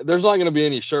 there's not going to be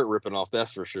any shirt ripping off,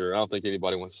 that's for sure. I don't think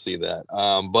anybody wants to see that.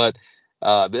 But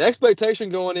the expectation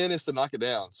going in is to knock it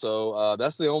down. So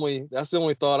that's the only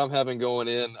thought I'm having going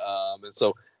in. And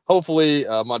so hopefully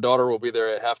my daughter will be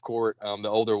there at half court, the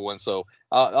older one. So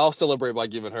I'll celebrate by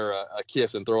giving her a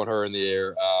kiss and throwing her in the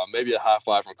air. Maybe a high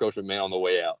five from Coach McMahon on the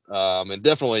way out. And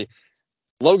definitely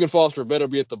Logan Foster better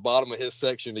be at the bottom of his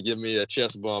section to give me a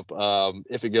chest bump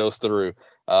if it goes through.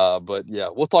 But yeah,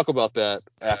 we'll talk about that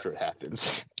after it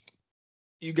happens.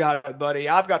 You got it, buddy.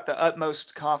 I've got the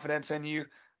utmost confidence in you.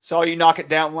 Saw you knock it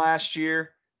down last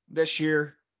year. This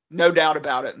year, no doubt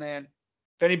about it, man.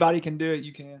 If anybody can do it,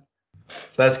 you can.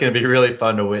 So that's going to be really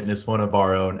fun to witness one of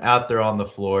our own out there on the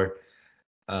floor.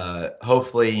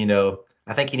 Hopefully,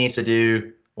 I think he needs to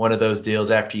do one of those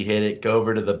deals after you hit it, go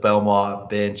over to the Belmont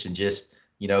bench and just,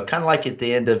 kind of like at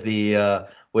the end of the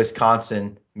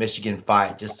Wisconsin-Michigan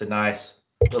fight, just a nice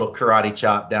little karate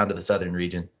chop down to the southern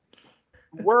region.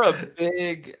 We're a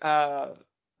big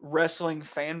wrestling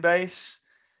fan base.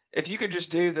 If you could just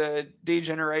do the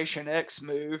D-Generation X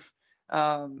move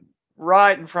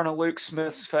right in front of Luke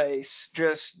Smith's face,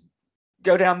 just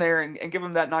go down there and give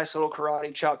him that nice little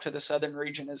karate chop to the southern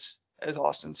region, as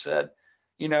Austin said.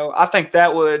 I think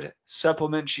that would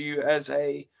supplement you as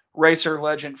a racer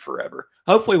legend forever.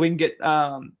 Hopefully we can get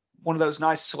one of those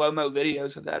nice slow-mo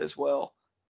videos of that as well.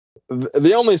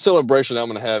 The only celebration I'm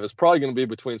going to have is probably going to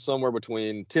be somewhere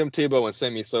between Tim Tebow and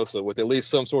Sammy Sosa, with at least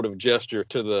some sort of gesture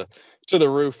to the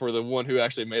roof for the one who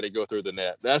actually made it go through the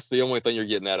net. That's the only thing you're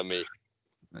getting out of me.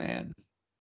 Man,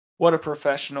 what a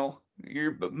professional!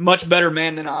 You're a much better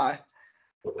man than I.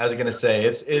 I was gonna say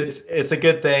it's a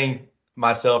good thing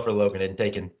myself or Logan had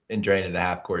taken and drained the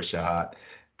half court shot.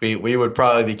 We would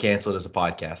probably be canceled as a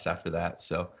podcast after that.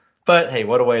 So, but hey,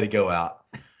 what a way to go out.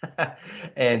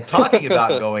 And talking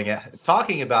about going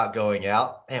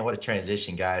out, man, what a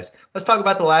transition, guys. Let's talk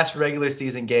about the last regular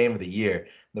season game of the year.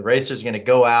 The Racers are going to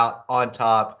go out on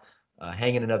top,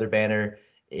 hanging another banner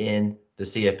in the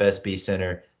CFSB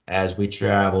Center as we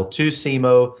travel to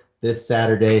SEMO this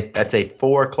Saturday. That's a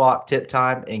 4:00 tip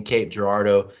time in Cape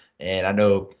Girardeau, and I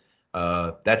know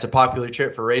that's a popular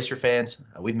trip for Racer fans.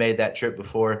 We've made that trip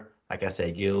before. Like I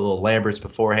said, get a little Lambert's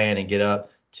beforehand and get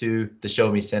up to the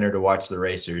Show Me Center to watch the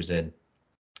Racers. And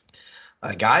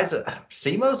guys,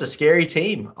 SEMO's a scary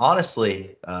team,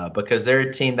 honestly, because they're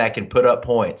a team that can put up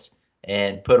points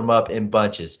and put them up in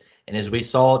bunches. And as we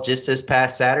saw just this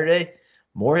past Saturday,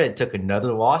 Moorhead took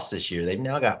another loss this year. They've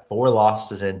now got 4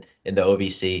 losses in the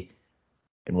OVC,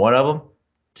 and one of them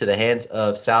to the hands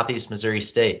of Southeast Missouri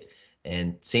State.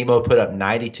 And SEMO put up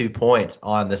 92 points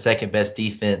on the second best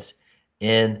defense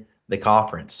in the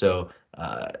conference. So,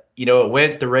 it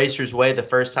went the Racers' way the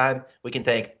first time. We can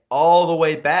think all the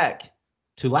way back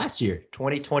to last year,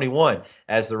 2021,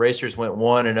 as the Racers went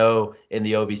 1-0 in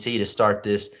the OVC to start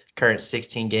this current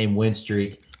 16-game win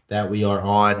streak that we are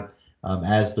on,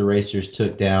 as the Racers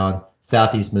took down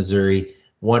Southeast Missouri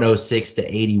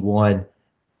 106-81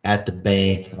 at the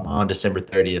bank on December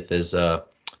 30th. As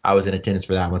I was in attendance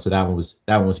for that one, so that one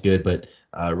was good. But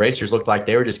Racers looked like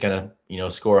they were just gonna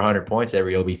score 100 points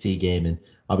every OVC game, and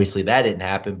obviously that didn't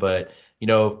happen. But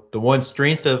the one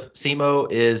strength of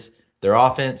SEMO is their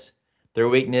offense. Their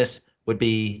weakness would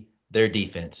be their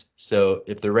defense. So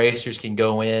if the Racers can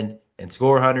go in and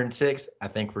score 106, I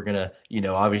think we're gonna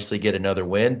obviously get another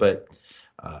win. But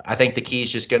I think the key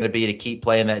is just going to be to keep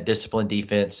playing that disciplined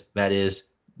defense that has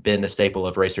been the staple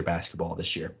of Racer basketball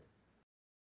this year.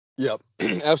 Yep,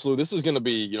 absolutely. This is going to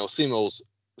be, SEMO's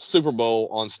Super Bowl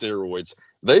on steroids.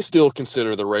 They still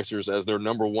consider the Racers as their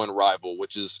number one rival,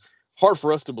 which is hard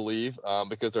for us to believe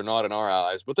because they're not in our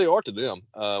eyes, but they are to them.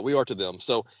 We are to them.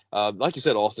 So, like you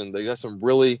said, Austin, they got some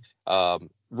really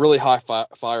high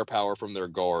firepower from their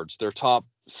guards. Their top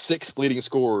 6 leading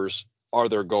scorers are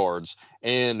their guards.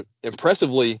 And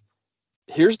impressively,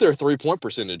 here's their 3-point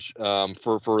percentage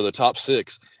for the top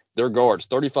 6. Their guards,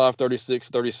 35, 36,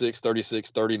 36,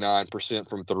 36, 39%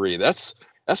 from 3. That's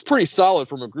pretty solid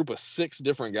from a group of 6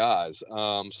 different guys.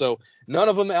 So none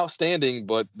of them outstanding,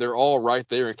 but they're all right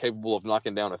there and capable of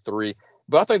knocking down a 3.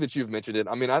 But I think that you've mentioned it.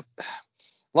 I mean,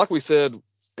 like we said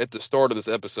at the start of this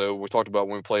episode, we talked about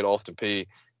when we played Austin Peay,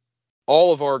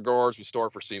 all of our guards would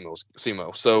start for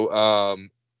SEMO. So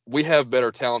we have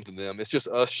better talent than them. It's just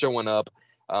us showing up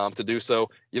to do so.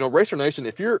 Racer Nation,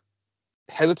 if you're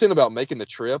hesitant about making the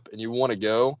trip and you want to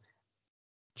go,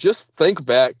 just think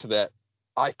back to that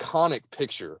iconic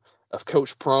picture of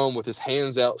Coach Prohm with his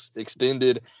hands out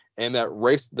extended and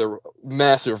the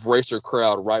massive Racer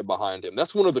crowd right behind him.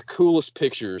 That's one of the coolest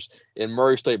pictures in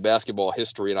Murray State basketball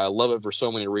history, and I love it for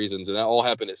so many reasons, and that all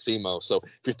happened at SEMO. So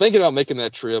if you're thinking about making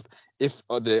that trip, if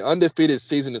the undefeated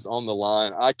season is on the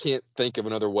line, I can't think of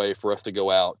another way for us to go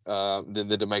out than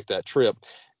to make that trip.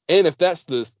 And if that's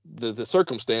the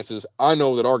circumstances, I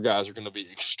know that our guys are going to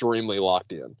be extremely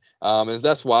locked in. And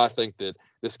that's why I think that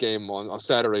this game on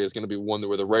Saturday is going to be one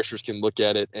where the Racers can look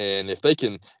at it. And if they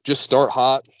can just start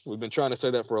hot, we've been trying to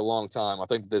say that for a long time. I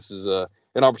think this is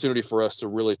an opportunity for us to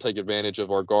really take advantage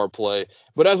of our guard play.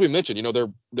 But as we mentioned,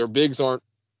 their bigs aren't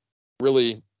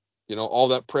really, all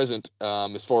that present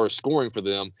as far as scoring for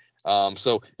them.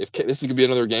 So if this is going to be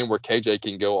another game where KJ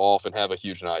can go off and have a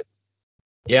huge night.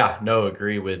 Yeah, no,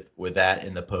 agree with that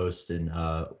in the post. And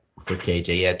for KJ,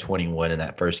 he had 21 in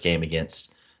that first game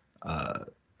against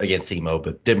SEMO,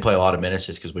 but didn't play a lot of minutes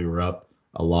just because we were up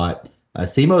a lot.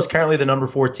 SEMO is currently the number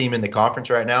 4 team in the conference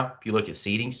right now, if you look at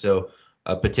seeding. So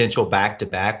a potential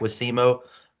back-to-back with SEMO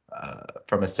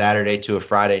from a Saturday to a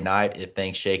Friday night if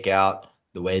things shake out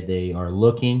the way they are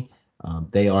looking.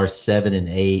 They are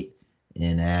 7-8,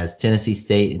 and as Tennessee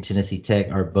State and Tennessee Tech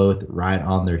are both right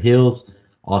on their heels,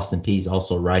 Austin Peay is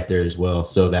also right there as well.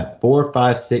 So that 4,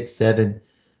 5, 6, 7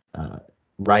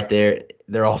 right there,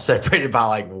 they're all separated by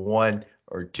like 1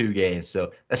 or 2 games.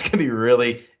 So that's going to be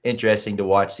really interesting to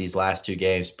watch these last 2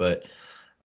 games. But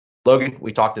Logan,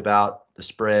 we talked about the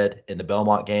spread in the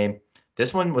Belmont game.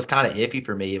 This one was kind of iffy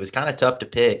for me. It was kind of tough to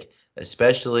pick,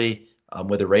 especially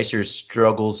with the Racers'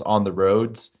 struggles on the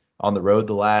road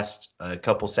the last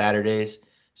couple Saturdays.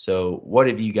 So, what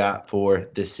have you got for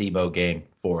this SEMO game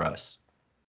for us?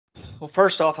 Well,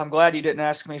 first off, I'm glad you didn't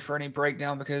ask me for any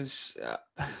breakdown because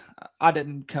I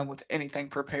didn't come with anything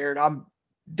prepared. I'm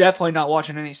definitely not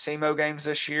watching any SEMO games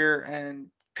this year and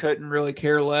couldn't really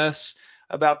care less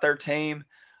about their team.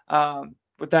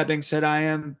 With that being said, I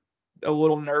am a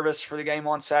little nervous for the game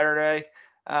on Saturday.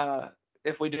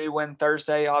 If we do win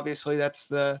Thursday, obviously that's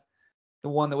the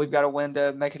one that we've got to win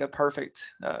to make it a perfect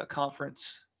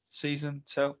conference season.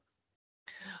 So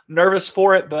nervous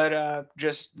for it, but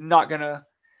just not gonna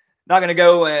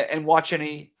go and watch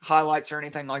any highlights or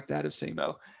anything like that of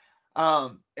SEMO.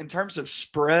 In terms of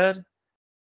spread,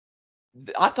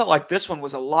 I felt like this one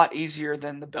was a lot easier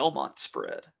than the Belmont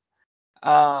spread.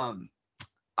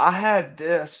 I had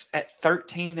this at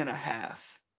 13.5.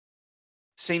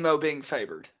 SEMO being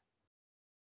favored.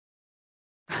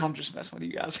 I'm just messing with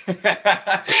you guys.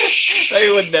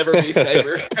 They would never be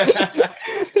favored.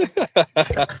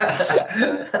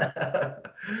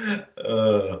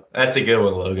 That's a good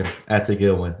one, Logan. That's a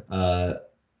good one. I'll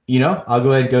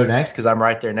go ahead and go next because I'm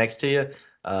right there next to you.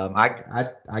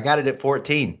 I got it at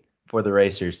 14 for the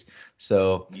Racers.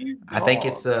 So I think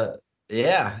it's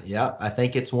I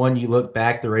think it's one you look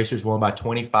back. The Racers won by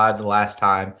 25 the last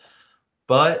time,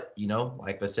 but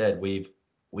like I said,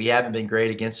 we haven't been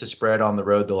great against the spread on the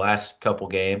road the last couple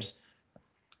games,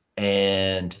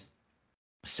 and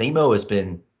SEMO has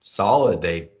been solid.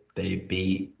 They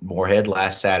beat Moorhead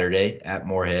last Saturday at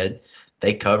Moorhead.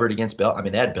 They covered against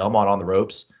they had Belmont on the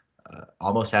ropes,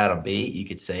 almost had them beat, you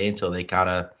could say, until they kind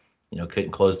of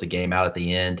couldn't close the game out at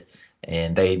the end.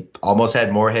 And they almost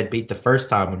had Moorhead beat the first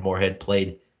time when Moorhead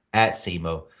played at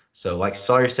SEMO. So like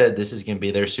Sawyer said, this is going to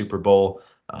be their Super Bowl.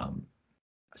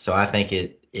 So I think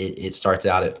it starts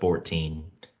out at 14,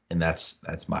 and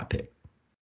that's my pick.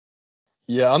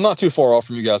 Yeah, I'm not too far off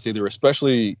from you guys either,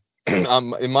 especially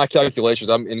I'm in my calculations.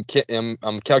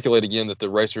 I'm calculating again that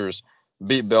the Racers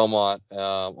beat Belmont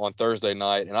on Thursday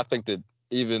night, and I think that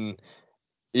even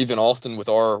Austin with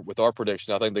our predictions,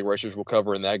 I think the Racers will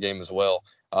cover in that game as well.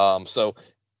 So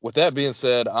with that being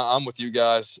said, I'm with you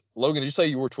guys. Logan, did you say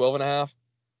you were 12.5?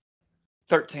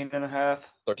 13.5.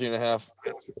 13.5.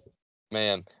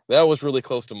 Man, that was really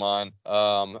close to mine.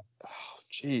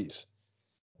 Jeez.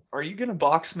 Are you gonna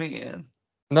box me in?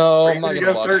 No, Are I'm you not gonna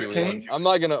gonna go box you 13? in. I'm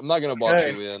not gonna box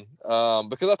Okay. you in.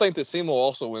 Because I think that SEMO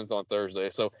also wins on Thursday.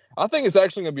 So I think it's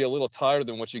actually gonna be a little tighter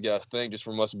than what you guys think, just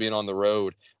from us being on the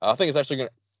road. I think it's actually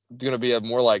gonna be a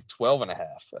more like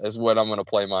 12.5 is what I'm gonna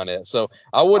play mine at. So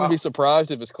I wouldn't be Wow.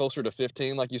 surprised if it's closer to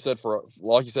 15, like you said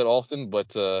Austin.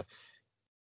 But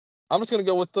I'm just gonna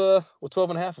go with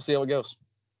 12.5. We'll see how it goes.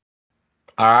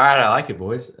 All right, I like it,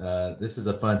 boys. This is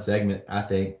a fun segment, I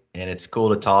think, and it's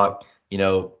cool to talk.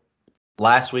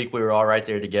 Last week we were all right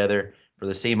there together. For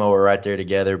the SEMO, we're right there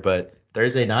together. But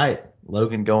Thursday night,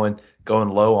 Logan going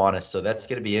low on us, so that's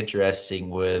going to be interesting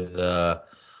with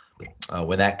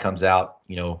when that comes out.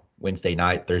 Wednesday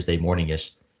night, Thursday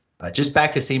morning-ish. Just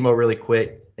back to SEMO really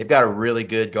quick. They've got a really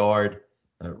good guard,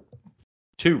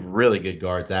 two really good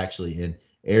guards actually, in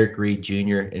Eric Reed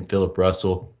Jr. and Philip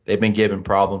Russell. They've been giving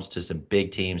problems to some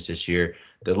big teams this year.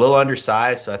 They're a little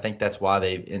undersized, so I think that's why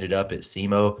they ended up at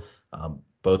SEMO.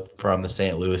 Both from the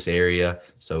St. Louis area,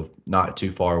 so not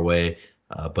too far away.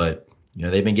 But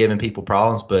they've been giving people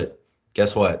problems. But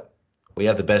guess what? We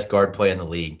have the best guard play in the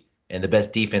league and the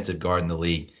best defensive guard in the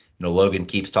league. Logan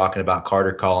keeps talking about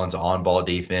Carter Collins' on-ball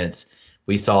defense.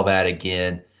 We saw that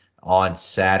again on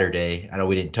Saturday. I know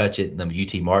we didn't touch it in the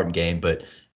UT Martin game, but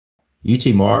UT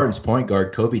Martin's point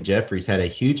guard Kobe Jeffries had a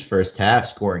huge first half,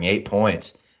 scoring 8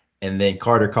 points, and then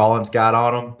Carter Collins got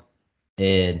on him,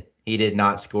 and he did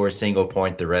not score a single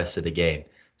point the rest of the game.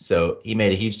 So he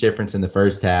made a huge difference in the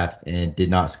first half and did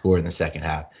not score in the second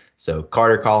half. So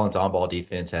Carter Collins' on-ball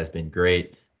defense has been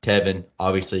great. Tevin,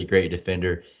 obviously a great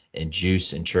defender, and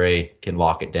Juice and Trey can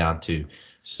lock it down too.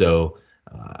 So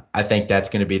I think that's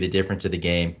going to be the difference of the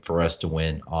game for us to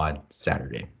win on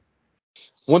Saturday.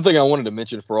 One thing I wanted to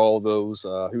mention for all those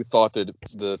who thought that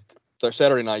the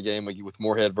Saturday night game with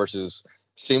Moorhead versus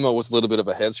SEMO was a little bit of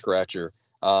a head scratcher.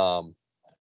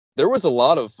 There was a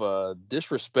lot of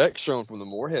disrespect shown from the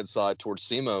Moorhead side towards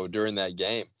SEMO during that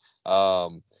game.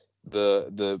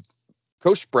 The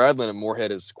Coach Spradlin at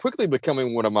Moorhead is quickly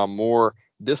becoming one of my more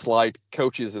disliked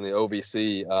coaches in the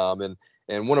OVC.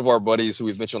 And one of our buddies who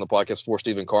we've mentioned on the podcast before,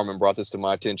 Stephen Carmen, brought this to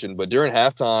my attention. But during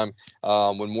halftime,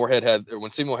 when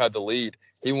SEMO had the lead,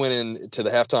 he went into the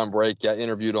halftime break, got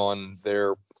interviewed on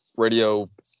their radio,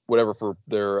 whatever, for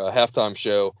their halftime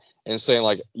show, and saying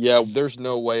like, yeah, there's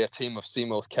no way a team of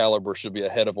SEMO's caliber should be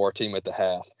ahead of our team at the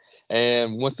half.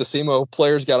 And once the SEMO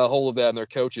players got a hold of that and their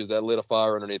coaches, that lit a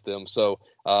fire underneath them. So,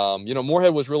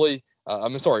 Morehead was really,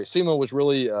 SEMO was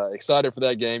really excited for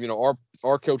that game.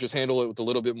 Our coaches handle it with a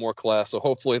little bit more class, so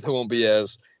hopefully they won't be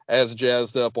as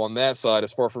jazzed up on that side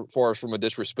as far as from a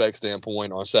disrespect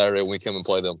standpoint on Saturday when we come and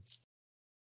play them.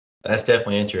 That's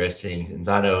definitely interesting, since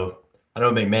I know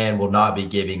McMahon will not be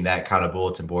giving that kind of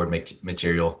bulletin board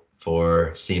material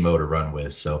for SEMO to run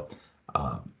with. So,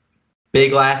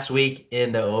 big last week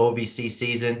in the OVC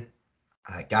season.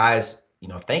 Guys,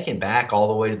 thinking back all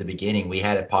the way to the beginning, we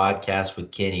had a podcast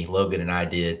with Kenny, Logan and I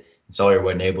did, and Sawyer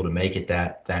wasn't able to make it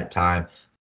that time.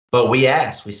 But we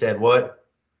said,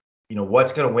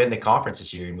 what's going to win the conference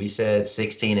this year? And we said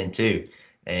 16-2.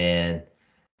 And,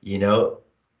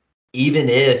 even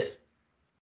if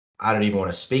I don't even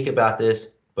want to speak about this,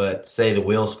 but say the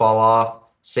wheels fall off,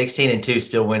 16-2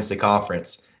 still wins the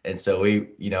conference. And so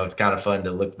it's kind of fun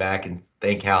to look back and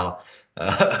think how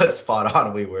spot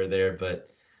on we were there.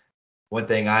 But one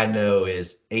thing I know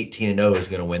is 18-0 is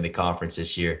going to win the conference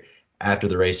this year after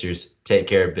the Racers take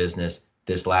care of business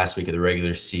this last week of the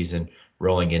regular season,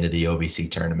 rolling into the OVC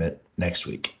tournament next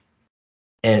week.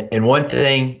 And one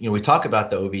thing, we talk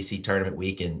about the OVC tournament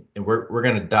week, and we're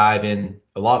going to dive in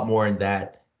a lot more in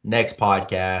that next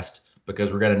podcast,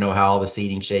 because we're going to know how all the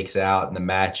seeding shakes out and the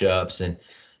matchups and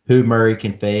who Murray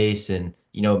can face. And,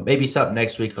 maybe something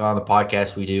next week on the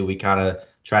podcast we kind of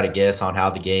try to guess on how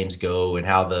the games go and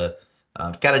how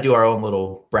kind of do our own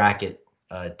little bracket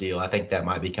deal. I think that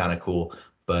might be kind of cool.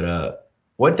 But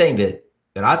one thing that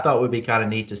I thought would be kind of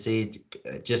neat to see,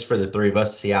 just for the three of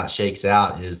us to see how it shakes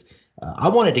out, is I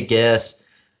wanted to guess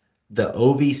the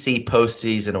OVC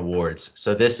postseason awards.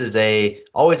 So this is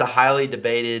always a highly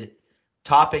debated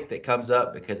topic that comes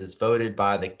up because it's voted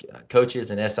by the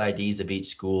coaches and SIDs of each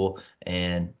school,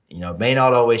 and it may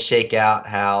not always shake out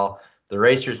how the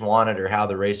Racers want it or how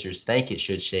the Racers think it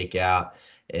should shake out.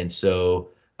 And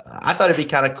so I thought it'd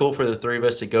be kind of cool for the three of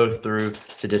us to go through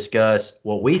to discuss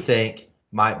what we think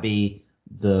might be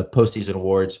the postseason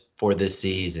awards for this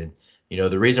season.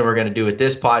 The reason we're going to do it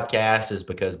this podcast is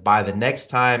because by the next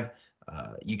time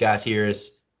you guys hear us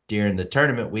during the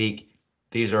tournament week,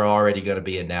 these are already going to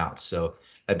be announced. So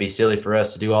that'd be silly for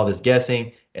us to do all this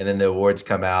guessing and then the awards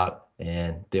come out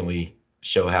and then we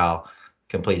show how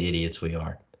complete idiots we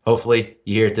are. Hopefully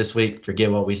you hear it this week, forget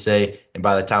what we say, and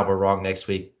by the time we're wrong next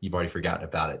week, you've already forgotten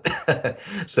about it.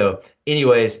 So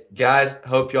anyways, guys,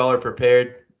 hope y'all are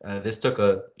prepared. This took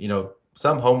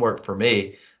some homework for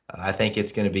me. I think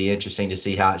it's going to be interesting to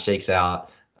see how it shakes out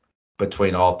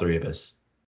between all three of us.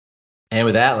 And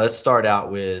with that, let's start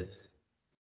out with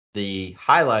the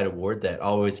highlight award that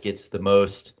always gets the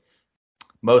most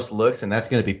looks, and that's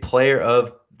going to be Player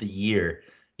of the Year.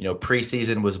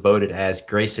 Preseason was voted as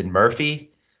Grayson Murphy.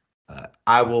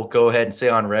 I will go ahead and say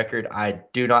on record, I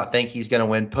do not think he's going to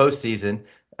win postseason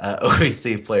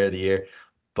OVC Player of the Year,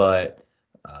 but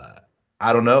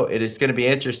I don't know. It is going to be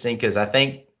interesting because I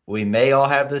think we may all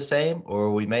have the same,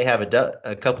 or we may have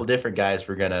a couple different guys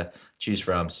we're going to choose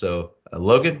from. So,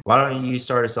 Logan, why don't you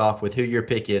start us off with who your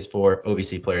pick is for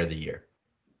OVC Player of the Year?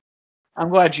 I'm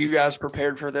glad you guys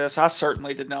prepared for this. I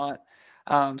certainly did not.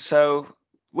 So,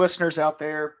 listeners out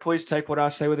there, please take what I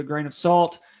say with a grain of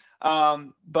salt.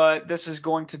 But this is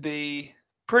going to be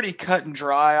pretty cut and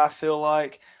dry, I feel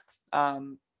like. I,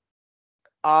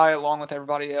 along with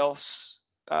everybody else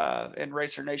in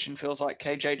Racer Nation, feels like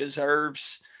KJ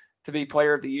deserves to be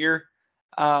Player of the Year.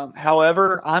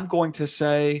 However, I'm going to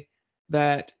say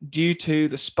that due to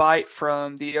the spite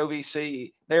from the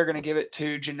OVC, they're going to give it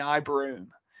to Janai Broome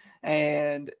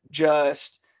and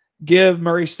just give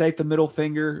Murray State the middle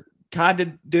finger, kind of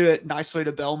do it nicely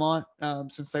to Belmont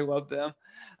since they love them,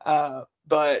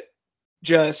 but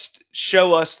just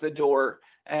show us the door.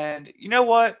 And you know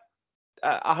what?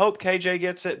 I hope KJ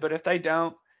gets it, but if they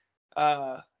don't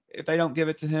give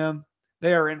it to him,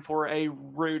 they are in for a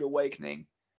rude awakening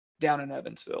down in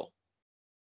Evansville.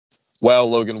 Wow,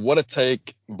 Logan, what a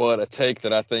take, but a take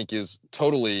that I think is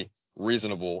totally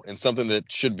reasonable and something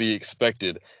that should be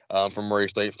expected from Murray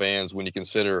State fans when you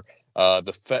consider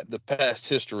the past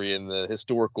history and the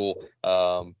historical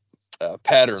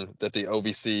pattern that the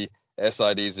OVC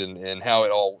SIDs and how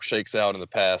it all shakes out in the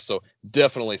past. So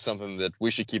definitely something that we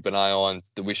should keep an eye on,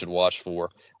 that we should watch for.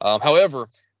 However,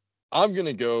 I'm going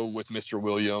to go with Mr.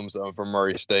 Williams from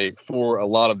Murray State for a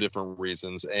lot of different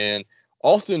reasons, and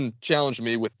Austin challenged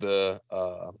me with the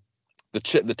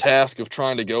task of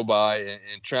trying to go by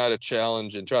and try to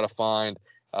challenge and try to find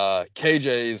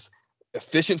KJ's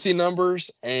efficiency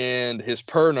numbers and his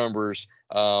per numbers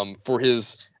for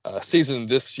his season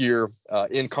this year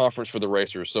in conference for the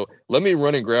Racers. So let me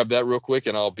run and grab that real quick,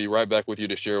 and I'll be right back with you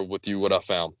to share with you what I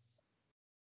found.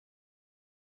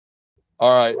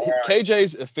 All right,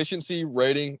 KJ's efficiency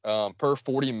rating per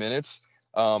 40 minutes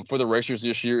for the Racers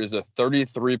this year is a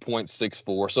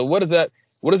 33.64. So what does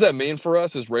that mean for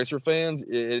us as Racer fans?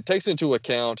 It takes into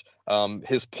account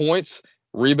his points,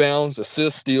 rebounds,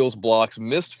 assists, steals, blocks,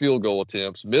 missed field goal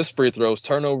attempts, missed free throws,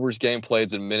 turnovers, games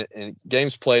played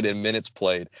and minutes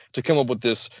played to come up with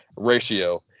this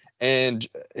ratio. And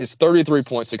his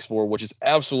 33.64, which is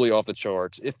absolutely off the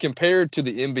charts. If compared to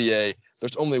the NBA,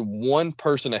 there's only one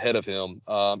person ahead of him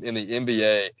in the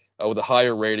NBA with a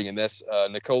higher rating, and that's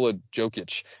Nikola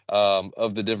Jokic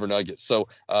of the Denver Nuggets. So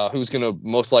who's going to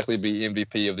most likely be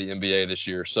MVP of the NBA this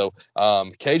year. So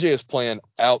KJ is playing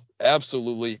out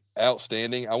absolutely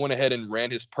outstanding. I went ahead and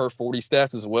ran his per 40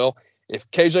 stats as well.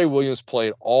 If KJ Williams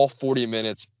played all 40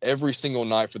 minutes every single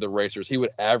night for the Racers, he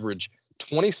would average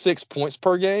 26 points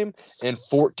per game and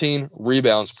 14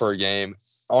 rebounds per game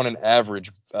on an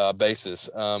average basis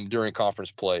during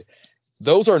conference play.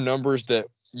 Those are numbers that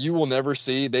you will never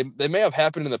see. They may have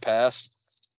happened in the past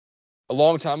a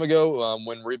long time ago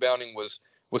when rebounding was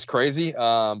crazy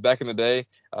back in the day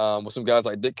with some guys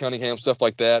like Dick Cunningham, stuff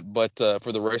like that. But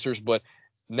for the Racers, but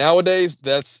nowadays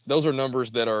those are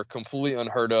numbers that are completely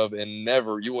unheard of, and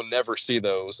you will never see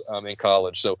those in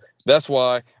college. So that's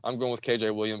why I'm going with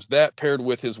KJ Williams. That paired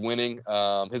with his winning,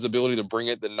 his ability to bring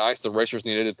it the nights the Racers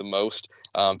needed it the most.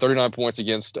 39 points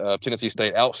against Tennessee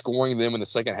State, outscoring them in the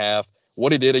second half.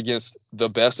 What he did against the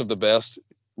best of the best.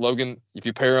 Logan, if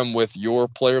you pair him with your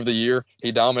player of the year,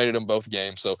 he dominated them both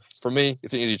games. So for me,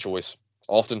 it's an easy choice.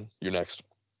 Austin, you're next.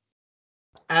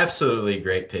 Absolutely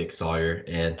great pick, Sawyer.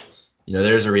 And,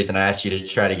 there's a reason I asked you to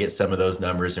try to get some of those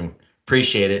numbers, and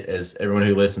appreciate it. As everyone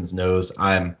who listens knows,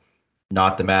 I'm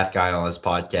not the math guy on this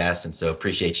podcast, and so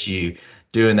appreciate you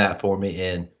doing that for me.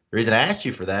 And the reason I asked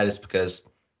you for that is because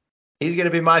he's going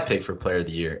to be my pick for player of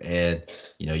the year. And,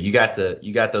 you got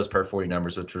those per 40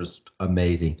 numbers, which was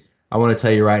amazing. I want to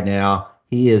tell you right now,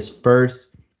 he is first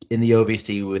in the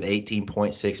OVC with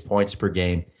 18.6 points per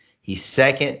game. He's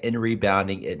second in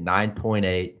rebounding at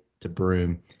 9.8 to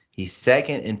Broome. He's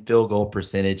second in field goal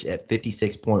percentage at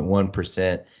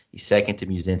 56.1%. He's second to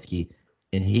Muszynski.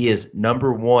 And he is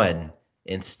number one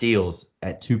in steals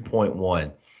at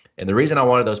 2.1. And the reason I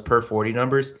wanted those per 40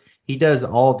 numbers, he does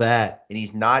all that, and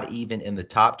he's not even in the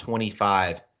top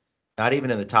 25,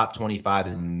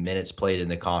 in minutes played in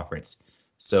the conference.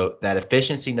 So that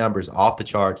efficiency number is off the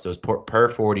charts. Those per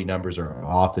 40 numbers are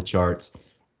off the charts.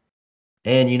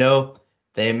 And,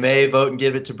 they may vote and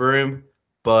give it to Broome,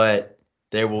 but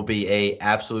there will be a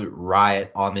absolute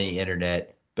riot on the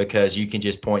internet because you can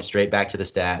just point straight back to the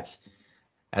stats.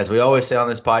 As we always say on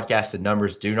this podcast, the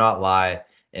numbers do not lie,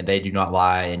 and they do not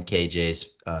lie in KJ's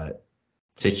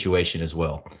situation as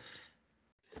well.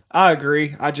 I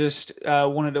agree. I just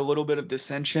wanted a little bit of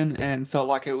dissension and felt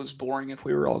like it was boring if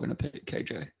we were all going to pick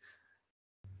KJ.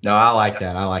 No, I like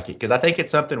that. I like it because I think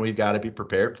it's something we've got to be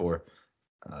prepared for.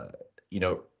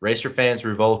 Racer fans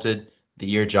revolted the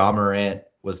year Ja Morant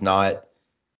was not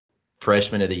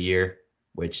freshman of the year,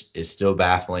 which is still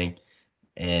baffling.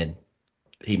 And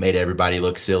he made everybody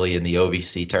look silly in the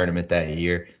OVC tournament that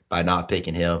year by not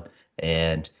picking him.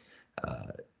 And,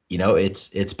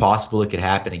 it's possible it could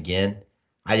happen again.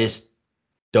 I just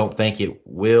don't think it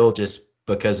will, just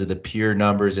because of the pure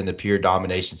numbers and the pure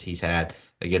dominations he's had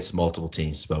against multiple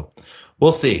teams. So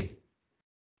we'll see.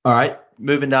 All right,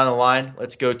 moving down the line,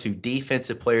 let's go to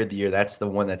Defensive Player of the Year. That's the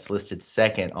one that's listed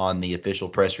second on the official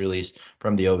press release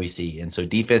from the OVC. And so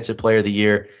Defensive Player of the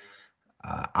Year,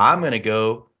 I'm going to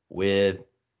go with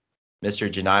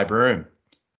Mr. Johni Broome.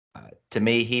 To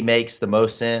me, he makes the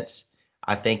most sense.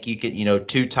 I think you could,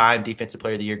 two-time Defensive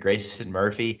Player of the Year, Grayson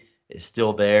Murphy is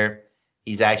still there.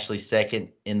 He's actually second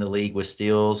in the league with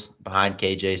steals behind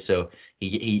KJ, so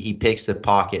he picks the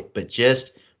pocket. But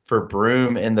just for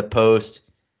Broome in the post,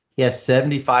 he has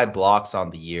 75 blocks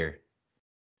on the year.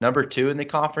 Number two in the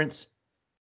conference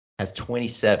has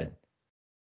 27.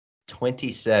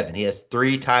 27. He has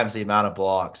 3 times the amount of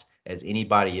blocks as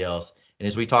anybody else. And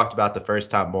as we talked about the first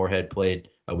time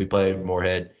we played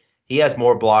Moorhead, he has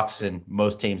more blocks than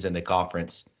most teams in the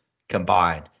conference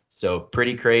combined. So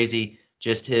pretty crazy.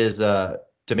 Just his, to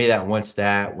me, that one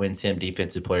stat wins him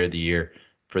Defensive Player of the Year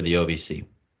for the OVC.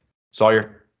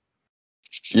 Sawyer?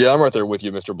 Yeah, I'm right there with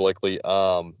you, Mr. Blakely.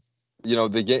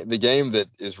 The game that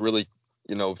is really,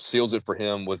 seals it for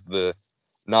him was the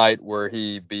night where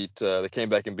he they came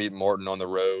back and beat Martin on the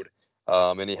road.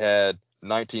 And he had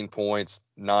 19 points,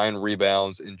 9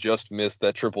 rebounds, and just missed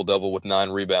that triple-double with 9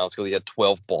 rebounds because he had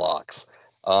 12 blocks.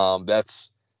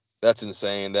 That's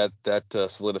insane. That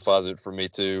solidifies it for me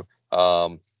too.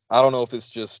 I don't know if it's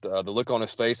just the look on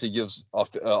his face he gives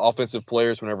offensive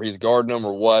players whenever he's guarding them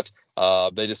or what.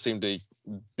 They just seem to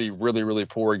be really, really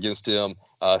poor against him,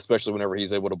 especially whenever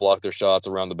he's able to block their shots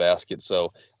around the basket.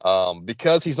 So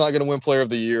because he's not going to win Player of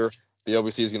the Year, the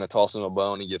LBC is going to toss him a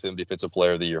bone and give him Defensive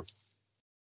Player of the Year.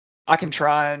 I can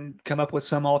try and come up with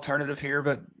some alternative here,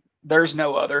 but there's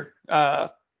no other.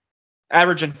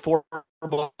 Averaging 4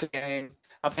 blocks a game,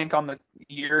 I think on the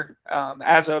year.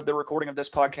 As of the recording of this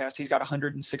podcast, he's got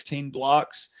 116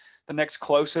 blocks. The next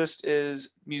closest is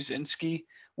Muszynski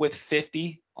with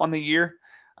 50 on the year.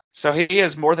 So he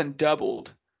has more than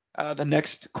doubled the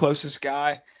next closest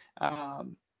guy.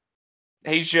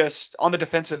 He's just on the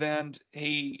defensive end.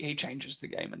 He changes the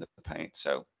game in the paint.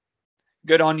 So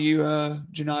good on you,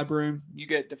 Johni Broome. You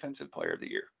get Defensive Player of the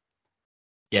Year.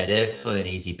 Yeah, definitely an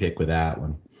easy pick with that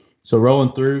one. So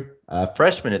rolling through,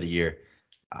 Freshman of the Year.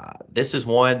 This is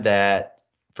one that,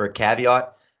 for a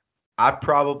caveat, I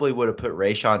probably would have put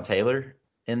Rayshon Taylor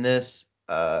in this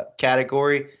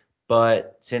category,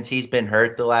 but since he's been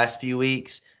hurt the last few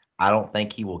weeks, I don't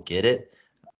think he will get it.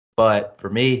 But for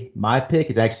me, my pick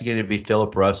is actually going to be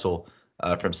Philip Russell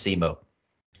from SEMO.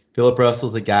 Philip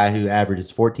Russell's a guy who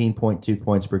averages 14.2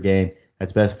 points per game.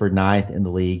 That's best for 9th in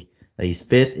the league. He's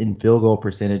 5th in field goal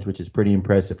percentage, which is pretty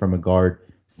impressive from a guard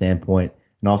standpoint,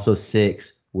 and also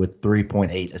 6th with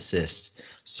 3.8 assists.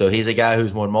 So he's a guy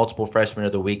who's won multiple Freshman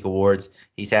of the Week awards.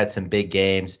 He's had some big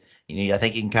games. I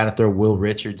think you can kind of throw Will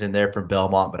Richards in there from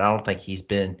Belmont, but I don't think he's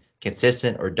been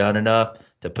consistent or done enough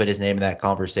to put his name in that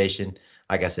conversation.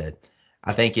 Like I said,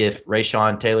 I think if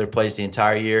Rayshon Taylor plays the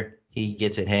entire year, he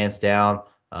gets it hands down.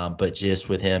 But just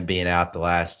with him being out the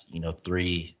last,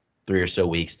 three or so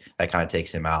weeks, that kind of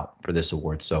takes him out for this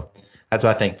award. So that's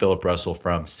why I think Philip Russell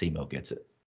from SEMO gets it.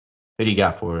 Who do you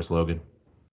got for us, Logan?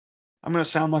 I'm going to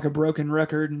sound like a broken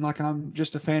record and like I'm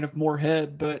just a fan of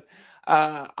Moorhead, but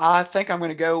I think I'm going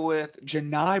to go with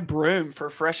Johni Broome for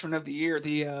Freshman of the Year,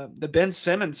 the Ben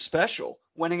Simmons special,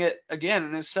 winning it again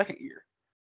in his second year.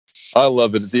 I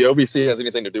love it. If the OBC has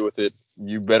anything to do with it,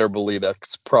 you better believe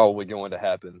that's probably going to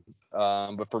happen.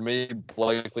 But for me,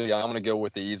 Blakely, I'm going to go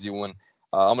with the easy one.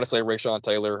 I'm going to say Rayshon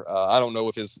Taylor. I don't know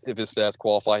if his stats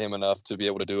qualify him enough to be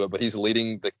able to do it, but he's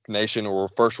leading the nation, or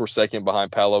first or second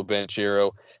behind Paolo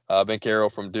Banchero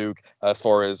from Duke, as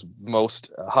far as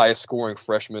most highest scoring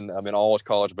freshman in all of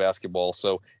college basketball.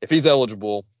 So if he's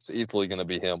eligible, it's easily going to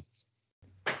be him.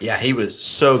 Yeah, he was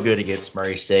so good against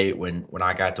Murray State when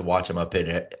I got to watch him up here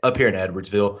in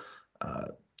Edwardsville.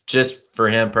 Just for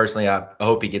him personally, I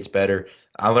hope he gets better.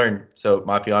 I learned, so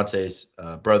my fiance's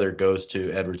brother goes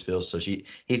to Edwardsville, so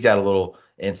he's got a little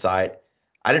insight.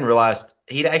 I didn't realize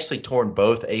he'd actually torn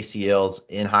both ACLs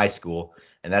in high school,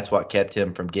 and that's what kept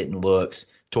him from getting looks.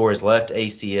 Tore his left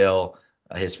ACL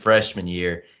his freshman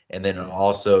year, and then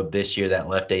also this year that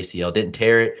left ACL didn't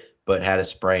tear it, but had a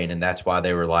sprain, and that's why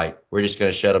they were like, we're just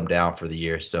going to shut him down for the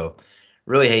year. So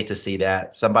really hate to see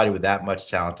that. Somebody with that much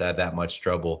talent to have that much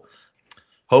trouble.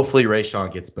 Hopefully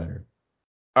Rayshon gets better.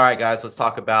 All right, guys, let's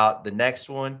talk about the next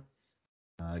one.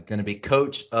 Going to be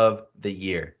Coach of the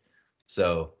Year.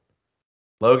 So,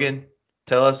 Logan,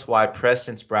 tell us why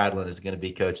Preston Spradlin is going to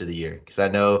be Coach of the Year, because I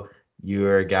know you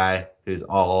are a guy who's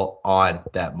all on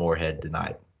that Moorhead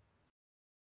tonight.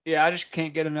 Yeah, I just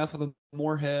can't get enough of the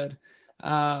Moorhead.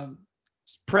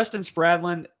 Preston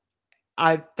Spradlin,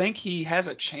 I think he has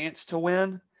a chance to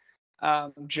win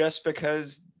just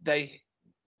because they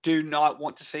do not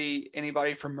want to see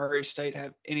anybody from Murray State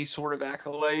have any sort of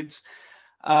accolades.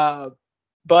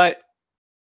 But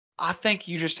I think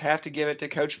you just have to give it to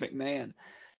Coach McMahon.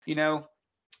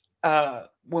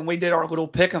 When we did our little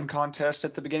pick'em contest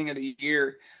at the beginning of the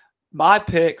year, my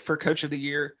pick for Coach of the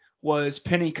Year was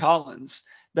Penny Collins.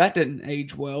 That didn't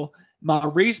age well. My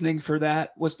reasoning for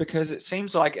that was because it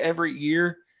seems like every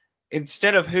year,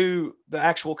 instead of who the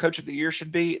actual Coach of the Year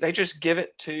should be, they just give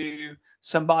it to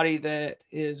somebody that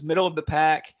is middle of the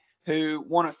pack who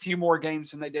won a few more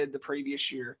games than they did the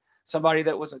previous year. Somebody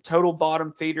that was a total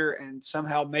bottom feeder and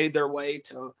somehow made their way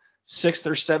to 6th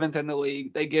or 7th in the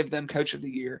league. They give them Coach of the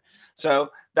Year.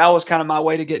 So that was kind of my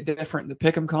way to get different in the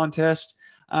pick'em contest.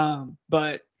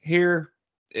 But here,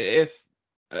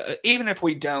 even if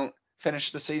we don't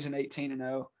finish the season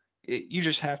 18-0, you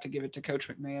just have to give it to Coach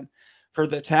McMahon for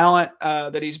the talent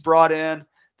that he's brought in,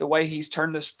 the way he's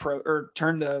turned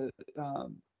the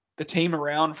team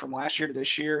around from last year to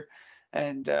this year,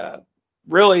 and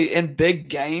really in big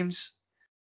games,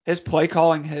 his play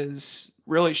calling has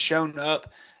really shown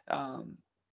up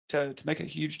to make a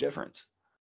huge difference.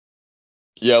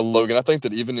 Yeah, Logan, I think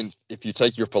that if you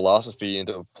take your philosophy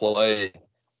into play,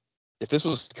 if this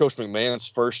was Coach McMahon's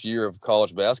first year of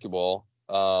college basketball,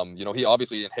 he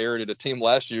obviously inherited a team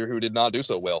last year who did not do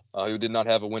so well, who did not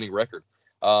have a winning record.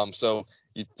 So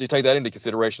you take that into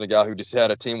consideration, a guy who just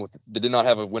had a team that did not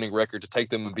have a winning record, to take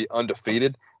them and be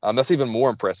undefeated. That's even more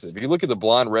impressive. If you look at the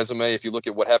blind resume, if you look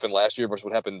at what happened last year versus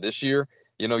what happened this year,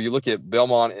 you look at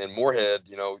Belmont and Moorhead,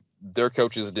 their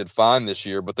coaches did fine this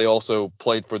year, but they also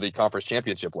played for the conference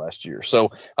championship last year.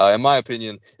 So in my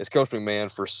opinion, it's Coach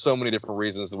McMahon for so many different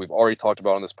reasons that we've already talked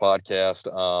about on this podcast.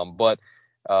 But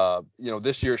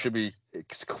this year should be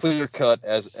clear cut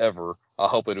as ever. I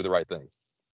hope they do the right thing.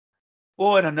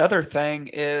 Well, and another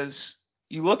thing is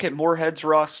you look at Moorhead's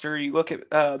roster, you look at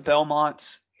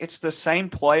Belmont's, it's the same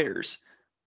players.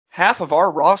 Half of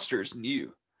our roster's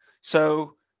new.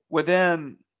 So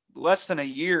within less than a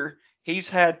year, he's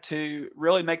had to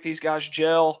really make these guys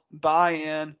gel, buy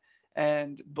in,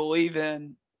 and believe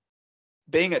in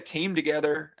being a team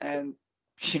together. And,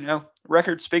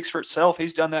 record speaks for itself.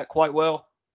 He's done that quite well.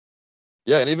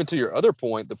 Yeah, and even to your other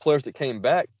point, the players that came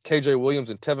back, KJ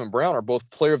Williams and Tevin Brown, are both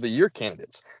Player of the Year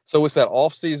candidates. So it's that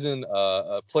offseason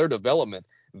player development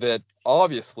that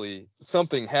obviously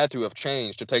something had to have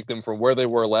changed to take them from where they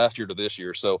were last year to this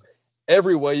year. So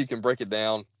every way you can break it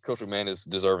down, Coach McMahon is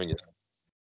deserving it.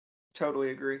 Totally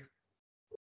agree.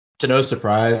 To no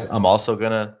surprise, I'm also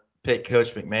going to pick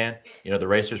Coach McMahon. The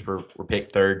Racers were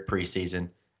picked third preseason,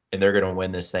 and they're going to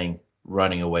win this thing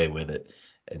running away with it.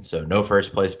 And so no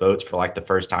first place votes for like the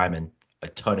first time in a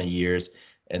ton of years.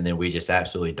 And then we just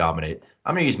absolutely dominate.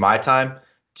 I'm going to use my time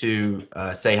to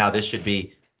say how this should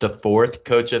be the fourth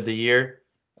Coach of the Year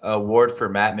award for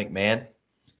Matt McMahon.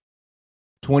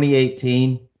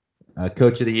 2018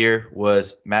 Coach of the Year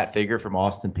was Matt Figger from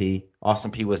Austin Peay.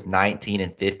 Austin Peay was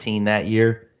 19-15 that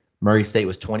year. Murray State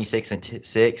was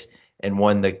 26-6 and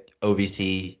won the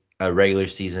OVC regular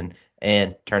season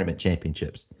and tournament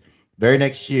championships. Very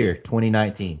next year,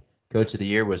 2019, Coach of the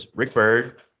Year was Rick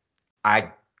Byrd.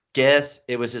 I guess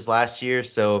it was his last year,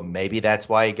 so maybe that's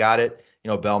why he got it.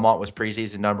 Belmont was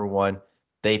preseason number one.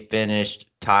 They finished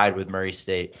tied with Murray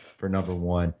State for number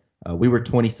one. We were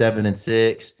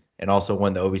 27-6 and also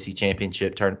won the OVC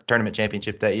championship, tournament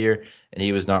championship that year, and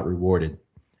he was not rewarded.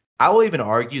 I will even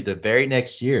argue the very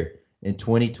next year in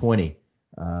 2020,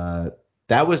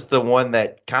 that was the one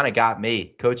that kind of got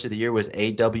me. Coach of the Year was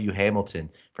A.W. Hamilton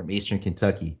from Eastern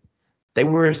Kentucky. They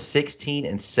were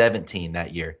 16-17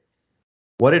 that year.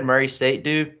 What did Murray State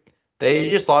do? They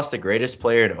just lost the greatest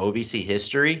player in OVC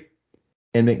history,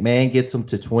 and McMahon gets them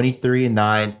to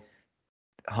 23-9,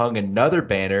 hung another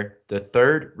banner, the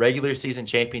third regular season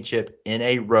championship in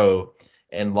a row,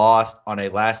 and lost on a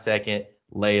last-second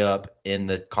layup in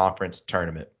the conference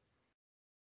tournament.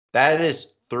 That is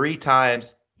 3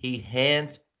 times he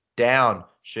hands down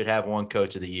should have won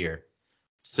Coach of the Year.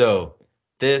 So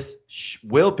this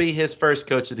will be his first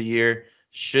Coach of the Year,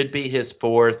 should be his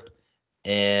fourth,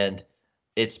 and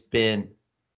it's been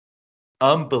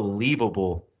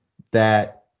unbelievable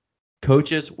that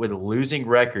coaches with losing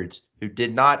records who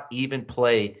did not even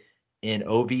play in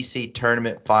OVC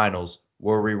tournament finals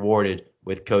were rewarded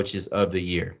with Coaches of the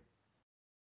Year.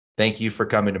 Thank you for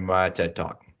coming to my TED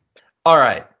Talk. All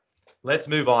right, let's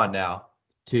move on now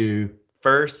to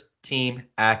first team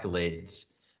accolades.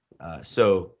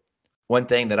 So one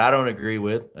thing that I don't agree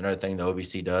with, another thing the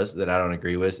OVC does that I don't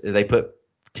agree with, is they put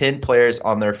 10 players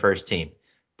on their first team.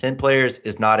 10 players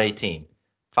is not a team.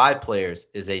 5 players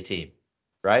is a team,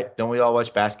 right? Don't we all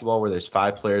watch basketball where there's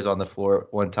 5 players on the floor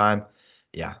at one time?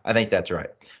 Yeah, I think that's right.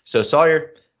 So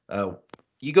Sawyer,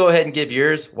 you go ahead and give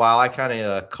yours while I kind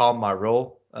of calm my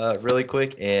roll really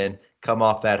quick and come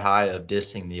off that high of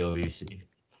dissing the OVC.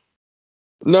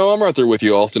 No, I'm right there with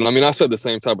you, Austin. I mean, I said the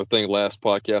same type of thing last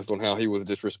podcast on how he was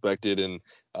disrespected, and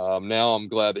now I'm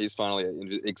glad that he's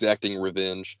finally exacting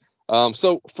revenge.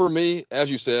 So for me,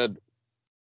 as you said,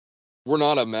 we're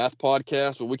not a math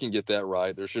podcast, but we can get that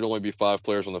right. There should only be 5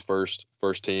 players on the first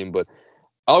team, but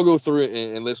I'll go through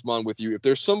it and list mine with you. If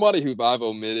there's somebody who I've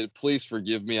omitted, please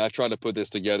forgive me. I tried to put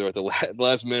this together at the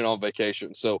last minute on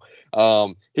vacation. So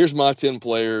here's my 10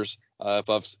 players.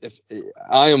 If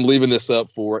I am leaving this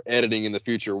up for editing in the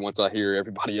future once I hear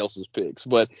everybody else's picks.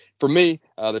 But for me,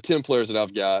 the 10 players that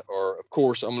I've got are, of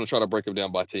course, I'm going to try to break them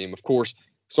down by team. Of course,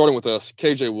 starting with us,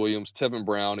 KJ Williams, Tevin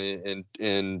Brown,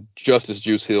 and Justice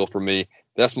Juice Hill for me.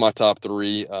 That's my top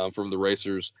 3 from the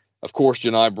Racers. Of course,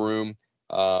 Janai Broome,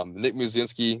 Nick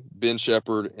Muszynski, Ben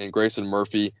Shepard, and Grayson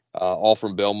Murphy, all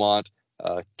from Belmont.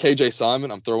 KJ Simon,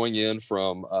 I'm throwing in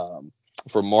from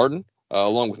Martin.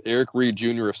 Along with Eric Reed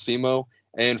Jr. of SEMO,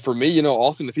 And for me,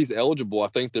 Austin, if he's eligible, I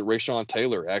think that Rashawn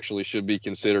Taylor actually should be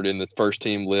considered in the first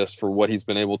team list for what he's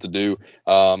been able to do.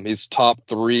 He's top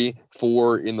 3,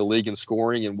 4 in the league in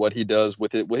scoring, and what he does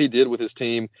with it, what he did with his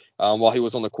team while he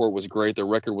was on the court was great. The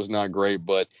record was not great,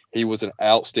 but he was an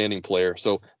outstanding player.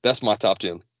 So that's my top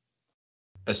 10.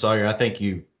 Sawyer, I think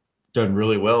you've done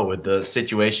really well with the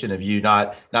situation of you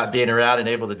not being around and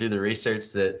able to do the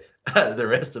research that the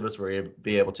rest of us were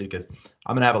be able to, because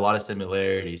I'm gonna have a lot of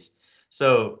similarities.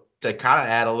 So to kind of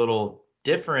add a little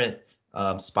different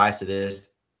spice to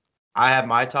this, I have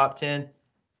my top 10,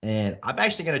 and I'm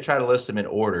actually going to try to list them in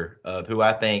order of who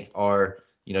I think are,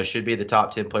 should be the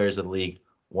top 10 players of the league,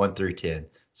 1 through 10.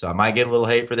 So I might get a little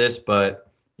hate for this,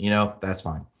 but, that's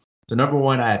fine. So number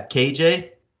 1, I have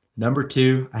KJ. Number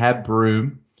 2, I have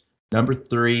Broom. Number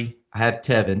 3, I have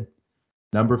Tevin.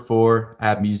 Number 4, I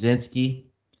have Muzinski.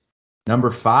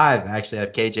 Number 5, I actually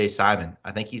have KJ Simon.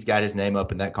 I think he's got his name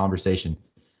up in that conversation.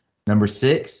 Number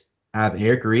 6, I have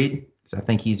Eric Reed, because I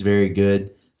think he's very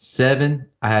good. 7,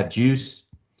 I have Juice.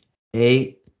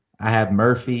 8, I have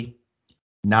Murphy.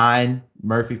 9,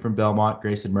 Murphy from Belmont,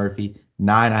 Grayson Murphy.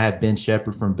 9, I have Ben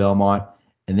Shepherd from Belmont.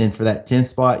 And then for that 10th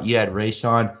spot, you had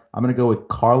Rashawn. I'm going to go with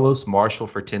Carlos Marshall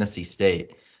for Tennessee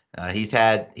State. He's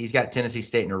got Tennessee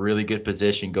State in a really good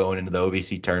position going into the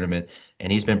OVC tournament,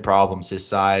 and he's been problems, his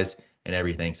size and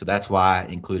everything. So that's why I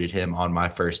included him on my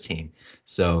first team.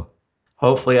 So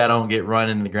hopefully I don't get run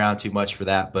into the ground too much for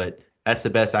that, but that's the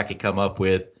best I could come up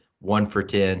with, 1 through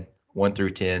 10,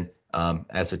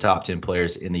 as the top 10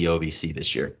 players in the OVC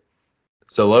this year.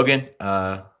 So Logan,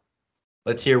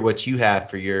 let's hear what you have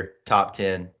for your top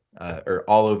 10 or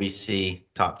all OVC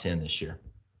top 10 this year.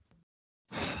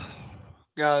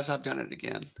 Guys, I've done it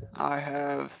again.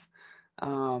 I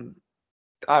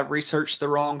researched the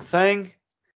wrong thing.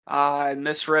 I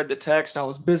misread the text. I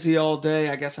was busy all day.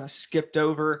 I guess I skipped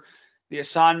over the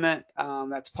assignment.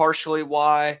 That's partially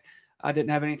why I didn't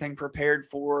have anything prepared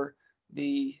for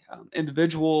the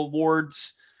individual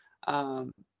awards.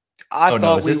 Is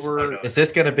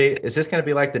this gonna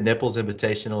be like the Nipples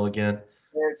Invitational again?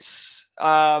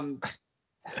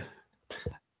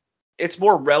 It's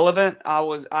more relevant.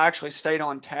 I actually stayed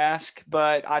on task,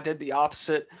 but I did the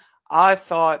opposite. I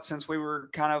thought, since we were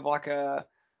kind of like a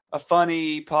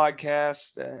funny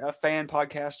podcast, a fan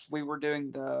podcast, we were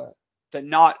doing the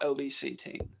not OVC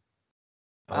team.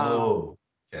 Oh,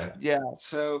 yeah. Yeah.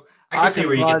 So I can see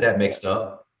where you get that mixed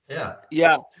up. Yeah.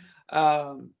 Yeah.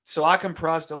 So I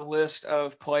comprised a list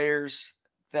of players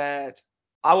that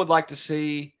I would like to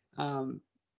see.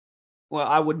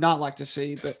 I would not like to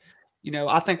see, but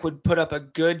I think would put up a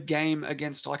good game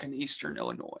against like an Eastern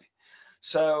Illinois.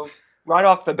 So right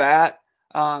off the bat,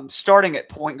 starting at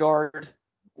point guard,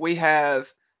 we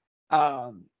have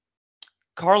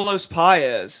Carlos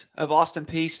Paez of Austin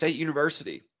Peay State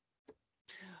University.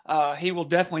 He will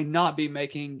definitely not be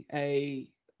making the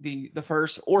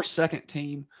first or second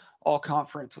team all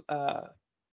conference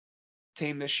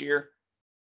team this year.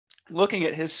 Looking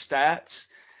at his stats,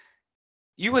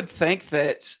 you would think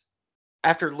that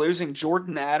after losing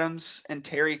Jordan Adams and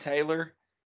Terry Taylor,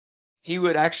 he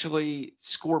would actually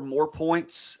score more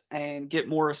points and get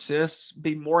more assists,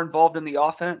 be more involved in the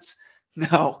offense.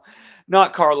 No,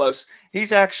 not Carlos.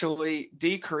 He's actually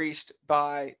decreased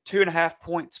by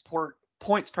 2.5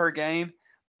 points per game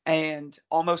and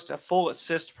almost a full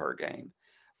assist per game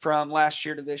from last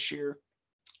year to this year.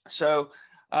 So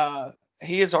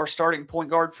he is our starting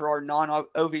point guard for our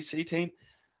non-OVC team.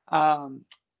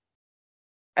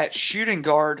 At shooting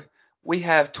guard, we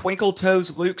have Twinkle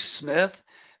Toes Luke Smith,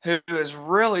 who has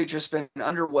really just been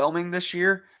underwhelming this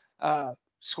year,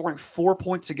 scoring 4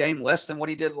 points a game less than what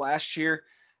he did last year,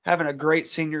 having a great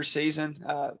senior season,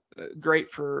 great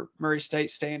for Murray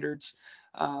State standards.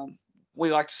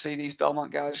 We like to see these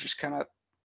Belmont guys just kind of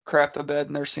crap the bed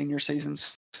in their senior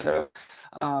seasons. So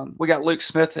we got Luke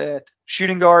Smith at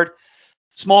shooting guard.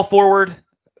 Small forward,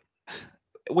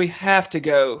 we have to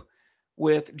go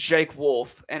with Jake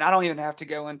Wolf, and I don't even have to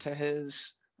go into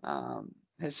his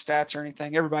stats or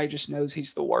anything. Everybody just knows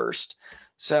he's the worst.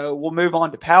 So we'll move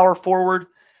on to power forward,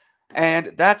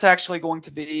 and that's actually going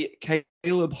to be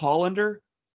Caleb Hollander.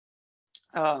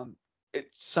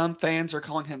 Some fans are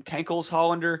calling him Kankles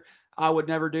Hollander. I would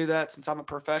never do that since I'm a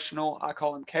professional. I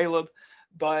call him Caleb.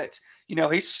 But,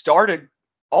 he started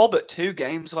all but 2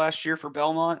 games last year for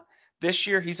Belmont. This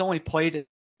year he's only played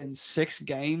in 6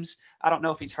 games. I don't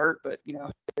know if he's hurt, but,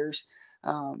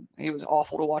 he was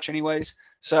awful to watch anyways.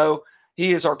 So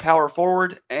he is our power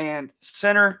forward, and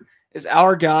center is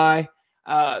our guy,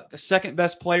 the second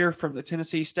best player from the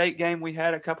Tennessee State game we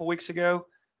had a couple weeks ago,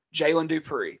 Jalen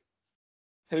Dupree,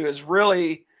 who is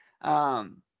really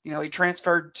He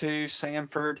transferred to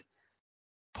Samford,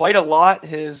 played a lot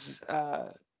his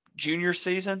junior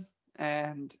season,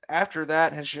 and after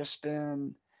that has just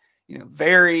been,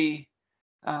 very.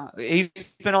 He's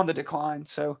been on the decline.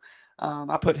 So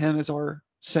I put him as our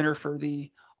center for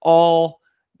the all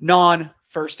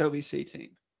non-first OVC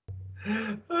team.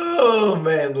 Oh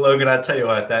man, Logan, I tell you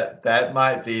what, that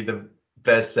might be the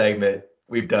best segment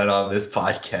we've done on this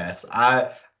podcast.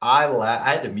 I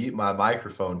had to mute my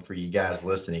microphone for you guys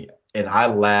listening, and I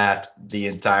laughed the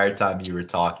entire time you were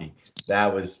talking.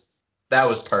 That was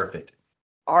perfect.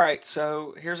 All right,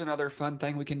 so here's another fun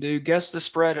thing we can do. Guess the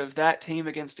spread of that team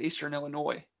against Eastern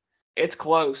Illinois. It's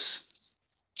close.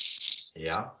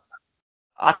 Yeah.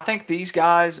 I think these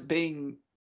guys being,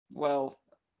 well,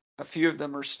 a few of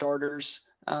them are starters.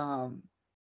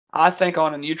 I think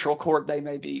on a neutral court, they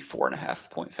may be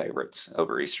 4.5-point favorites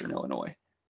over Eastern Illinois.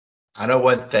 I know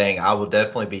one thing. I will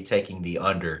definitely be taking the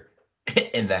under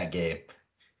in that game.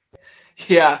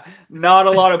 Yeah, not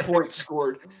a lot of points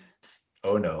scored.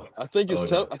 Oh no. I think it's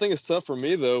tough. I think it's tough for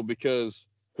me though, because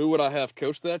who would I have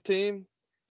coach that team?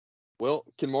 Well,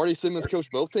 can Marty Simmons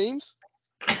coach both teams?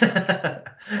 I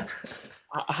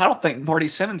don't think Marty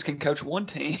Simmons can coach one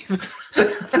team.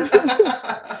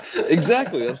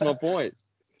 Exactly, that's my point.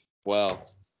 Wow,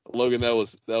 Logan, that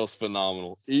was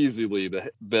phenomenal. Easily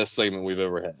the best segment we've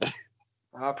ever had.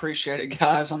 I appreciate it,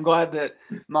 guys. I'm glad that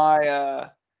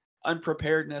my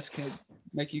unpreparedness can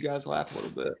make you guys laugh a little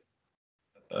bit.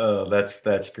 Oh,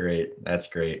 that's great. That's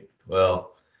great.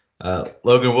 Well,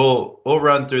 Logan, we'll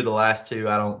run through the last two.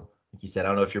 Like you said, I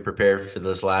don't know if you're prepared for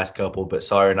this last couple, but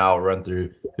Sawyer and I will run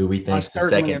through who we think is the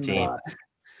second team. Not.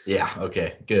 Yeah.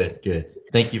 Okay. Good.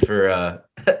 Thank you for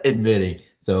admitting.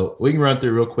 So we can run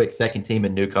through real quick. Second team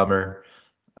and newcomer.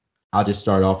 I'll just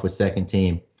start off with second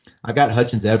team. I got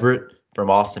Hutchins Everett from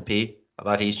Austin Peay. I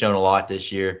thought he's shown a lot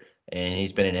this year, and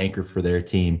he's been an anchor for their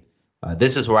team.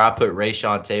 This is where I put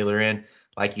Rayshawn Taylor in.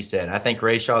 Like you said, I think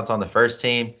Rayshawn's on the first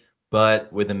team,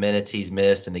 but with the minutes he's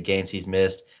missed and the games he's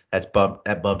missed, that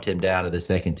bumped him down to the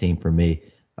second team for me.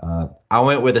 I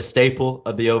went with a staple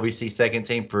of the OVC second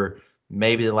team for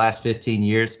maybe the last 15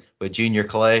 years with Junior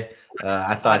Clay.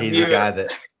 I thought he's a guy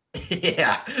that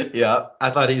yeah. I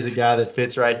thought he's a guy that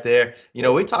fits right there.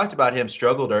 We talked about him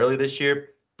struggled early this year,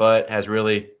 but has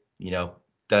really,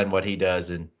 done what he does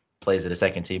and plays at a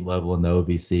second team level in the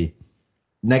OVC.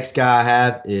 Next guy I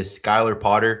have is Skylar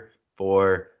Potter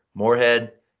for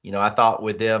Moorhead. I thought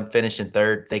with them finishing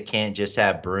third, they can't just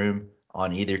have Broom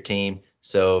on either team.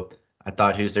 So I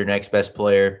thought, who's their next best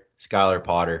player? Skylar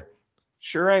Potter.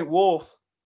 Sure ain't Wolf.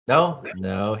 No,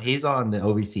 he's on the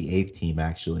OVC 8th team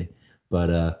actually.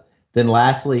 But then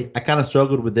lastly, I kind of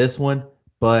struggled with this one,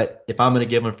 but if I'm going to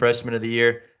give him freshman of the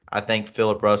year, I think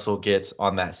Philip Russell gets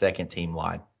on that second team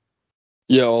line.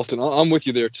 Yeah, Austin, I'm with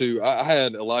you there too. I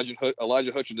had Elijah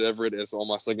Hutchins Everett as on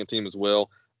my second team as well.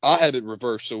 I had it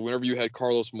reversed. So whenever you had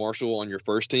Carlos Marshall on your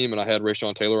first team and I had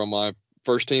Rayshawn Taylor on my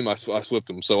first team, I swapped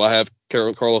them. So I have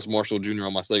Carlos Marshall Jr.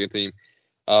 on my second team.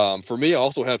 For me, I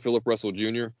also had Philip Russell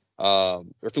Jr.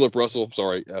 Philip Russell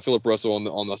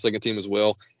on the second team as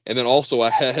well. And then also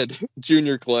I had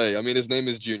Junior Clay. I mean, his name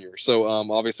is Junior. So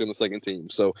obviously on the second team.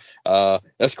 So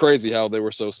that's crazy how they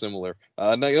were so similar.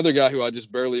 The other guy who I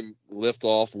just barely lift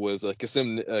off was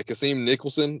Kasim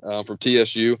Nicholson from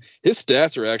TSU. His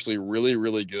stats are actually really,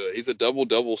 really good. He's a double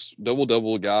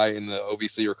guy in the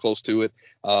OVC or close to it.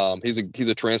 He's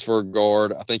a transfer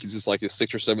guard. I think he's just like his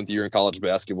 6th or 7th year in college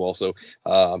basketball. So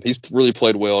he's really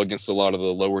played well against a lot of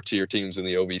the lower tier teams in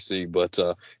the OVC. But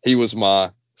he was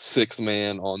my 6th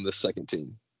man on the second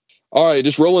team. All right,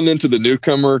 just rolling into the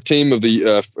newcomer team of the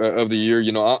year.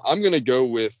 I'm going to go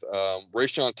with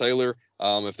Rayshawn Taylor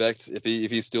if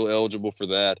he's still eligible for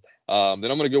that. Then I'm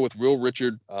going to go with Will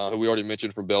Richard, who we already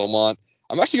mentioned from Belmont.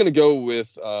 I'm actually going to go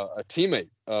with a teammate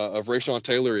of Rayshawn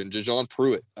Taylor and Jajon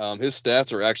Pruitt. His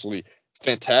stats are actually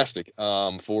fantastic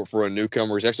for a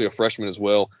newcomer. He's actually a freshman as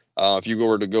well. If you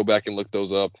were to go back and look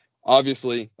those up.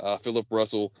 Obviously, Philip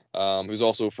Russell, who's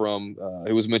also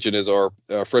who was mentioned as our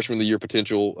freshman of the year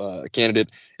potential candidate.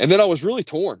 And then I was really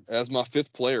torn as my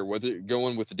 5th player, whether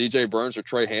going with DJ Burns or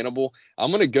Trey Hannibal.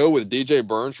 I'm going to go with DJ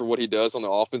Burns for what he does on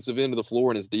the offensive end of the floor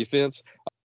and his defense.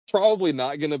 Probably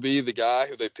not going to be the guy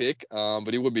who they pick, but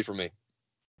he would be for me.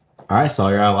 All right,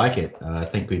 Sawyer, I like it. I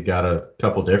think we've got a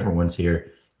couple different ones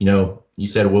here. You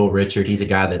said Will Richard. He's a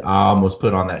guy that I almost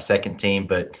put on that second team,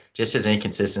 but just his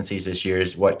inconsistencies this year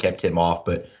is what kept him off.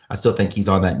 But I still think he's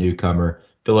on that newcomer.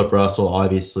 Philip Russell,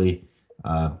 obviously.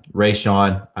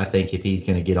 Rayshawn, I think if he's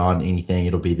going to get on anything,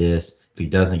 it'll be this. If he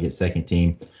doesn't get second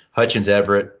team. Hutchins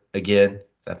Everett, again,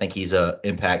 I think he's a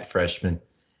impact freshman.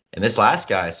 And this last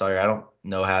guy, sorry, I don't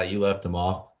know how you left him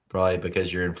off. Probably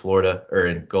because you're in Florida or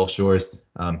in Gulf Shores.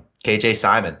 KJ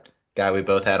Simon, guy we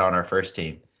both had on our first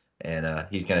team, and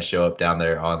he's going to show up down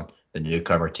there on the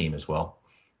newcomer team as well.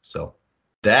 So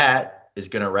that is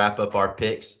going to wrap up our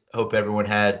picks. Hope everyone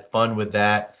had fun with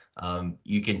that.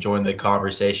 You can join the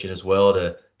conversation as well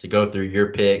to go through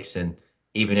your picks, and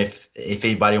even if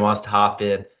anybody wants to hop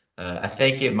in, I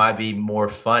think it might be more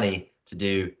funny to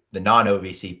do the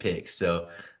non-OVC picks. So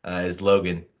as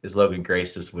Logan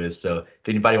graced us with. So if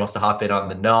anybody wants to hop in on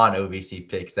the non-OVC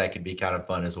picks, that could be kind of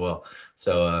fun as well.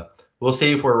 So we'll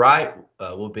see if we're right.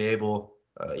 We'll be able,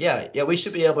 we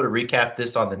should be able to recap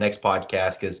this on the next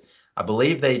podcast because I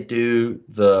believe they do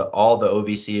all the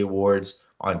OVC awards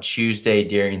on Tuesday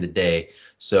during the day.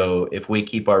 So if we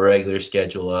keep our regular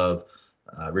schedule of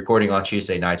recording on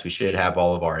Tuesday nights, we should have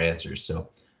all of our answers. So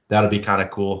that'll be kind of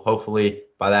cool. Hopefully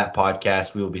by that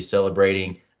podcast, we will be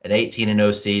celebrating an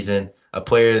 18-0 season, a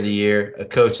player of the year, a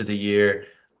coach of the year,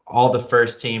 all the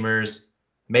first teamers,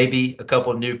 maybe a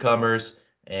couple newcomers,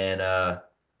 and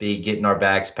be getting our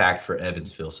bags packed for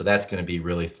Evansville. So that's going to be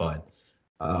really fun.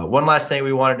 One last thing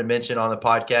we wanted to mention on the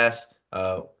podcast,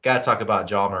 got to talk about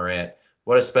Ja Morant.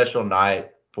 What a special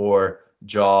night for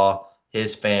Ja,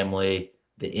 his family,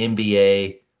 the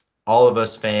NBA, all of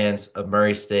us fans of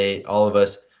Murray State, all of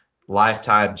us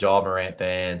lifetime Ja Morant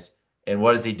fans. And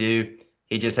what does he do?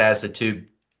 He just has the two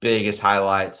biggest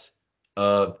highlights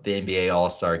of the NBA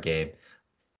All-Star game.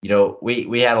 You know,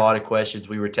 we had a lot of questions.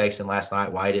 We were texting last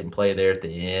night why he didn't play there at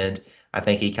the end. I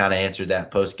think he kind of answered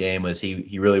that post game was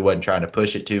he really wasn't trying to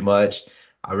push it too much.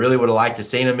 I really would have liked to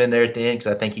seen him in there at the end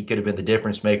because I think he could have been the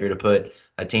difference maker to put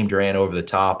a Team Durant over the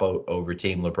top over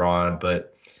Team LeBron.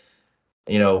 But,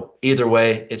 you know, either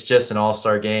way, it's just an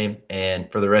All-Star game. And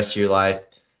for the rest of your life,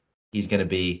 he's going to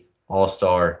be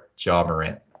All-Star Ja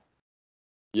Morant.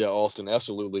 Yeah, Austin,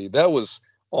 absolutely. That was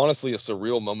honestly a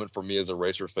surreal moment for me as a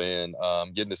Racer fan,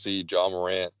 getting to see Ja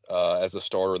Morant as a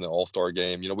starter in the All-Star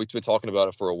game. You know, we've been talking about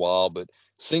it for a while, but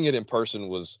seeing it in person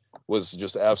was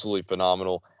just absolutely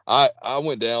phenomenal. I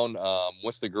went down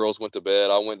once the girls went to bed.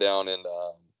 I went down and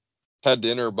had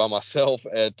dinner by myself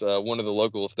at one of the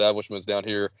local establishments down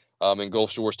here in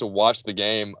Gulf Shores to watch the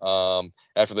game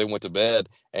after they went to bed.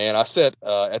 And I sat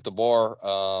at the bar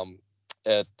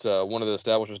at one of the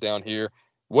establishments down here.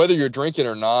 Whether you're drinking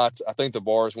or not, I think the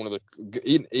bar is one of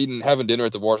the having dinner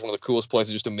at the bar is one of the coolest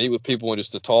places just to meet with people and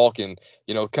just to talk. And,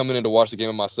 you know, coming in to watch the game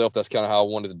with myself, that's kind of how I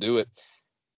wanted to do it.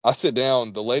 I sit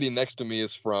down. The lady next to me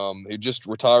who just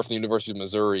retired from the University of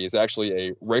Missouri, is actually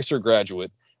a Racer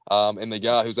graduate. And the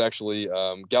guy who's actually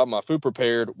got my food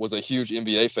prepared was a huge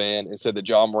NBA fan and said that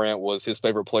Ja Morant was his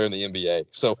favorite player in the NBA.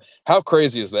 So how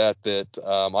crazy is that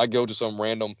I go to some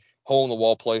random hole in the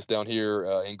wall place down here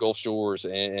in Gulf Shores,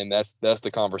 and that's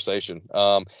the conversation.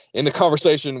 In the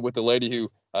conversation with the lady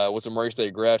who was a Murray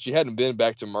State grad, she hadn't been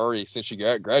back to Murray since she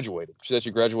graduated. She said she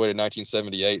graduated in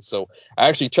 1978. So I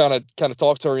actually kind of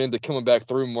talked her into coming back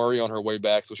through Murray on her way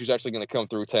back. So she's actually going to come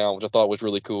through town, which I thought was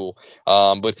really cool.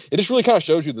 But it just really kind of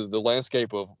shows you the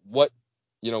landscape of what,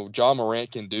 you know, Ja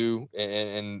Morant can do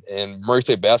and Murray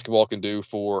State basketball can do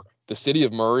for the city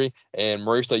of Murray and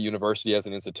Murray State University as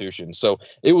an institution. So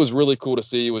it was really cool to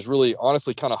see. It was really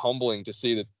honestly kind of humbling to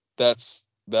see that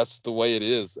that's the way it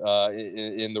is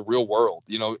in the real world.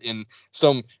 You know, in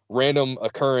some random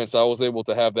occurrence, I was able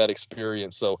to have that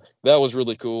experience. So that was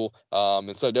really cool.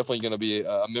 And so definitely going to be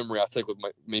a memory I take with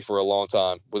me for a long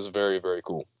time. It was very, very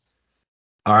cool.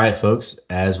 All right, folks,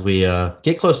 as we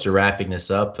get close to wrapping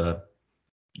this up,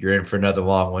 you're in for another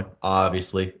long one,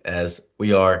 obviously, as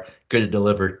we are going to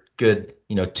deliver good,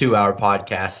 2-hour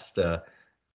podcasts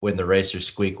when the Racers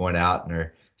squeak one out and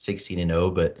are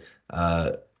 16-0.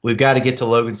 But we've got to get to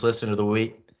Logan's Listener of the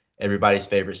Week, everybody's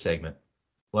favorite segment.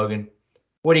 Logan,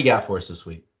 what do you got for us this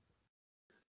week?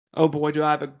 Oh boy, do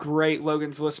I have a great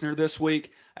Logan's Listener this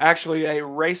week. Actually, a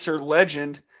Racer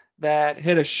legend that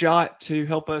hit a shot to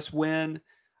help us win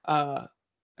an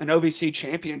OVC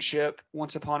championship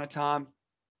once upon a time.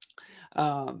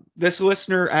 This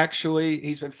listener, actually,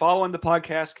 he's been following the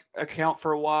podcast account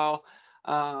for a while.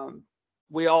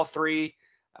 We all three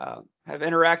have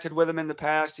interacted with him in the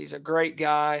past. He's a great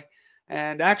guy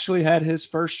and actually had his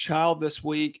first child this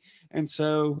week. And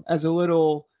so as a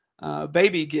little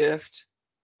baby gift,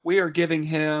 we are giving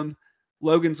him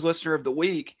Logan's Listener of the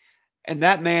Week. And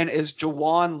that man is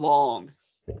Jawan Long.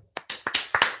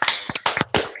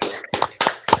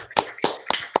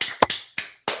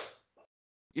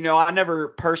 You know, I never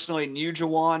personally knew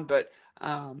Jawan, but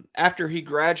after he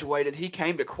graduated, he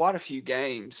came to quite a few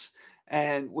games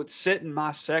and would sit in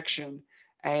my section,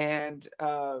 and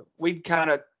we'd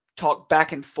kind of talk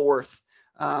back and forth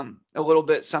a little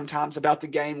bit sometimes about the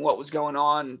game, what was going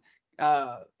on.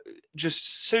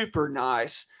 Just super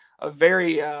nice, a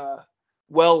very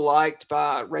well liked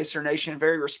by Racer Nation,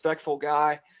 very respectful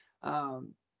guy.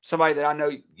 Somebody that I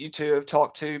know you two have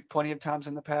talked to plenty of times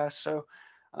in the past. So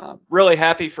really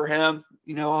happy for him.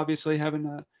 Obviously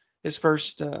having his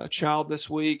first child this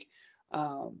week,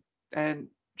 and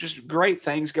just great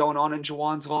things going on in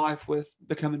Juwan's life with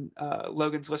becoming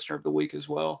Logan's Listener of the Week as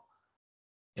well.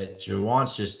 Yeah,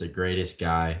 Juwan's just the greatest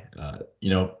guy.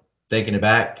 Thinking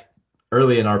back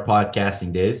early in our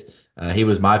podcasting days, he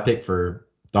was my pick for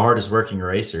the hardest working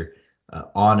racer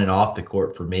on and off the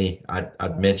court for me.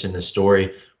 I'd mentioned the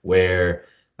story where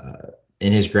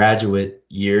in his graduate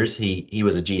years, he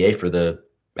was a GA for the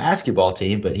basketball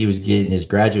team, but he was getting his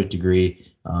graduate degree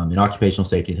in occupational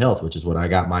safety and health, which is what I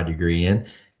got my degree in.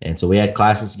 And so we had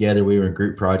classes together. We were in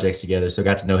group projects together. So I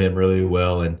got to know him really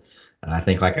well. And I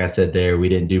think, like I said there, we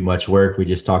didn't do much work. We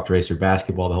just talked racer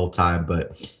basketball the whole time.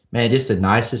 But, man, just the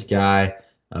nicest guy.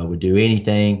 Would do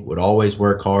anything, would always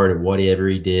work hard at whatever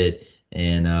he did.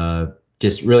 And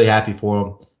just really happy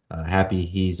for him. Happy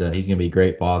he's going to be a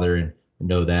great father and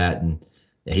know that. And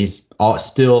he's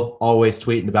still always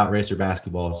tweeting about racer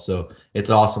basketball. So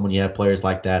it's awesome when you have players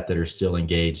like that are still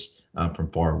engaged from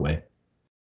far away.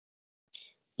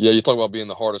 Yeah, you talk about being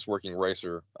the hardest working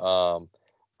racer.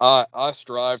 I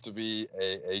strive to be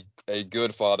a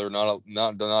good father, not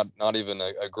even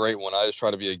a great one. I just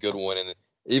try to be a good one, and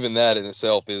even that in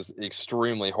itself is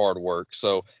extremely hard work.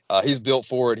 So he's built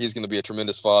for it. He's going to be a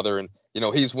tremendous father, and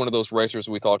he's one of those racers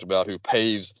we talked about who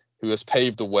has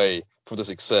paved the way for the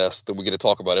success that we get to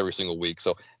talk about every single week.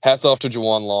 So hats off to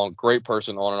Juwan Long, great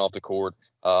person on and off the court.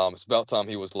 It's about time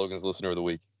he was Logan's Listener of the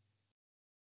Week.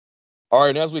 All right,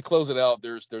 and as we close it out,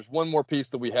 there's one more piece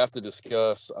that we have to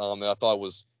discuss that I thought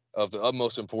was of the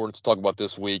utmost importance to talk about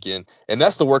this week, and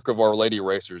that's the work of our lady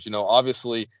racers.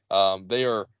 Obviously, they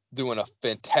are doing a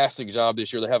fantastic job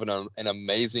this year. They're having an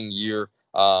amazing year.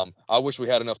 I wish we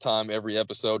had enough time every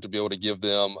episode to be able to give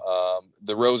them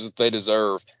the roses they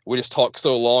deserve. We just talk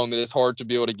so long that it's hard to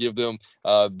be able to give them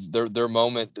their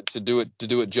moment to do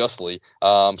it justly.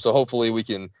 So hopefully we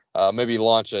can maybe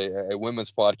launch a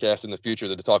women's podcast in the future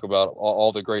to talk about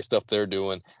all the great stuff they're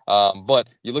doing. But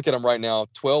you look at them right now,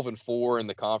 12-4 in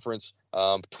the conference,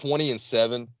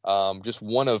 20-7, just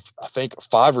one of, I think,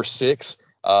 5 or 6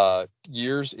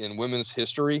 years in women's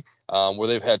history where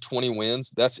they've had 20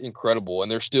 wins. That's incredible.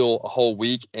 And there's still a whole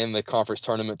week in the conference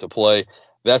tournament to play.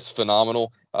 That's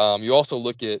phenomenal. You also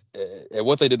look at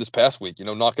what they did this past week,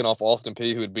 knocking off Austin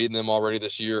Peay, who had beaten them already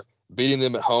this year, beating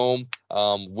them at home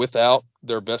without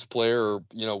their best player, or,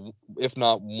 if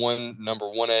not number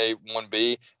 1A,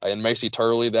 1B, and Macy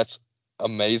Turley. That's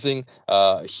amazing,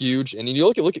 huge. And you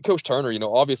look at Coach Turner.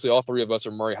 Obviously all 3 of us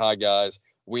are Murray High guys.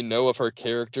 We know of her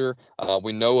character.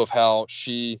 We know of how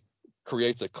she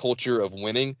creates a culture of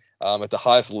winning at the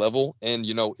highest level. And,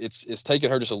 it's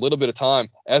taken her just a little bit of time,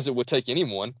 as it would take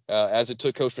anyone, as it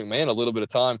took Coach McMahon a little bit of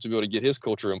time to be able to get his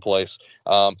culture in place.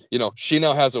 She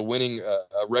now has a winning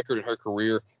record in her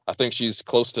career. I think she's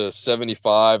close to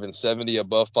 75 and 70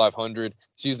 above 500.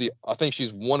 I think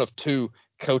she's one of 2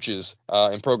 coaches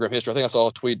in program history. I think I saw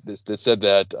a tweet that said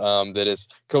that it's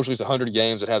coached at least 100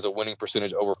 games that has a winning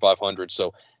percentage over 500.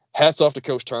 So hats off to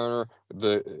Coach Turner.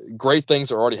 The great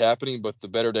things are already happening, but the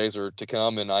better days are to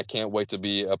come, and I can't wait to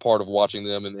be a part of watching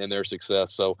them and their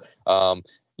success. So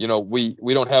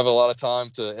we don't have a lot of time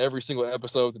to every single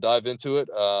episode to dive into it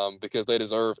because they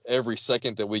deserve every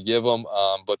second that we give them.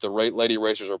 But the lady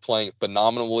racers are playing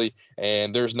phenomenally,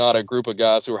 and there's not a group of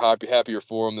guys who are happier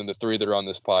for them than the 3 that are on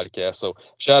this podcast. So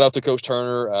shout out to Coach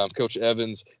Turner, Coach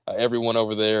Evans, everyone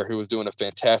over there who is doing a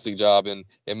fantastic job in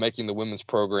making the women's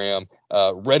program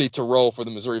ready to roll for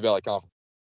the Missouri Valley Conference.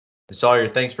 Sawyer,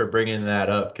 thanks for bringing that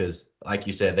up because, like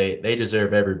you said, they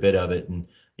deserve every bit of it. And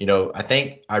I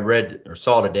think I read or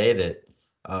saw today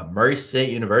that Murray State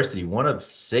University, one of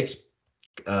 6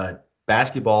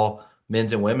 basketball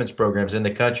men's and women's programs in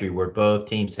the country where both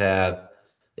teams have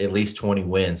at least 20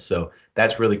 wins. So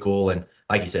that's really cool. And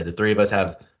like you said, the 3 of us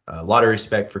have a lot of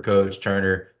respect for Coach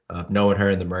Turner, knowing her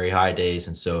in the Murray High days.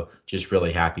 And so just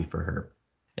really happy for her.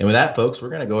 And with that, folks, we're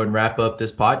going to go ahead and wrap up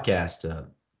this podcast.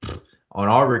 On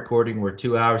our recording, we're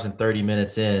 2 hours and 30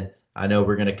 minutes in. I know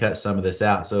we're going to cut some of this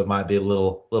out, so it might be a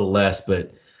little less,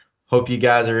 but hope you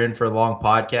guys are in for a long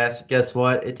podcast. Guess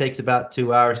what? It takes about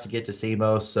 2 hours to get to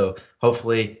SEMO, so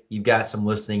hopefully you've got some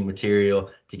listening material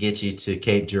to get you to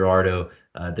Cape Girardeau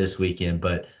this weekend.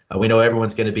 But we know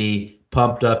everyone's going to be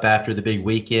pumped up after the big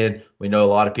weekend. We know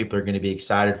a lot of people are going to be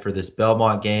excited for this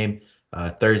Belmont game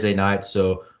Thursday night,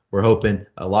 so we're hoping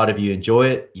a lot of you enjoy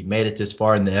it. You made it this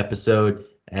far in the episode.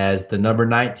 as the number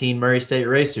 19 Murray State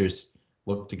Racers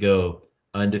look to go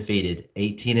undefeated,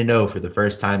 18-0 for the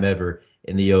first time ever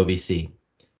in the OVC.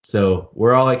 So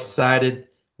we're all excited.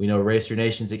 We know Racer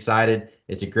Nation's excited.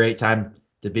 It's a great time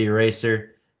to be a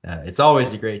racer. It's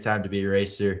always a great time to be a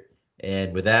racer.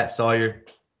 And with that, Sawyer,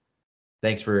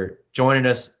 thanks for joining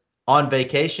us on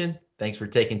vacation. Thanks for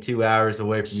taking 2 hours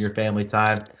away from your family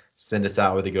time. Send us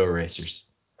out with the Go Racers.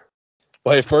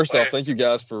 Well, hey, first off, thank you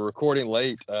guys for recording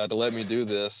late to let me do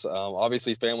this.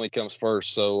 Obviously, family comes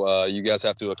first, so you guys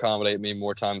have to accommodate me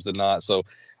more times than not. So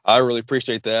I really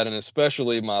appreciate that, and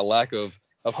especially my lack of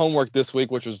homework this week,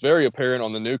 which was very apparent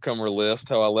on the newcomer list,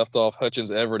 how I left off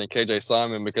Hutchins, Everett, and KJ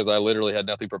Simon because I literally had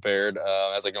nothing prepared,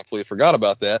 as I completely forgot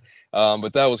about that.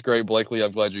 But that was great, Blakely.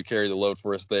 I'm glad you carried the load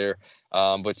for us there.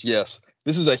 But yes,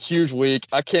 this is a huge week.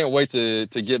 I can't wait to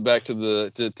get back to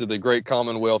the great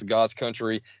Commonwealth, God's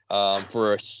country,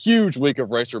 for a huge week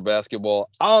of racer basketball.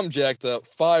 I'm jacked up,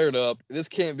 fired up. This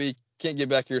can't get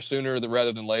back here sooner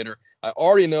rather than later. I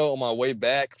already know on my way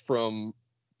back from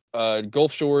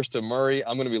Gulf Shores to Murray,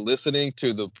 I'm going to be listening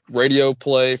to the radio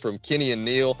play from Kenny and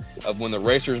Neal of when the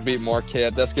Racers beat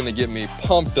Marquette. That's going to get me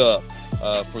pumped up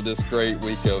for this great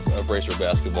week of racer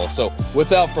basketball. So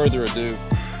without further ado,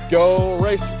 go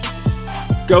Racers!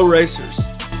 Go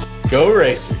Racers! Go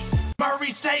Racers!